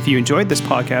 If you enjoyed this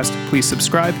podcast, please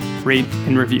subscribe, rate,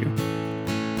 and review.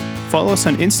 Follow us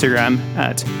on Instagram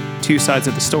at 2 Sides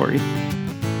of the Story,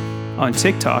 on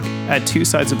TikTok at 2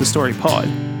 Sides of the Story Pod,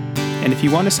 and if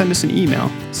you want to send us an email,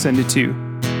 send it to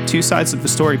 2 Sides of the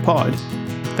Story Pod.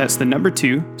 That's the number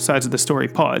 2 Sides of the Story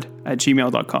Pod at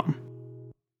gmail.com.